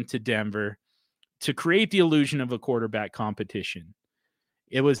brought in to Denver to create the illusion of a quarterback competition.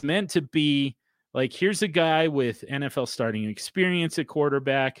 It was meant to be like, here's a guy with NFL starting experience at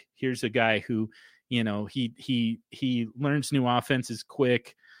quarterback. Here's a guy who, he learns new offenses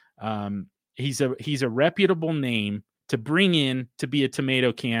quick. He's a reputable name to bring in to be a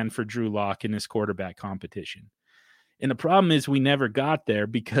tomato can for Drew Lock in this quarterback competition. And the problem is we never got there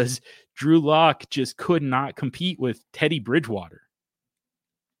because Drew Lock just could not compete with Teddy Bridgewater.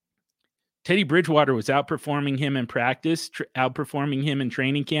 Teddy Bridgewater was outperforming him in practice, outperforming him in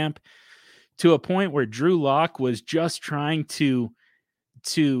training camp, to a point where Drew Lock was just trying to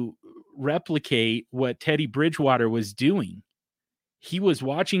replicate what Teddy Bridgewater was doing. He was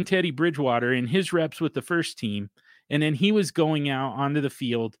watching Teddy Bridgewater in his reps with the first team, and then he was going out onto the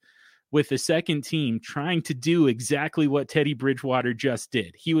field with the second team trying to do exactly what Teddy Bridgewater just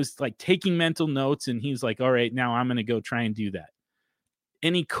did. He was like taking mental notes, and he was like, all right, now I'm going to go try and do that.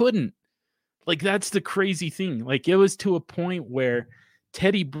 And he couldn't. Like, that's the crazy thing. Like, it was to a point where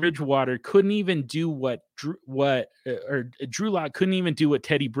Teddy Bridgewater couldn't even do what Drew Lock couldn't even do what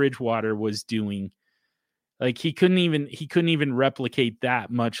Teddy Bridgewater was doing. Like, he couldn't even replicate that,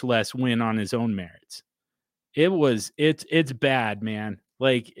 much less win on his own merits. It's bad, man.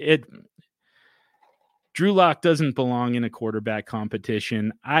 Like, Drew Lock doesn't belong in a quarterback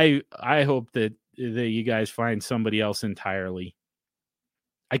competition. I hope that you guys find somebody else entirely.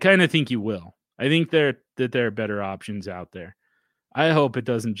 I kind of think you will. I think there are better options out there. I hope it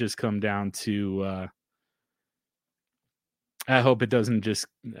doesn't just come down to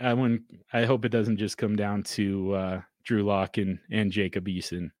Drew Lock and Jacob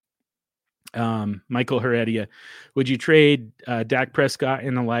Eason. Michael Heredia, would you trade Dak Prescott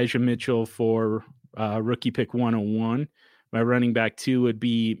and Elijah Mitchell for rookie pick 101? My running back 2 would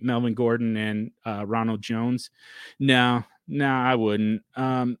be Melvin Gordon and Ronald Jones. No, I wouldn't.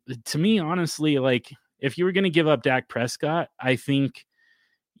 To me, honestly, like, if you were going to give up Dak Prescott, I think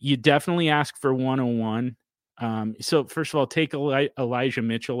you definitely ask for 101. So first of all, take Elijah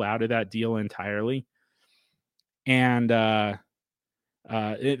Mitchell out of that deal entirely. And this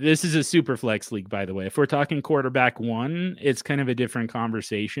is a SuperFlex league, by the way. If we're talking quarterback 1, it's kind of a different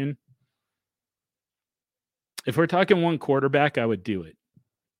conversation. If we're talking one quarterback, I would do it.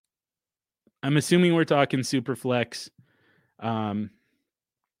 I'm assuming we're talking SuperFlex.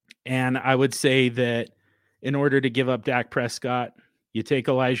 And I would say that in order to give up Dak Prescott, You take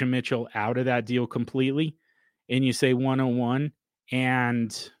Elijah Mitchell out of that deal completely, and you say 101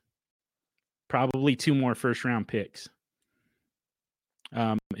 and probably 2 more first-round picks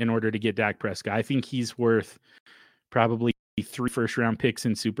in order to get Dak Prescott. I think he's worth probably 3 first-round picks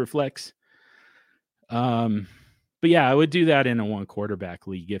in SuperFlex. But yeah, I would do that in a 1-quarterback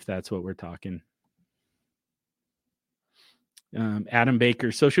league if that's what we're talking. Adam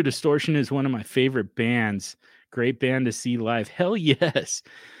Baker, Social Distortion is one of my favorite bands. Great band to see live. Hell yes.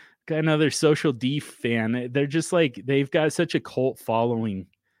 Got another Social D fan. They're just like, they've got such a cult following.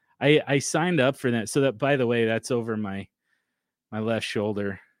 I signed up for that. So that, by the way, that's over my left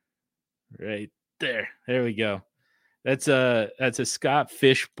shoulder right there. There we go. That's a Scott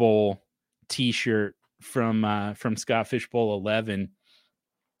Fishbowl t-shirt from Scott Fishbowl 11.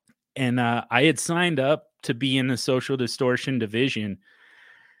 And I had signed up to be in the Social Distortion division.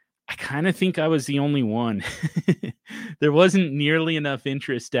 I kind of think I was the only one. There wasn't nearly enough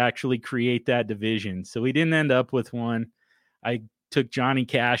interest to actually create that division. So we didn't end up with one. I took Johnny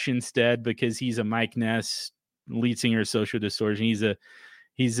Cash instead because he's a Mike Ness lead singer of Social Distortion.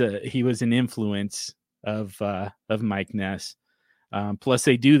 He was an influence of Mike Ness. Plus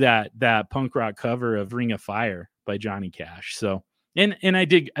they do that punk rock cover of Ring of Fire by Johnny Cash. So, and I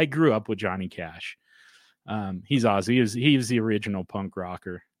grew up with Johnny Cash. He's awesome. He was the original punk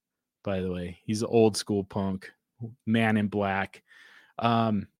rocker, by the way. He's old school punk, Man in Black.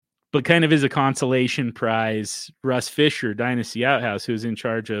 But kind of as a consolation prize, Russ Fisher, Dynasty Outhouse, who's in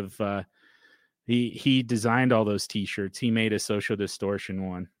charge of he designed all those t-shirts. He made a Social Distortion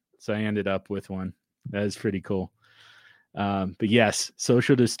one. So I ended up with one. That is pretty cool. But yes,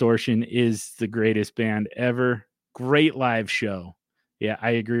 Social Distortion is the greatest band ever. Great live show. Yeah,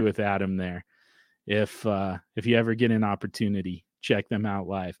 I agree with Adam there. If you ever get an opportunity, check them out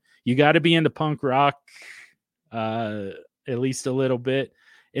live. You got to be into punk rock at least a little bit.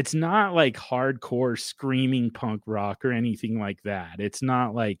 It's not like hardcore screaming punk rock or anything like that. It's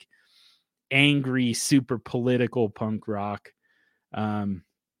not like angry, super political punk rock.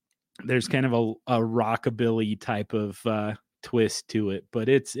 There's kind of a rockabilly type of twist to it, but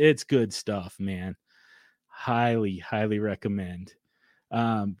it's good stuff, man. Highly, highly recommend.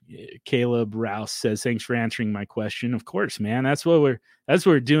 Caleb Rouse says, thanks for answering my question. Of course, man. That's what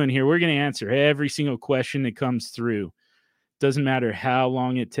we're doing here. We're going to answer every single question that comes through. Doesn't matter how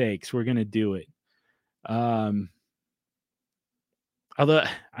long it takes. We're going to do it. Although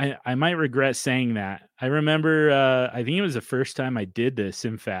I might regret saying that. I remember, I think it was the first time I did this.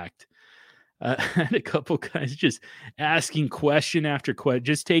 In fact, I had a couple guys just asking question after question,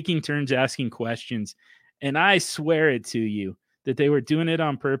 just taking turns asking questions. And I swear it to you that they were doing it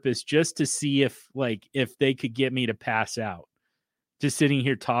on purpose just to see if they could get me to pass out. Just sitting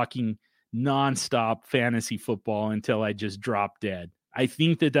here talking nonstop fantasy football until I just dropped dead. I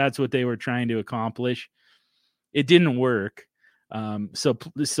think that that's what they were trying to accomplish. It didn't work. So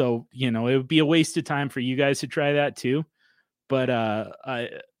it would be a waste of time for you guys to try that too. But I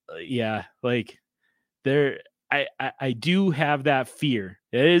do have that fear.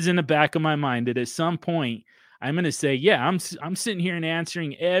 It is in the back of my mind that at some point I'm going to say, yeah, I'm sitting here and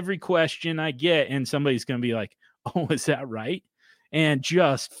answering every question I get. And somebody's going to be like, oh, is that right? And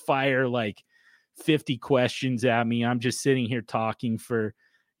just fire like 50 questions at me. I'm just sitting here talking for,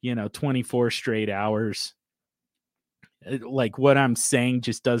 24 straight hours. Like what I'm saying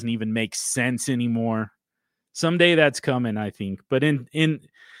just doesn't even make sense anymore. Someday that's coming, I think. But in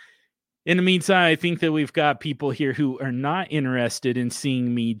the meantime, I think that we've got people here who are not interested in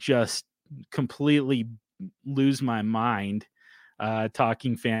seeing me just completely lose my mind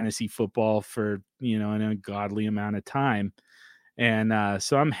talking fantasy football for, an ungodly amount of time. And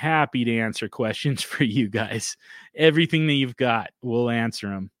so I'm happy to answer questions for you guys. Everything that you've got, we'll answer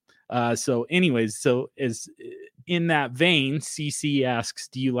them. So anyways, as in that vein, CC asks,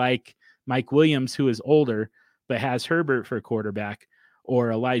 do you like Mike Williams, who is older but has Herbert for quarterback,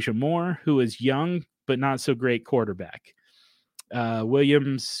 or Elijah Moore, who is young but not so great quarterback?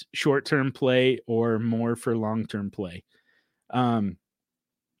 Williams short-term play or Moore for long-term play?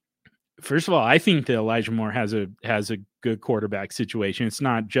 First of all, I think that Elijah Moore has a good quarterback situation. It's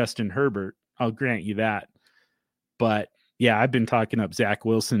not Justin Herbert. I'll grant you that. But yeah, I've been talking up Zach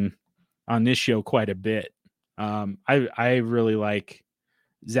Wilson on this show quite a bit. I really like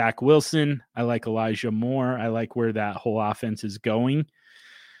Zach Wilson. I like Elijah Moore. I like where that whole offense is going.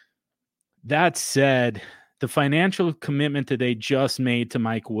 That said, the financial commitment that they just made to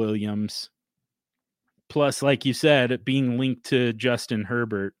Mike Williams, plus, like you said, it being linked to Justin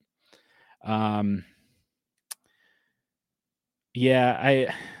Herbert. You know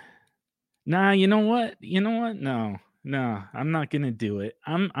what? No, I'm not going to do it.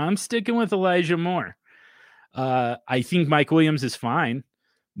 I'm sticking with Elijah Moore. I think Mike Williams is fine.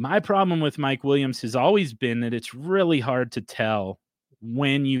 My problem with Mike Williams has always been that it's really hard to tell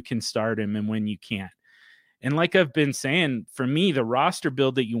when you can start him and when you can't. And like I've been saying, for me, the roster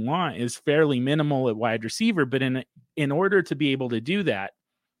build that you want is fairly minimal at wide receiver. But in order to be able to do that,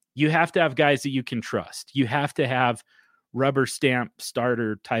 you have to have guys that you can trust. You have to have rubber stamp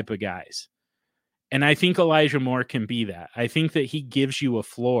starter type of guys. And I think Elijah Moore can be that. I think that he gives you a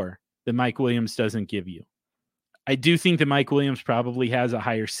floor that Mike Williams doesn't give you. I do think that Mike Williams probably has a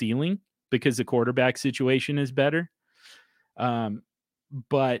higher ceiling because the quarterback situation is better.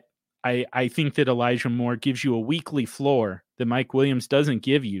 But I think that Elijah Moore gives you a weekly floor that Mike Williams doesn't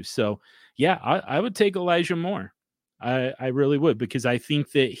give you. So, yeah, I would take Elijah Moore. I really would, because I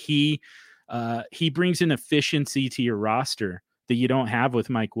think that he brings an efficiency to your roster that you don't have with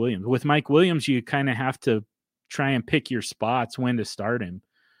Mike Williams. With Mike Williams, you kind of have to try and pick your spots when to start him.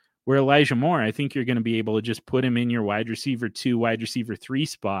 Where Elijah Moore, I think you're going to be able to just put him in your wide receiver 2, wide receiver 3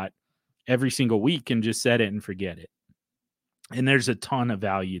 spot every single week and just set it and forget it. And there's a ton of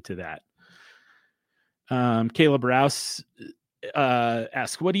value to that. Caleb Rouse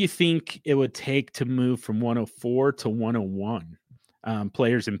asks, what do you think it would take to move from 104 to 101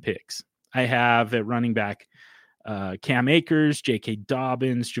 players and picks? I have at running back Cam Akers, J.K.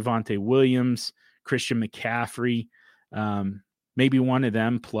 Dobbins, Javonte Williams, Christian McCaffrey, maybe one of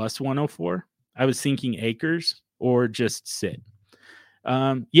them plus 104. I was thinking Akers or just sit.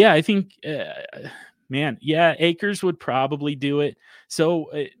 Yeah, I think, Akers would probably do it.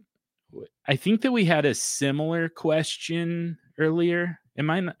 So I think that we had a similar question earlier. It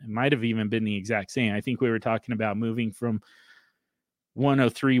might have even been the exact same. I think we were talking about moving from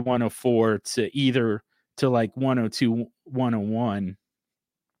 103, 104 to either to like 102, 101.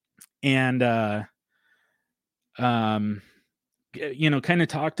 And, kind of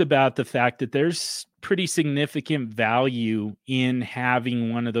talked about the fact that there's pretty significant value in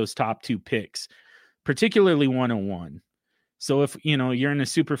having one of those top 2 picks, particularly 101. So if, you're in a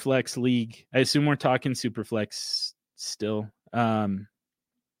SuperFlex league, I assume we're talking SuperFlex still.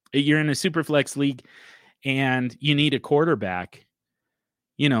 You're in a SuperFlex league and you need a quarterback.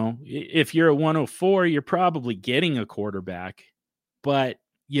 If you're a 104, you're probably getting a quarterback, but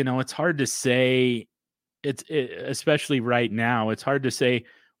it's hard to say. Especially right now, it's hard to say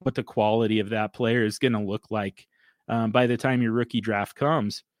what the quality of that player is going to look like by the time your rookie draft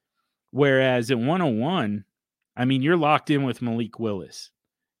comes. Whereas at 101, I mean, you're locked in with Malik Willis.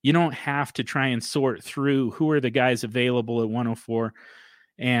 You don't have to try and sort through who are the guys available at 104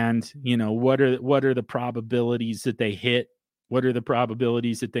 and, what are the probabilities that they hit? What are the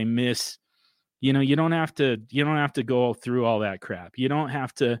probabilities that they miss? You don't have to go through all that crap. You don't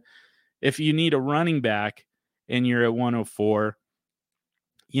have to. If you need a running back and you're at 104,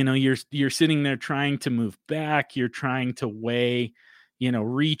 you're sitting there trying to move back. You're trying to weigh,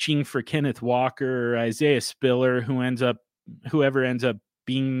 reaching for Kenneth Walker or Isaiah Spiller, whoever ends up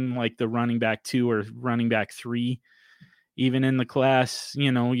being like the running back 2 or running back 3, even in the class.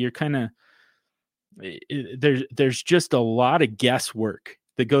 You're kind of there's just a lot of guesswork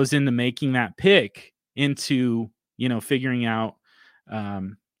that goes into making that pick, into figuring out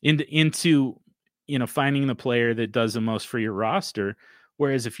into finding the player that does the most for your roster.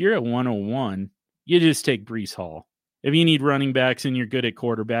 Whereas if you're at 101, you just take Breece Hall. If you need running backs and you're good at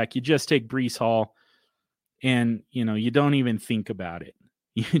quarterback, you just take Breece Hall, and you don't even think about it.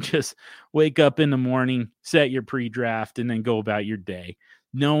 You just wake up in the morning, set your pre-draft, and then go about your day,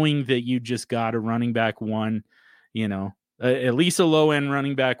 knowing that you just got a running back 1, at least a low-end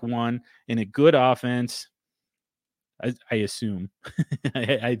running back 1 in a good offense. I assume.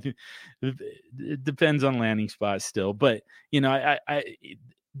 It depends on landing spot still, but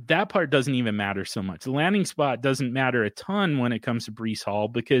that part doesn't even matter so much. The landing spot doesn't matter a ton when it comes to Breece Hall,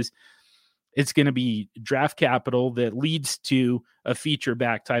 because it's going to be draft capital that leads to a feature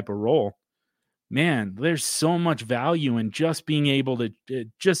back type of role. Man, there's so much value in just being able to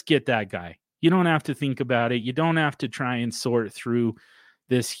just get that guy. You don't have to think about it. You don't have to try and sort through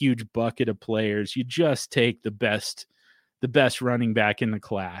this huge bucket of players. You just take the best running back in the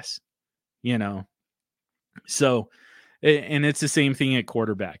class, So, and it's the same thing at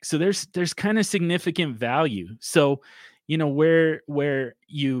quarterback. So there's kind of significant value. So, where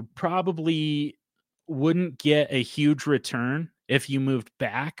you probably wouldn't get a huge return if you moved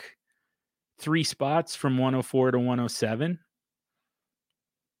back 3 spots from 104 to 107,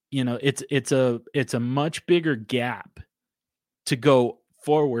 it's a much bigger gap to go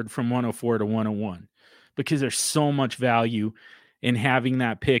forward from 104 to 101, because there's so much value in having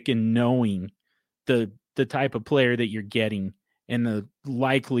that pick and knowing the the type of player that you're getting and the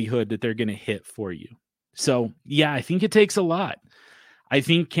likelihood that they're going to hit for you. So, yeah, I think it takes a lot. I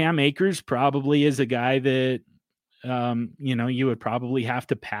think Cam Akers probably is a guy that, you would probably have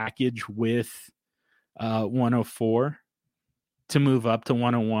to package with 104 to move up to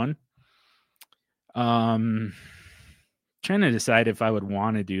 101. Trying to decide if I would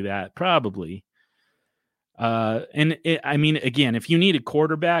want to do that. Probably. Again, if you need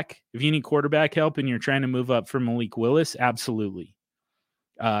quarterback help and you're trying to move up for Malik Willis, absolutely.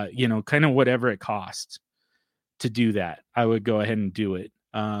 Kind of whatever it costs to do that, I would go ahead and do it.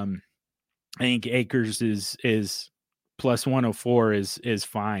 I think Akers is plus 104 is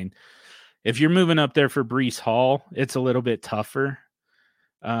fine. If you're moving up there for Breece Hall, it's a little bit tougher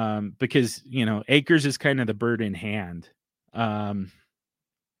because, Akers is kind of the bird in hand.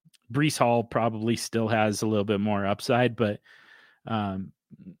 Breece Hall probably still has a little bit more upside, but I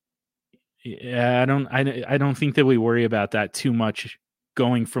don't think that we worry about that too much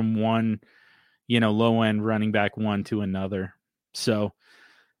going from one, low end running back one to another. So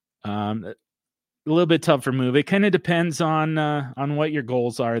a little bit tougher move. It kind of depends on what your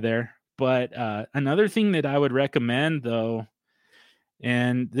goals are there. But another thing that I would recommend, though,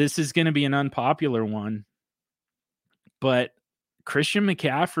 and this is going to be an unpopular one, but Christian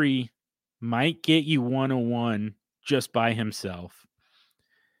McCaffrey might get you 101 just by himself.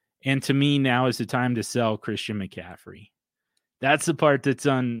 And to me, now is the time to sell Christian McCaffrey. That's the part that's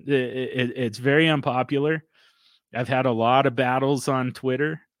it's very unpopular. I've had a lot of battles on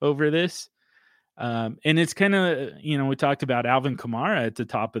Twitter over this. And it's kind of, we talked about Alvin Kamara at the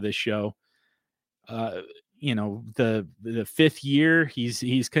top of the show. The fifth year,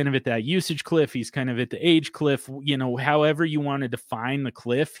 he's kind of at that usage cliff. He's kind of at the age cliff, however you want to define the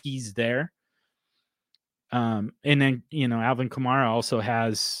cliff, he's there. And then, Alvin Kamara also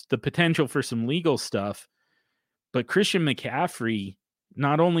has the potential for some legal stuff, but Christian McCaffrey,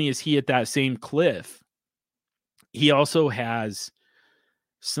 not only is he at that same cliff, he also has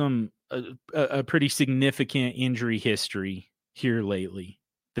a pretty significant injury history here lately.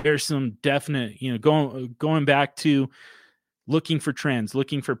 There's some definite, going back to looking for trends,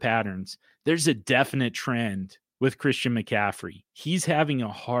 looking for patterns. There's a definite trend with Christian McCaffrey. He's having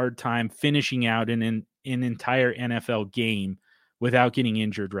a hard time finishing out an entire NFL game without getting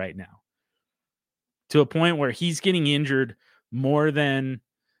injured right now, to a point where he's getting injured more than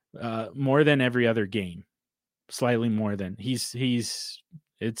every other game, slightly more than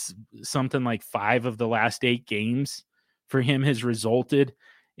it's something like 5 of the last 8 games for him has resulted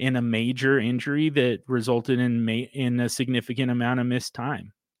in a major injury that resulted in a significant amount of missed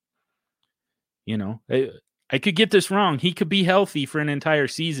time. I could get this wrong. He could be healthy for an entire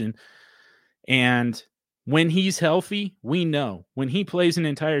season. And when he's healthy, we know. When he plays an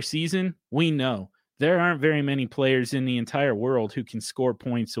entire season, we know. There aren't very many players in the entire world who can score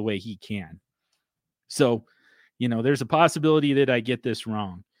points the way he can. So, there's a possibility that I get this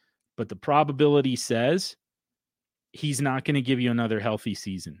wrong. But the probability says he's not going to give you another healthy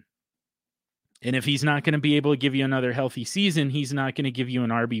season. And if he's not going to be able to give you another healthy season, he's not going to give you an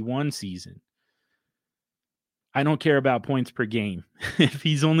RB1 season. I don't care about points per game. If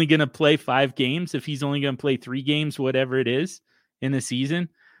he's only going to play 5 games, if he's only going to play 3 games, whatever it is in the season,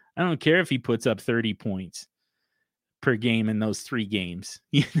 I don't care if he puts up 30 points per game in those 3 games.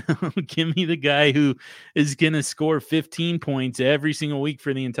 Give me the guy who is going to score 15 points every single week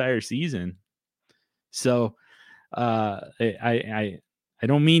for the entire season. So I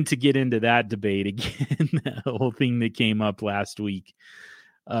don't mean to get into that debate again, that whole thing that came up last week,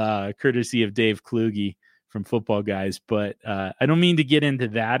 courtesy of Dave Kluge from Football Guys. But I don't mean to get into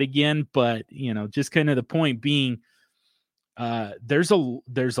that again, but, just kind of the point being, there's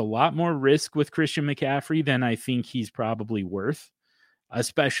a lot more risk with Christian McCaffrey than I think he's probably worth,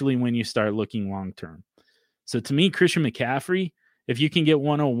 especially when you start looking long-term. So to me, Christian McCaffrey, if you can get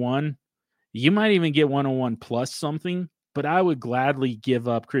 101, you might even get 101 plus something, but I would gladly give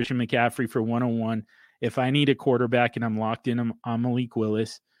up Christian McCaffrey for 101 if I need a quarterback and I'm locked in on Malik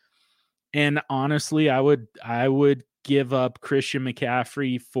Willis. And honestly, I would give up Christian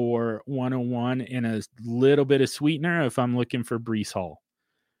McCaffrey for 101 and a little bit of sweetener if I'm looking for Breece Hall.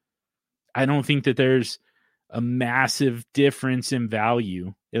 I don't think that there's a massive difference in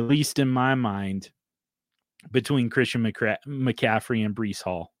value, at least in my mind, between Christian McCaffrey and Breece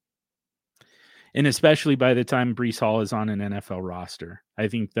Hall. And especially by the time Breece Hall is on an NFL roster, I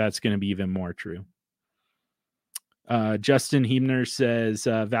think that's going to be even more true. Justin Hebner says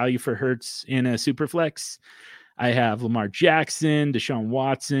value for Hurts in a SuperFlex. I have Lamar Jackson, Deshaun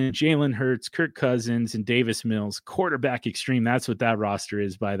Watson, Jalen Hurts, Kirk Cousins, and Davis Mills. Quarterback extreme. That's what that roster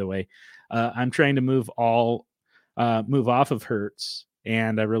is, by the way. I'm trying to move off of Hurts,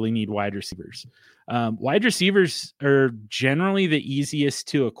 and I really need wide receivers. Wide receivers are generally the easiest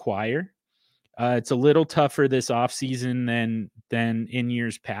to acquire. It's a little tougher this offseason than in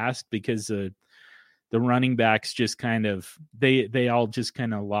years past because the running backs just kind of they all just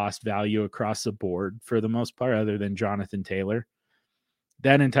kind of lost value across the board for the most part, other than Jonathan Taylor.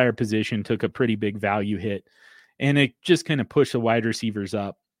 That entire position took a pretty big value hit, and it just kind of pushed the wide receivers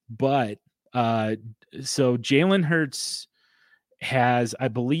up. But so Jalen Hurts has, I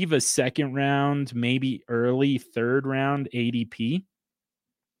believe, a second round, maybe early third round ADP.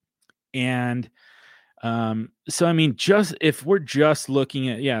 And so I mean, just if we're just looking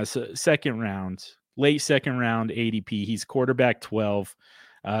at so second round, late second round ADP, he's quarterback 12,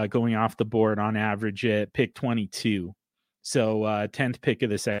 going off the board on average at pick 22. So 10th pick of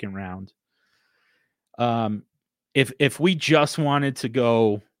the second round. If we just wanted to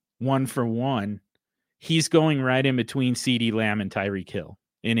go one for one, he's going right in between CeeDee Lamb and Tyreek Hill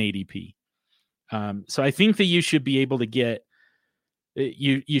in ADP. So I think that you should be able to get,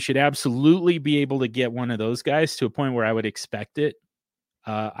 you should absolutely be able to get one of those guys to a point where I would expect it.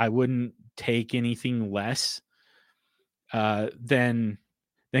 I wouldn't take anything less than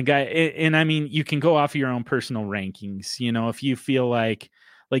guy. And I mean, you can go off your own personal rankings. You know, if you feel like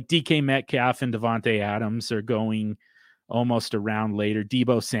DK Metcalf and Devontae Adams are going almost a round later,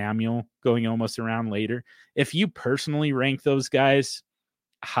 Deebo Samuel going almost a round later. If you personally rank those guys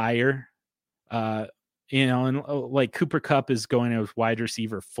higher, you know, and like Cooper Kupp is going as wide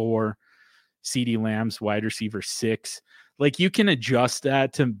receiver 4, CeeDee Lamb's wide receiver 6. Like you can adjust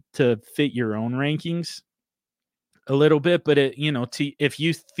that to fit your own rankings a little bit, but it, you know, if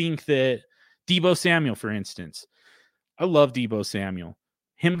you think that Deebo Samuel, for instance, I love Deebo Samuel.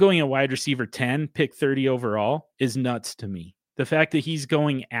 Him going a wide receiver 10, pick 30 overall is nuts to me. The fact that he's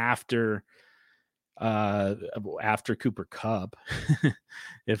going after Cooper Kupp,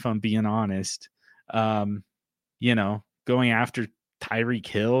 if I'm being honest, you know, going after Tyreek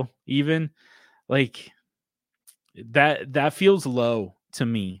Hill, even like that feels low to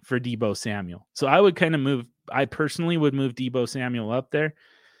me for Deebo Samuel. So I would kind of I personally would move Deebo Samuel up there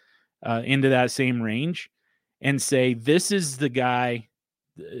into that same range and say, this is the guy.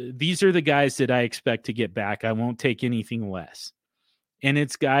 These are the guys that I expect to get back. I won't take anything less. And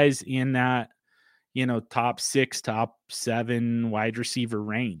it's guys in that, you know, top 6, top 7 wide receiver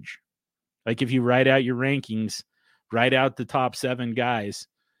range. Like if you write out your rankings, write out the top 7 guys,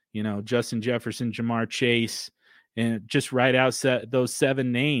 you know, Justin Jefferson, Jamar Chase, and just write out those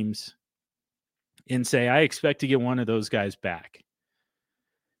 7 names and say, I expect to get one of those guys back.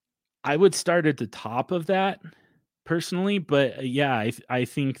 I would start at the top of that personally, but yeah, I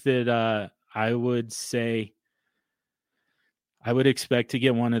think that I would say I would expect to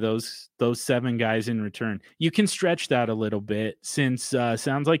get one of those 7 guys in return. You can stretch that a little bit since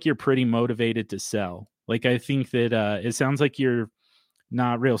sounds like you're pretty motivated to sell. Like I think that it sounds like you're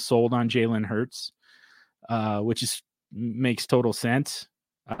not real sold on Jalen Hurts, which makes total sense.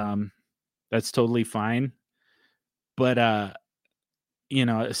 That's totally fine. But you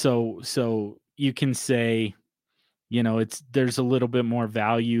know, so you can say, you know, there's a little bit more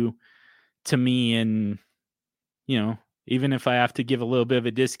value to me in, you know, even if I have to give a little bit of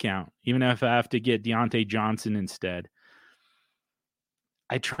a discount, even if I have to get Deontay Johnson instead.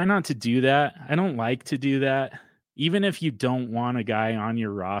 I try not to do that. I don't like to do that. Even if you don't want a guy on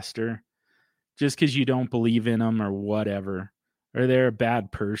your roster, just because you don't believe in them or whatever, or they're a bad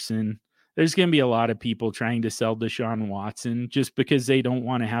person. There's going to be a lot of people trying to sell Deshaun Watson just because they don't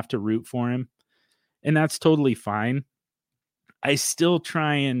want to have to root for him. And that's totally fine. I still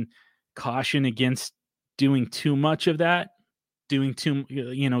try and caution against doing too much of that, giving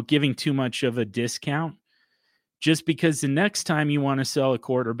too much of a discount, just because the next time you want to sell a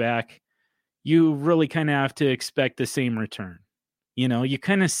quarterback, you really kind of have to expect the same return. You know, you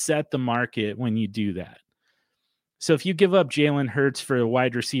kind of set the market when you do that. So if you give up Jalen Hurts for a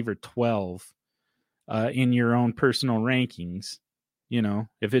wide receiver 12 in your own personal rankings, you know,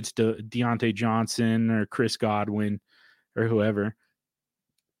 if it's Deontay Johnson or Chris Godwin or whoever,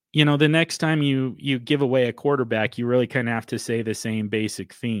 you know, the next time you give away a quarterback, you really kind of have to say the same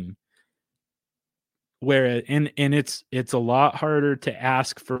basic thing. Where and it's a lot harder to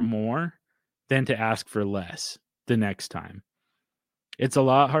ask for more than to ask for less the next time. It's a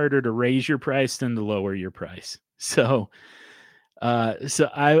lot harder to raise your price than to lower your price. So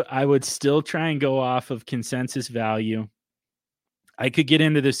I would still try and go off of consensus value. I could get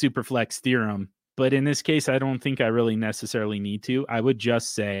into the SuperFlex theorem, But in this case, I don't think I really necessarily need to. I would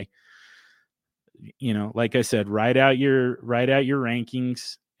just say, like I said, write out your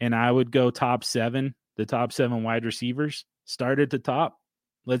rankings, and I would go top 7, the top 7 wide receivers. Start at the top.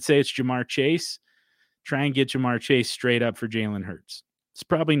 Let's say it's Jamar Chase. Try and get Jamar Chase straight up for Jalen Hurts. It's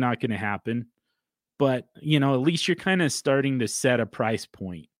probably not going to happen, but at least you're kind of starting to set a price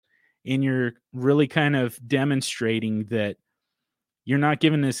point, and you're really kind of demonstrating that you're not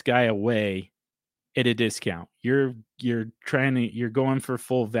giving this guy away at a discount. You're going for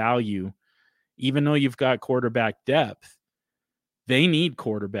full value, even though you've got quarterback depth. They need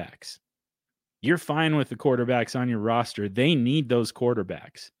quarterbacks. You're fine with the quarterbacks on your roster. They need those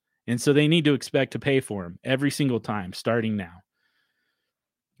quarterbacks. And so they need to expect to pay for them every single time, starting now.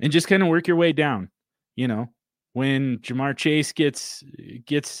 And just kind of work your way down. When Jamar Chase gets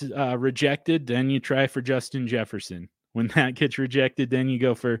rejected, then you try for Justin Jefferson. When that gets rejected, then you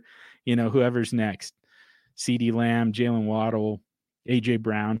go for, whoever's next. CeeDee Lamb, Jalen Waddle, A.J.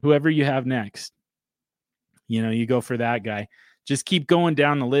 Brown, whoever you have next. You go for that guy. Just keep going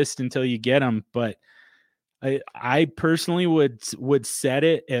down the list until you get them. But I personally would set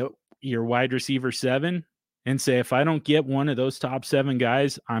it at your wide receiver 7 and say, if I don't get one of those top 7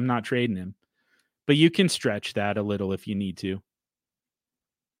 guys, I'm not trading him. But you can stretch that a little if you need to.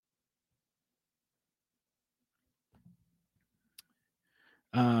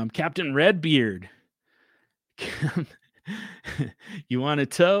 Captain Redbeard. You want a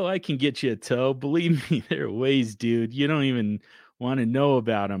toe? I can get you a toe. Believe me, there are ways, dude. You don't even want to know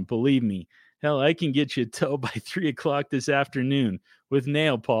about them. Believe me. Hell, I can get you a toe by 3:00 this afternoon with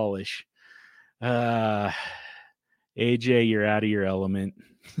nail polish. AJ, you're out of your element.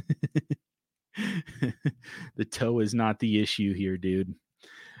 The toe is not the issue here, dude.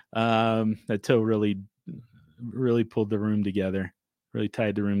 That toe really pulled the room together. Really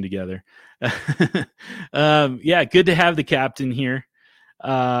tied the room together. Yeah, good to have the captain here.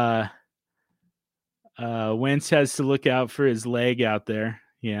 Wentz has to look out for his leg out there.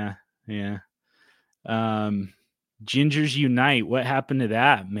 Yeah. Gingers Unite. What happened to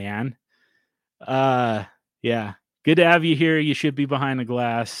that, man? Yeah. Good to have you here. You should be behind the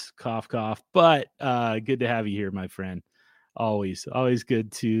glass. Cough, cough. But good to have you here, my friend. Always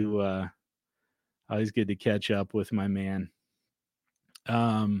good to catch up with my man.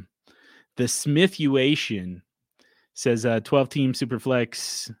 The Smithuation says 12-team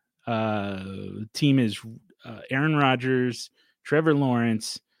SuperFlex team is Aaron Rodgers, Trevor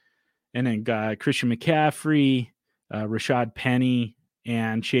Lawrence, and then Christian McCaffrey, Rashad Penny,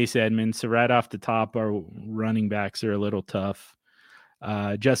 and Chase Edmonds. So right off the top, our running backs are a little tough.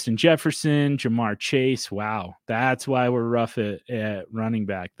 Justin Jefferson, Jamar Chase. Wow, that's why we're rough at running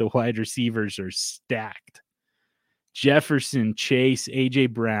back. The wide receivers are stacked. Jefferson, Chase, A.J.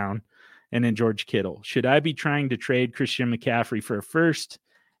 Brown, and then George Kittle. Should I be trying to trade Christian McCaffrey for a first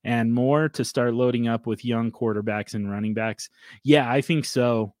and more to start loading up with young quarterbacks and running backs? Yeah, I think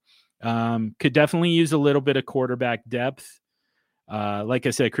so. Could definitely use a little bit of quarterback depth. Like I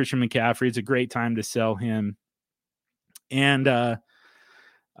said, Christian McCaffrey, it's a great time to sell him. And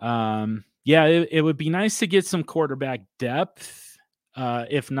yeah, it would be nice to get some quarterback depth,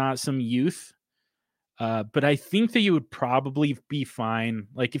 if not some youth. But I think that you would probably be fine.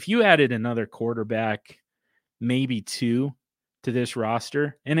 Like if you added another quarterback, maybe 2 to this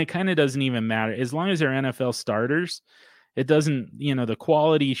roster, and it kind of doesn't even matter. As long as they're NFL starters, it doesn't, the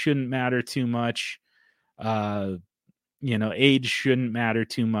quality shouldn't matter too much. Age shouldn't matter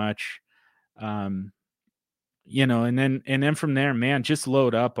too much. And then from there, man, just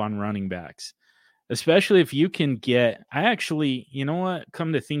load up on running backs, especially if you can get,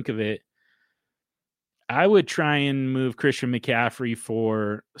 come to think of it, I would try and move Christian McCaffrey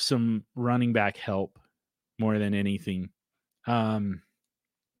for some running back help more than anything.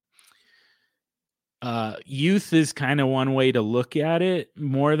 Youth is kind of one way to look at it.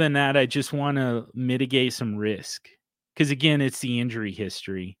 More than that, I just want to mitigate some risk. Because again, it's the injury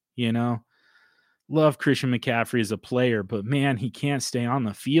history, Love Christian McCaffrey as a player, but man, he can't stay on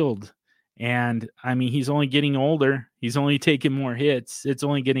the field. And I mean, he's only getting older. He's only taking more hits. It's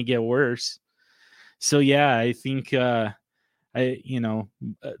only going to get worse. So yeah, I think that's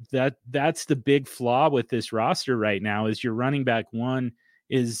the big flaw with this roster right now is your running back one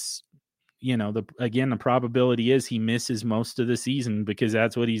is, the probability is he misses most of the season because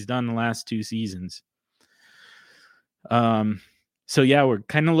that's what he's done the last 2 seasons. So yeah, we're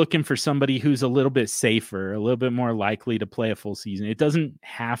kind of looking for somebody who's a little bit safer, a little bit more likely to play a full season. It doesn't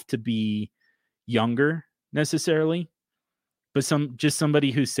have to be younger necessarily, but somebody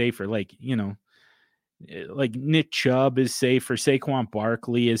who's safer, like Nick Chubb is safer, Saquon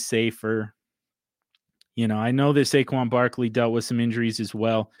Barkley is safer. I know that Saquon Barkley dealt with some injuries as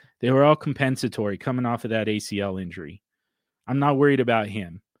well. They were all compensatory coming off of that ACL injury. I'm not worried about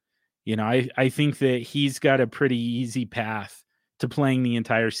him. I think that he's got a pretty easy path to playing the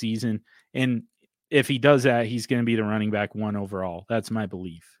entire season. And if he does that, he's going to be the running back 1 overall. That's my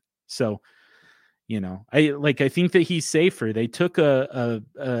belief. So, I think that he's safer. They took a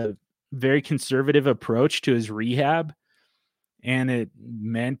very conservative approach to his rehab, and it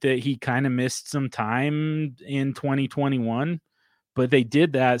meant that he kind of missed some time in 2021, but they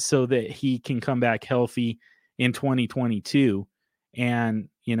did that so that he can come back healthy in 2022. And,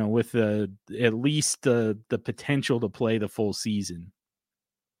 with at least the potential to play the full season.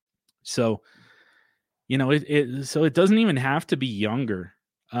 So, it doesn't even have to be younger.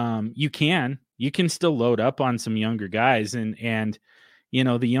 You can still load up on some younger guys, and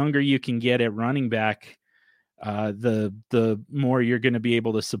the younger you can get at running back, the more you're going to be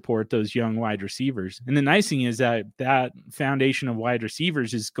able to support those young wide receivers. And the nice thing is that foundation of wide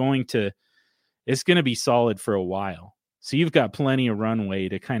receivers it's going to be solid for a while. So you've got plenty of runway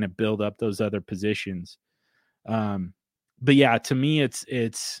to kind of build up those other positions. But yeah, to me,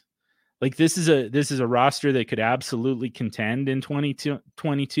 it's like this is a roster that could absolutely contend in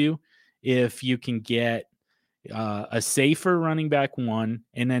 2022 if you can get a safer running back 1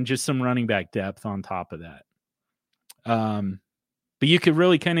 and then just some running back depth on top of that. But you could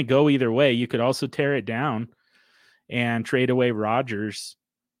really kind of go either way. You could also tear it down and trade away Rodgers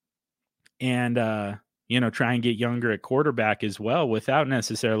and try and get younger at quarterback as well without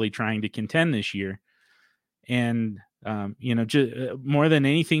necessarily trying to contend this year. And, just more than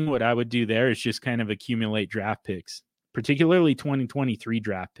anything, what I would do there is just kind of accumulate draft picks, particularly 2023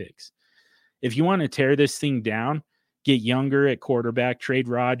 draft picks. If you want to tear this thing down, get younger at quarterback, trade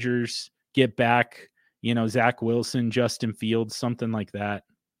Rodgers, get back, Zach Wilson, Justin Fields, something like that.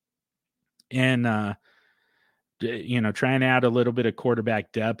 And, try and add a little bit of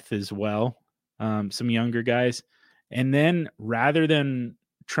quarterback depth as well. Some younger guys. And then rather than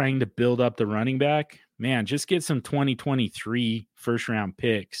trying to build up the running back, man, just get some 2023 first round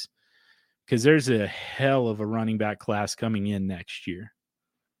picks, because there's a hell of a running back class coming in next year.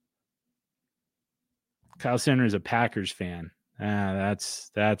 Kyle Center is a Packers fan.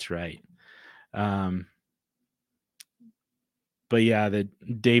 That's right. But yeah, the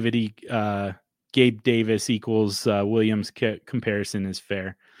Gabe Davis equals Williams comparison is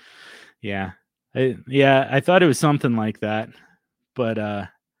fair. Yeah. I thought it was something like that, but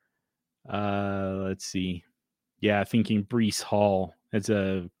let's see. Yeah, thinking Breece Hall as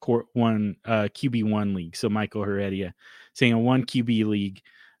a QB1 league. So Michael Heredia saying a 1 QB league,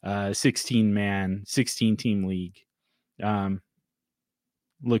 16 team league.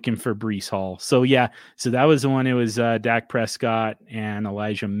 Looking for Breece Hall. So yeah, so that was the one. It was Dak Prescott and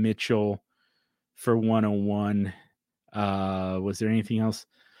Elijah Mitchell for 101. Was there anything else?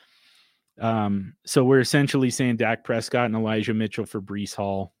 So we're essentially saying Dak Prescott and Elijah Mitchell for Breece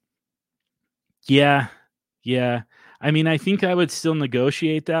Hall. Yeah. I mean, I think I would still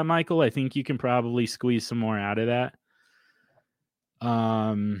negotiate that, Michael. I think you can probably squeeze some more out of that.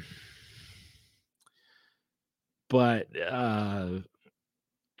 But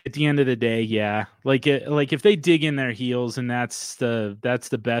at the end of the day, yeah, like if they dig in their heels and that's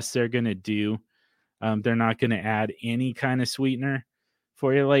the best they're gonna do, they're not gonna add any kind of sweetener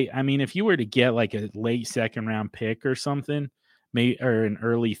for you. Like, I mean, if you were to get like a late second round pick or something, or an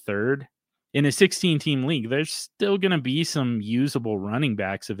early third in a 16 team league, there's still gonna be some usable running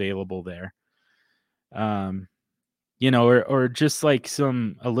backs available there. Or just like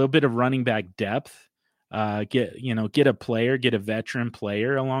a little bit of running back depth. Get a veteran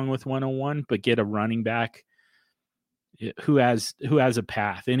player along with 101, but get a running back who has a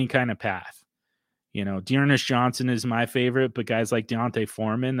path, any kind of path. Dearness Johnson is my favorite, but guys like Deontay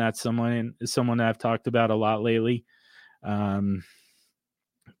Foreman, that's someone that I've talked about a lot lately.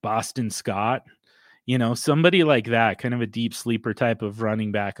 Boston Scott, somebody like that, kind of a deep sleeper type of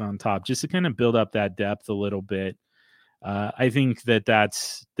running back on top, just to kind of build up that depth a little bit. I think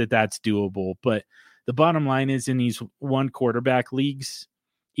that's doable, but the bottom line is in these 1 quarterback leagues,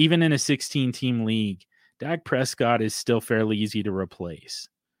 even in a 16 team league, Dak Prescott is still fairly easy to replace.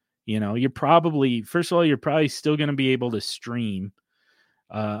 You're probably still going to be able to stream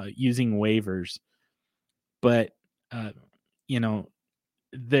using waivers, but the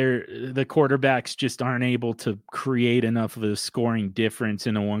quarterbacks just aren't able to create enough of a scoring difference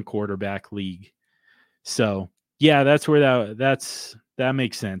in a 1 quarterback league. So yeah, that's where that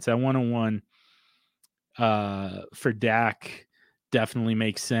makes sense. That 101 for Dak definitely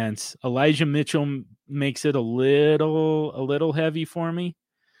makes sense. Elijah Mitchell makes it a little heavy for me,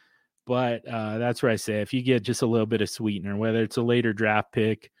 But that's where I say if you get just a little bit of sweetener, whether it's a later draft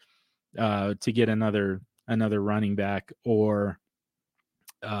pick to get another running back, or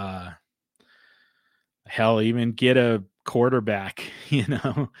hell, even get a quarterback, take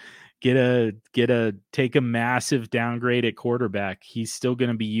a massive downgrade at quarterback. He's still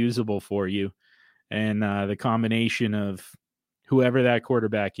going to be usable for you. And the combination of whoever that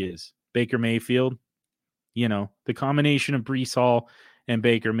quarterback is, Baker Mayfield, the combination of Breece Hall and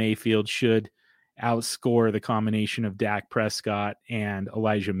Baker Mayfield should outscore the combination of Dak Prescott and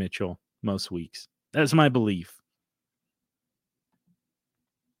Elijah Mitchell most weeks. That's my belief.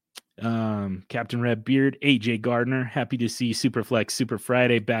 Captain Red Beard, AJ Gardner, happy to see SuperFlex Super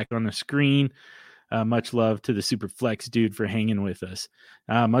Friday back on the screen. Much love to the SuperFlex dude for hanging with us.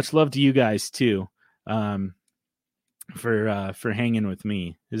 Much love to you guys too, for hanging with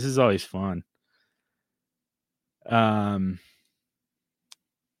me. This is always fun.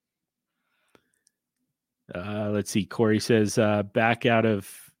 Let's see. Corey says, back out of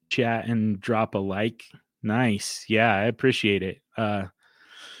chat and drop a like. Nice. Yeah, I appreciate it.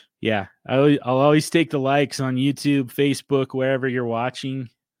 Yeah, I'll always take the likes on YouTube, Facebook, wherever you're watching.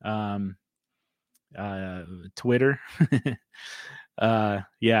 Twitter.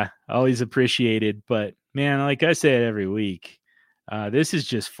 Yeah, always appreciated. But man, like I say every week, this is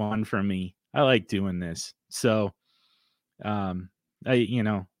just fun for me. I like doing this. So, I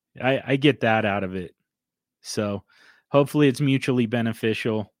get that out of it. So hopefully it's mutually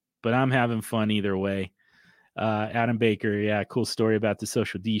beneficial, but I'm having fun either way. Adam Baker, yeah, cool story about the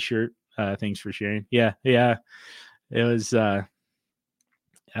Social D shirt. Thanks for sharing. Yeah. It was I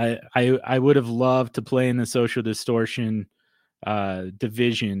would have loved to play in the Social Distortion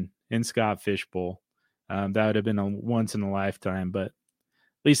division in Scott Fishbowl. That would have been a once in a lifetime, but at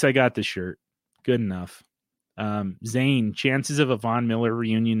least I got the shirt. Good enough. Zane, chances of a Von Miller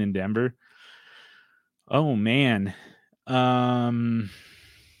reunion in Denver? Oh man.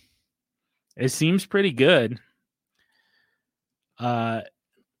 It seems pretty good. Man,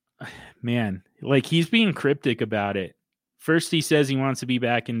 like he's being cryptic about it. First, he says he wants to be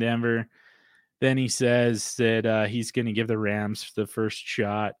back in Denver. Then he says that he's going to give the Rams the first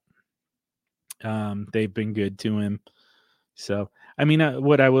shot. They've been good to him. So, I mean,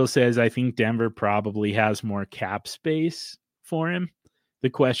 what I will say is I think Denver probably has more cap space for him. The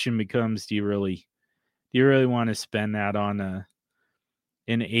question becomes, do you really want to spend that on an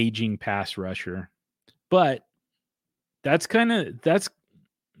aging pass rusher? But that's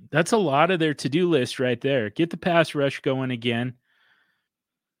a lot of their to-do list right there. Get the pass rush going again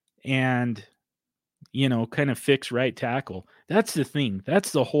and, kind of fix right tackle. That's the thing.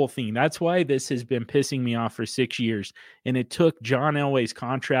 That's the whole thing. That's why this has been pissing me off for 6 years. And it took John Elway's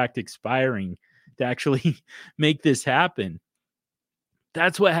contract expiring to actually make this happen.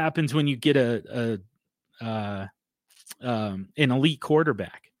 That's what happens when you get an elite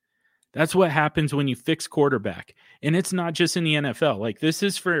quarterback. That's what happens when you fix quarterback. And it's not just in the NFL. Like this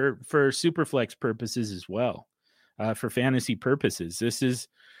is for SuperFlex purposes as well, for fantasy purposes.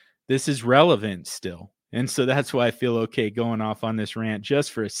 This is relevant still. And so that's why I feel okay going off on this rant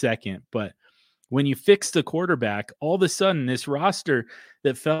just for a second. But when you fix the quarterback, all of a sudden this roster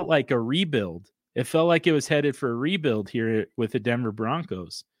that felt like a rebuild, it felt like it was headed for a rebuild here with the Denver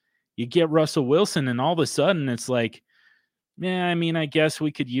Broncos. You get Russell Wilson and all of a sudden it's like, yeah, I mean, I guess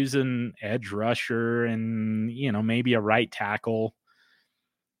we could use an edge rusher and, maybe a right tackle,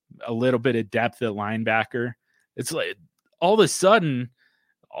 a little bit of depth at linebacker. It's like all of a sudden,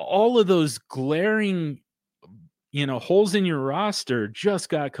 all of those glaring, holes in your roster just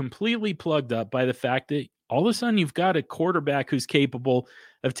got completely plugged up by the fact that all of a sudden you've got a quarterback who's capable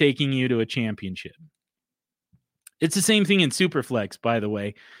of taking you to a championship. It's the same thing in SuperFlex, by the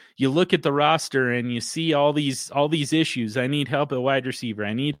way. You look at the roster and you see all these issues. I need help at wide receiver.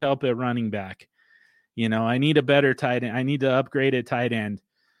 I need help at running back. I need a better tight end. I need to upgrade at tight end.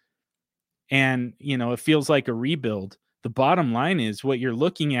 And, it feels like a rebuild. The bottom line is what you're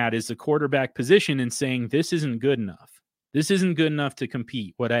looking at is the quarterback position and saying, this isn't good enough. This isn't good enough to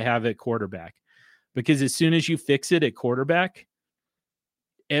compete what I have at quarterback. Because as soon as you fix it at quarterback,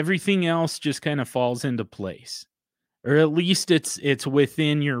 everything else just kind of falls into place. Or at least it's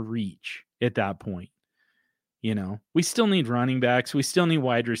within your reach at that point. We still need running backs. We still need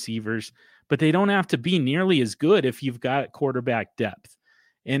wide receivers, but they don't have to be nearly as good if you've got quarterback depth.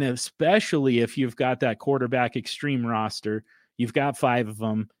 And especially if you've got that quarterback extreme roster, you've got 5 of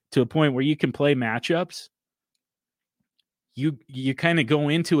them to a point where you can play matchups. You kind of go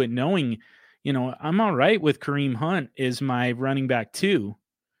into it knowing, I'm all right with Kareem Hunt as my running back 2,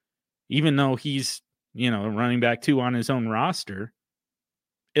 even though he's, running back 2 on his own roster.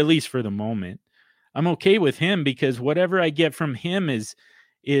 at least for the moment. I'm okay with him because whatever I get from him is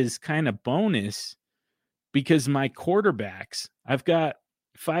kind of bonus, because my quarterbacks, I've got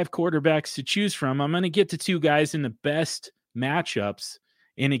 5 quarterbacks to choose from. I'm going to get to 2 guys in the best matchups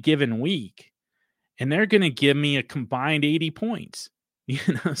in a given week, and they're going to give me a combined 80 points,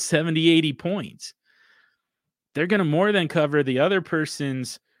 70, 80 points. They're going to more than cover the other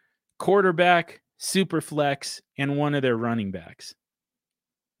person's quarterback, SuperFlex, and one of their running backs.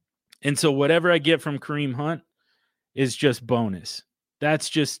 And so whatever I get from Kareem Hunt is just bonus. That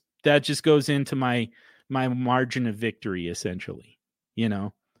just goes into my margin of victory, essentially,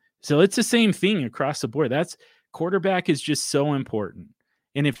 So it's the same thing across the board. That's quarterback is just so important.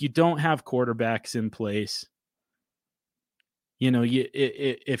 And if you don't have quarterbacks in place,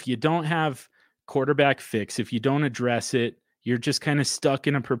 if you don't have quarterback fix, if you don't address it, you're just kind of stuck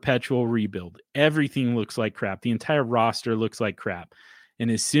in a perpetual rebuild. Everything looks like crap. The entire roster looks like crap. And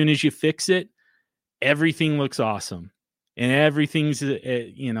as soon as you fix it, everything looks awesome. And everything's,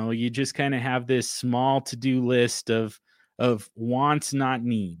 you just kind of have this small to-do list of wants, not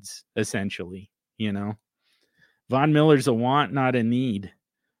needs, essentially, Von Miller's a want, not a need.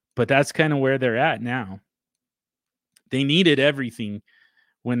 But that's kind of where they're at now. They needed everything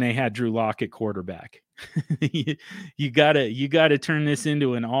when they had Drew Lock at quarterback. you gotta turn this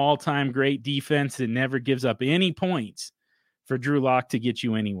into an all-time great defense that never gives up any points for Drew Lock to get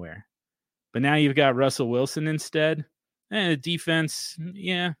you anywhere. But now you've got Russell Wilson instead. Defense,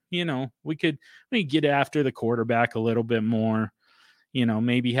 we could get after the quarterback a little bit more.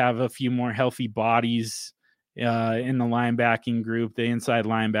 Maybe have a few more healthy bodies in the linebacking group, the inside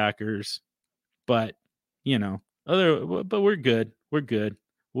linebackers. But but we're good. We're good.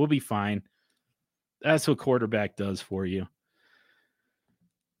 We'll be fine. That's what quarterback does for you.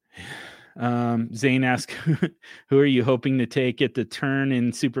 Zane asks, who are you hoping to take at the turn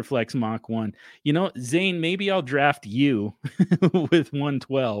in Superflex Mach 1? Zane, maybe I'll draft you with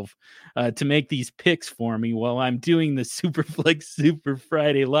 112 to make these picks for me while I'm doing the Superflex Super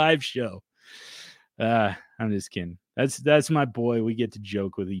Friday live show. I'm just kidding. That's my boy. We get to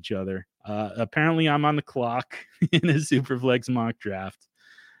joke with each other. Apparently I'm on the clock in a Superflex mock draft.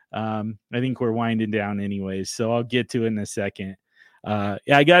 I think we're winding down anyways, so I'll get to it in a second.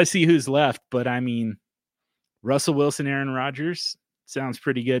 I got to see who's left, but I mean, Russell Wilson, Aaron Rodgers sounds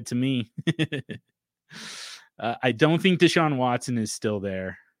pretty good to me. I don't think Deshaun Watson is still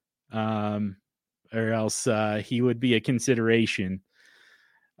there, or else he would be a consideration.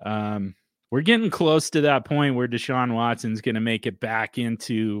 We're getting close to that point where Deshaun Watson's going to make it back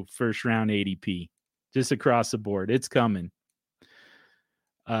into first round ADP, just across the board. It's coming.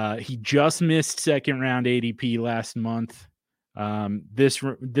 He just missed second round ADP last month.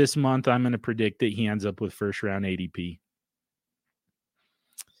 This month, I'm going to predict that he ends up with first round ADP.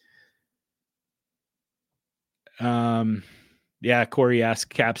 Corey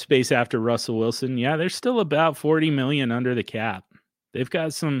asked cap space after Russell Wilson. Yeah, they're still about 40 million under the cap. They've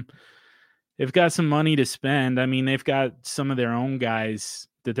got some money to spend. I mean, they've got some of their own guys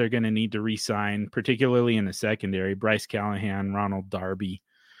that they're going to need to re-sign, particularly in the secondary. Bryce Callahan, Ronald Darby.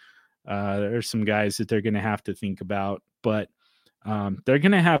 There's some guys that they're going to have to think about, but they're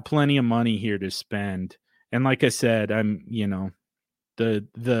going to have plenty of money here to spend. And like I said,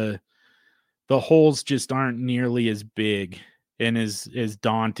 the holes just aren't nearly as big and as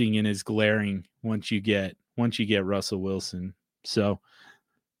daunting and as glaring once you get Russell Wilson. So,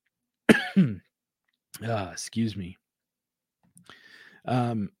 excuse me.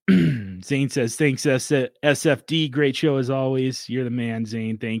 Zane says, thanks, SFD. Great show as always. You're the man,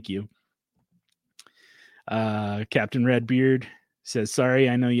 Zane. Thank you. Captain Redbeard says, sorry,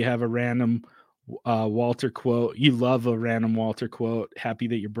 I know you have a random Walter quote. You love a random Walter quote. Happy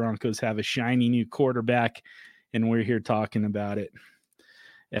that your Broncos have a shiny new quarterback, and we're here talking about it.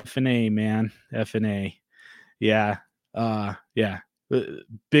 F&A, man. F&A. Yeah.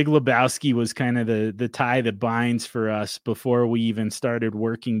 Big Lebowski was kind of the tie that binds for us before we even started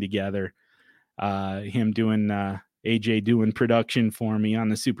working together. Him doing AJ doing production for me on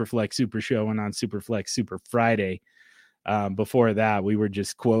the SuperFlex Super Show and on SuperFlex Super Friday. Before that, we were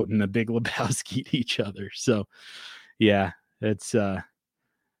just quoting the Big Lebowski to each other. So, yeah, it's I'm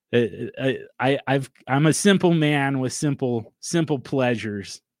a simple man with simple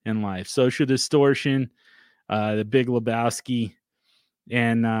pleasures in life. Social distortion, the Big Lebowski,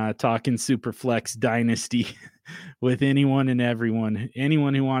 and talking SuperFlex Dynasty with anyone and everyone.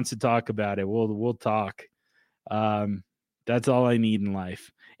 Anyone who wants to talk about it, we'll talk. That's all I need in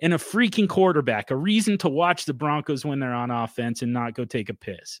life. And a freaking quarterback, a reason to watch the Broncos when they're on offense and not go take a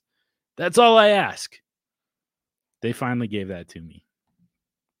piss. That's all I ask. They finally gave that to me.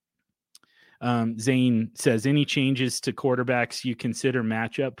 Zane says, any changes to quarterbacks you consider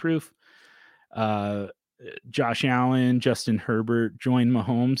matchup proof? Josh Allen, Justin Herbert, join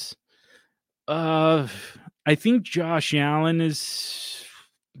Mahomes. I think Josh Allen is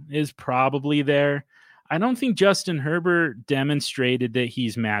probably there. I don't think Justin Herbert demonstrated that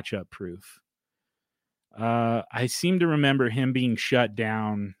he's matchup proof. I seem to remember him being shut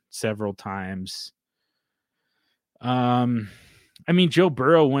down several times. I mean, Joe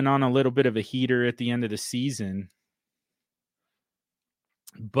Burrow went on a little bit of a heater at the end of the season.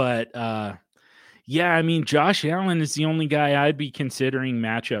 But yeah, I mean, Josh Allen is the only guy I'd be considering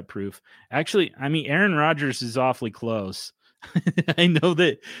matchup proof. Actually, I mean, Aaron Rodgers is awfully close. I know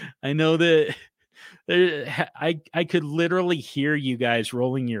that I could literally hear you guys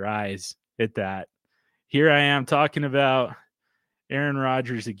rolling your eyes at that. Here I am talking about Aaron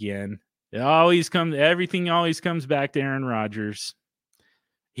Rodgers again. Everything always comes back to Aaron Rodgers.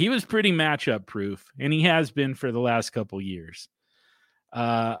 He was pretty matchup proof, and he has been for the last couple years.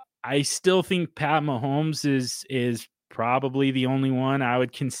 I still think Pat Mahomes is probably the only one. I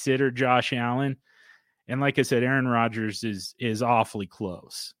would consider Josh Allen. And like I said, Aaron Rodgers is awfully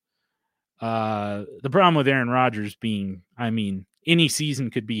close. The problem with Aaron Rodgers being, I mean, any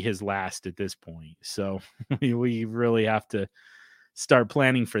season could be his last at this point. So we really have to start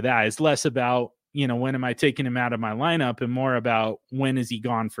planning for that. It's less about, when am I taking him out of my lineup, and more about when is he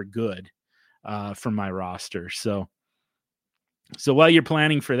gone for good from my roster. So while you're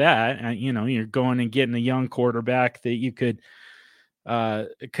planning for that, you're going and getting a young quarterback that you could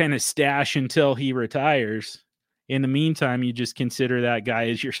kind of stash until he retires. In the meantime, you just consider that guy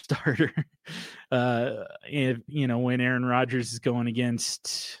as your starter. When Aaron Rodgers is going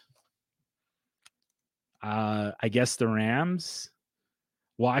against, I guess the Rams,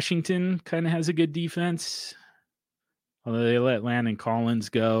 Washington kind of has a good defense. Although they let Landon Collins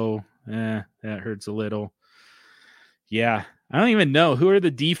go, that hurts a little. Yeah, I don't even know who are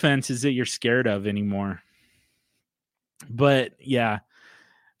the defenses that you're scared of anymore. But yeah,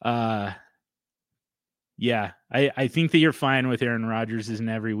 I think that you're fine with Aaron Rodgers as an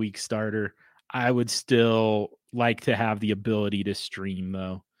every week starter. I would still like to have the ability to stream,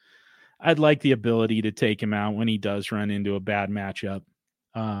 though. I'd like the ability to take him out when he does run into a bad matchup.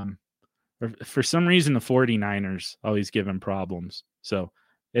 For some reason, the 49ers always give him problems. So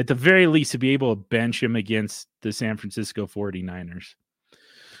at the very least, to be able to bench him against the San Francisco 49ers.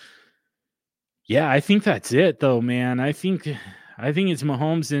 Yeah, I think that's it, though, man. I think it's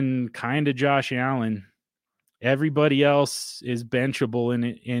Mahomes and kind of Josh Allen. Everybody else is benchable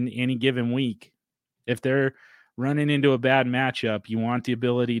in any given week. If they're running into a bad matchup, you want the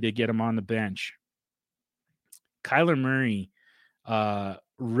ability to get them on the bench. Kyler Murray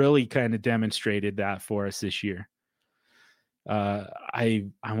really kind of demonstrated that for us this year. I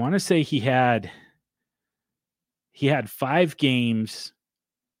want to say he had 5 games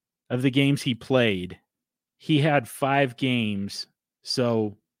of the games he played. He had 5 games,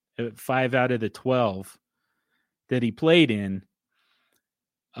 so 5 out of the 12 that he played in,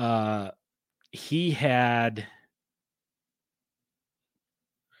 he had,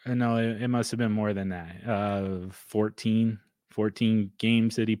 no, it must have been more than that. 14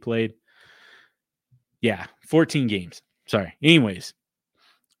 games that he played. Yeah, 14 games. Sorry. Anyways,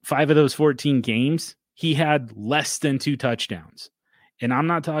 5 of those 14 games, he had less than 2 touchdowns. And I'm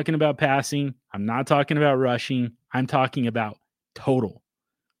not talking about passing. I'm not talking about rushing. I'm talking about total.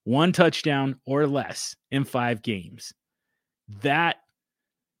 1 touchdown or less in 5 games. That's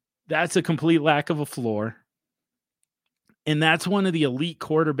a complete lack of a floor. And that's one of the elite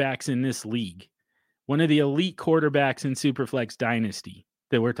quarterbacks in this league. One of the elite quarterbacks in SuperFlex Dynasty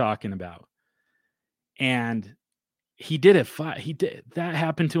that we're talking about. And he did it. That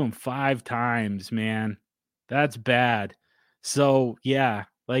happened to him 5 times, man. That's bad. So yeah,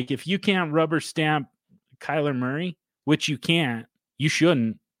 like if you can't rubber stamp Kyler Murray, which you can't, you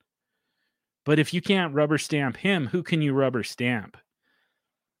shouldn't. But if you can't rubber stamp him, who can you rubber stamp?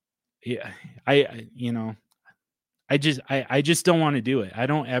 Yeah, I just don't want to do it. I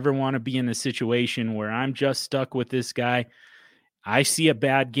don't ever want to be in a situation where I'm just stuck with this guy. I see a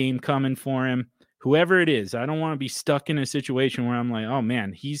bad game coming for him. Whoever it is, I don't want to be stuck in a situation where I'm like, oh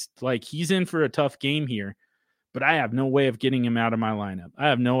man, he's in for a tough game here, but I have no way of getting him out of my lineup. I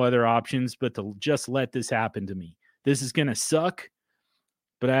have no other options but to just let this happen to me. This is going to suck,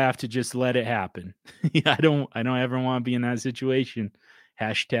 but I have to just let it happen. I don't ever want to be in that situation.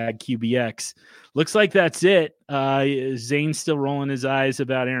 Hashtag QBX. Looks like that's it. Zane's still rolling his eyes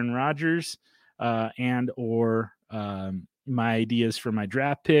about Aaron Rodgers and or my ideas for my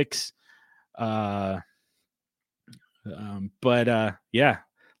draft picks. But yeah,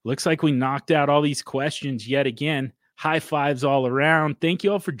 looks like we knocked out all these questions yet again. High fives all around. Thank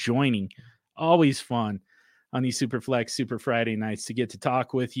you all for joining. Always fun on these SuperFlex, Super Friday nights to get to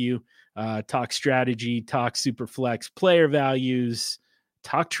talk with you, talk strategy, talk SuperFlex, player values,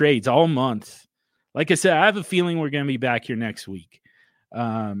 talk trades all month. Like I said, I have a feeling we're going to be back here next week.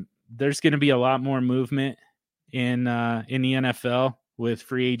 There's going to be a lot more movement in the NFL with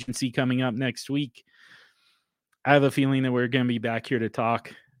free agency coming up next week. I have a feeling that we're going to be back here to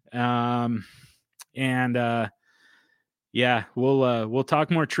talk. Yeah, we'll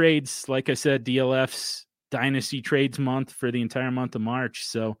talk more trades. Like I said, DLF's Dynasty Trades month for the entire month of March.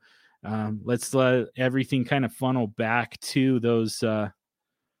 So let's let everything kind of funnel back to those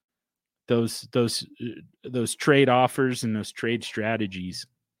trade offers and those trade strategies.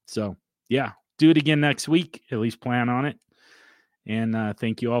 So yeah, do it again next week. At least plan on it. And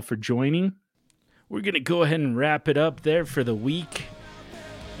thank you all for joining. We're going to go ahead and wrap it up there for the week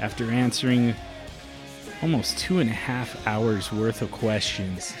after answering almost 2.5 hours worth of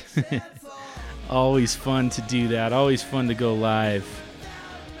questions. Always fun to do that. Always fun to go live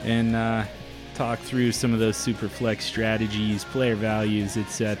and talk through some of those SuperFlex strategies, player values,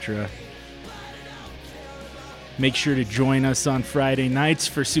 etc. Make sure to join us on Friday nights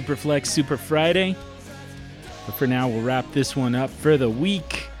for SuperFlex Super Friday. But for now, we'll wrap this one up for the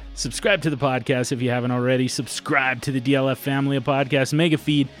week. Subscribe to the podcast if you haven't already. Subscribe to the DLF family of podcasts mega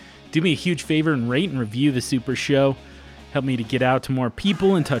feed. Do me a huge favor and rate and review the Super Show. Help me to get out to more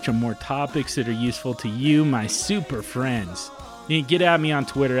people and touch on more topics that are useful to you, my super friends. You can get at me on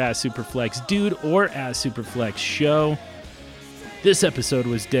Twitter at SuperFlexDude or at SuperFlexShow. This episode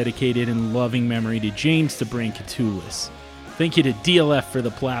was dedicated in loving memory to James the Brain Catullus. Thank you to DLF for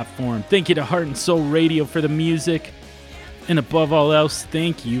the platform. Thank you to Heart and Soul Radio for the music. And above all else,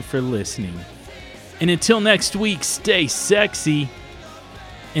 thank you for listening. And until next week, stay sexy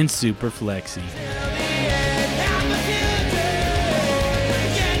and super flexy.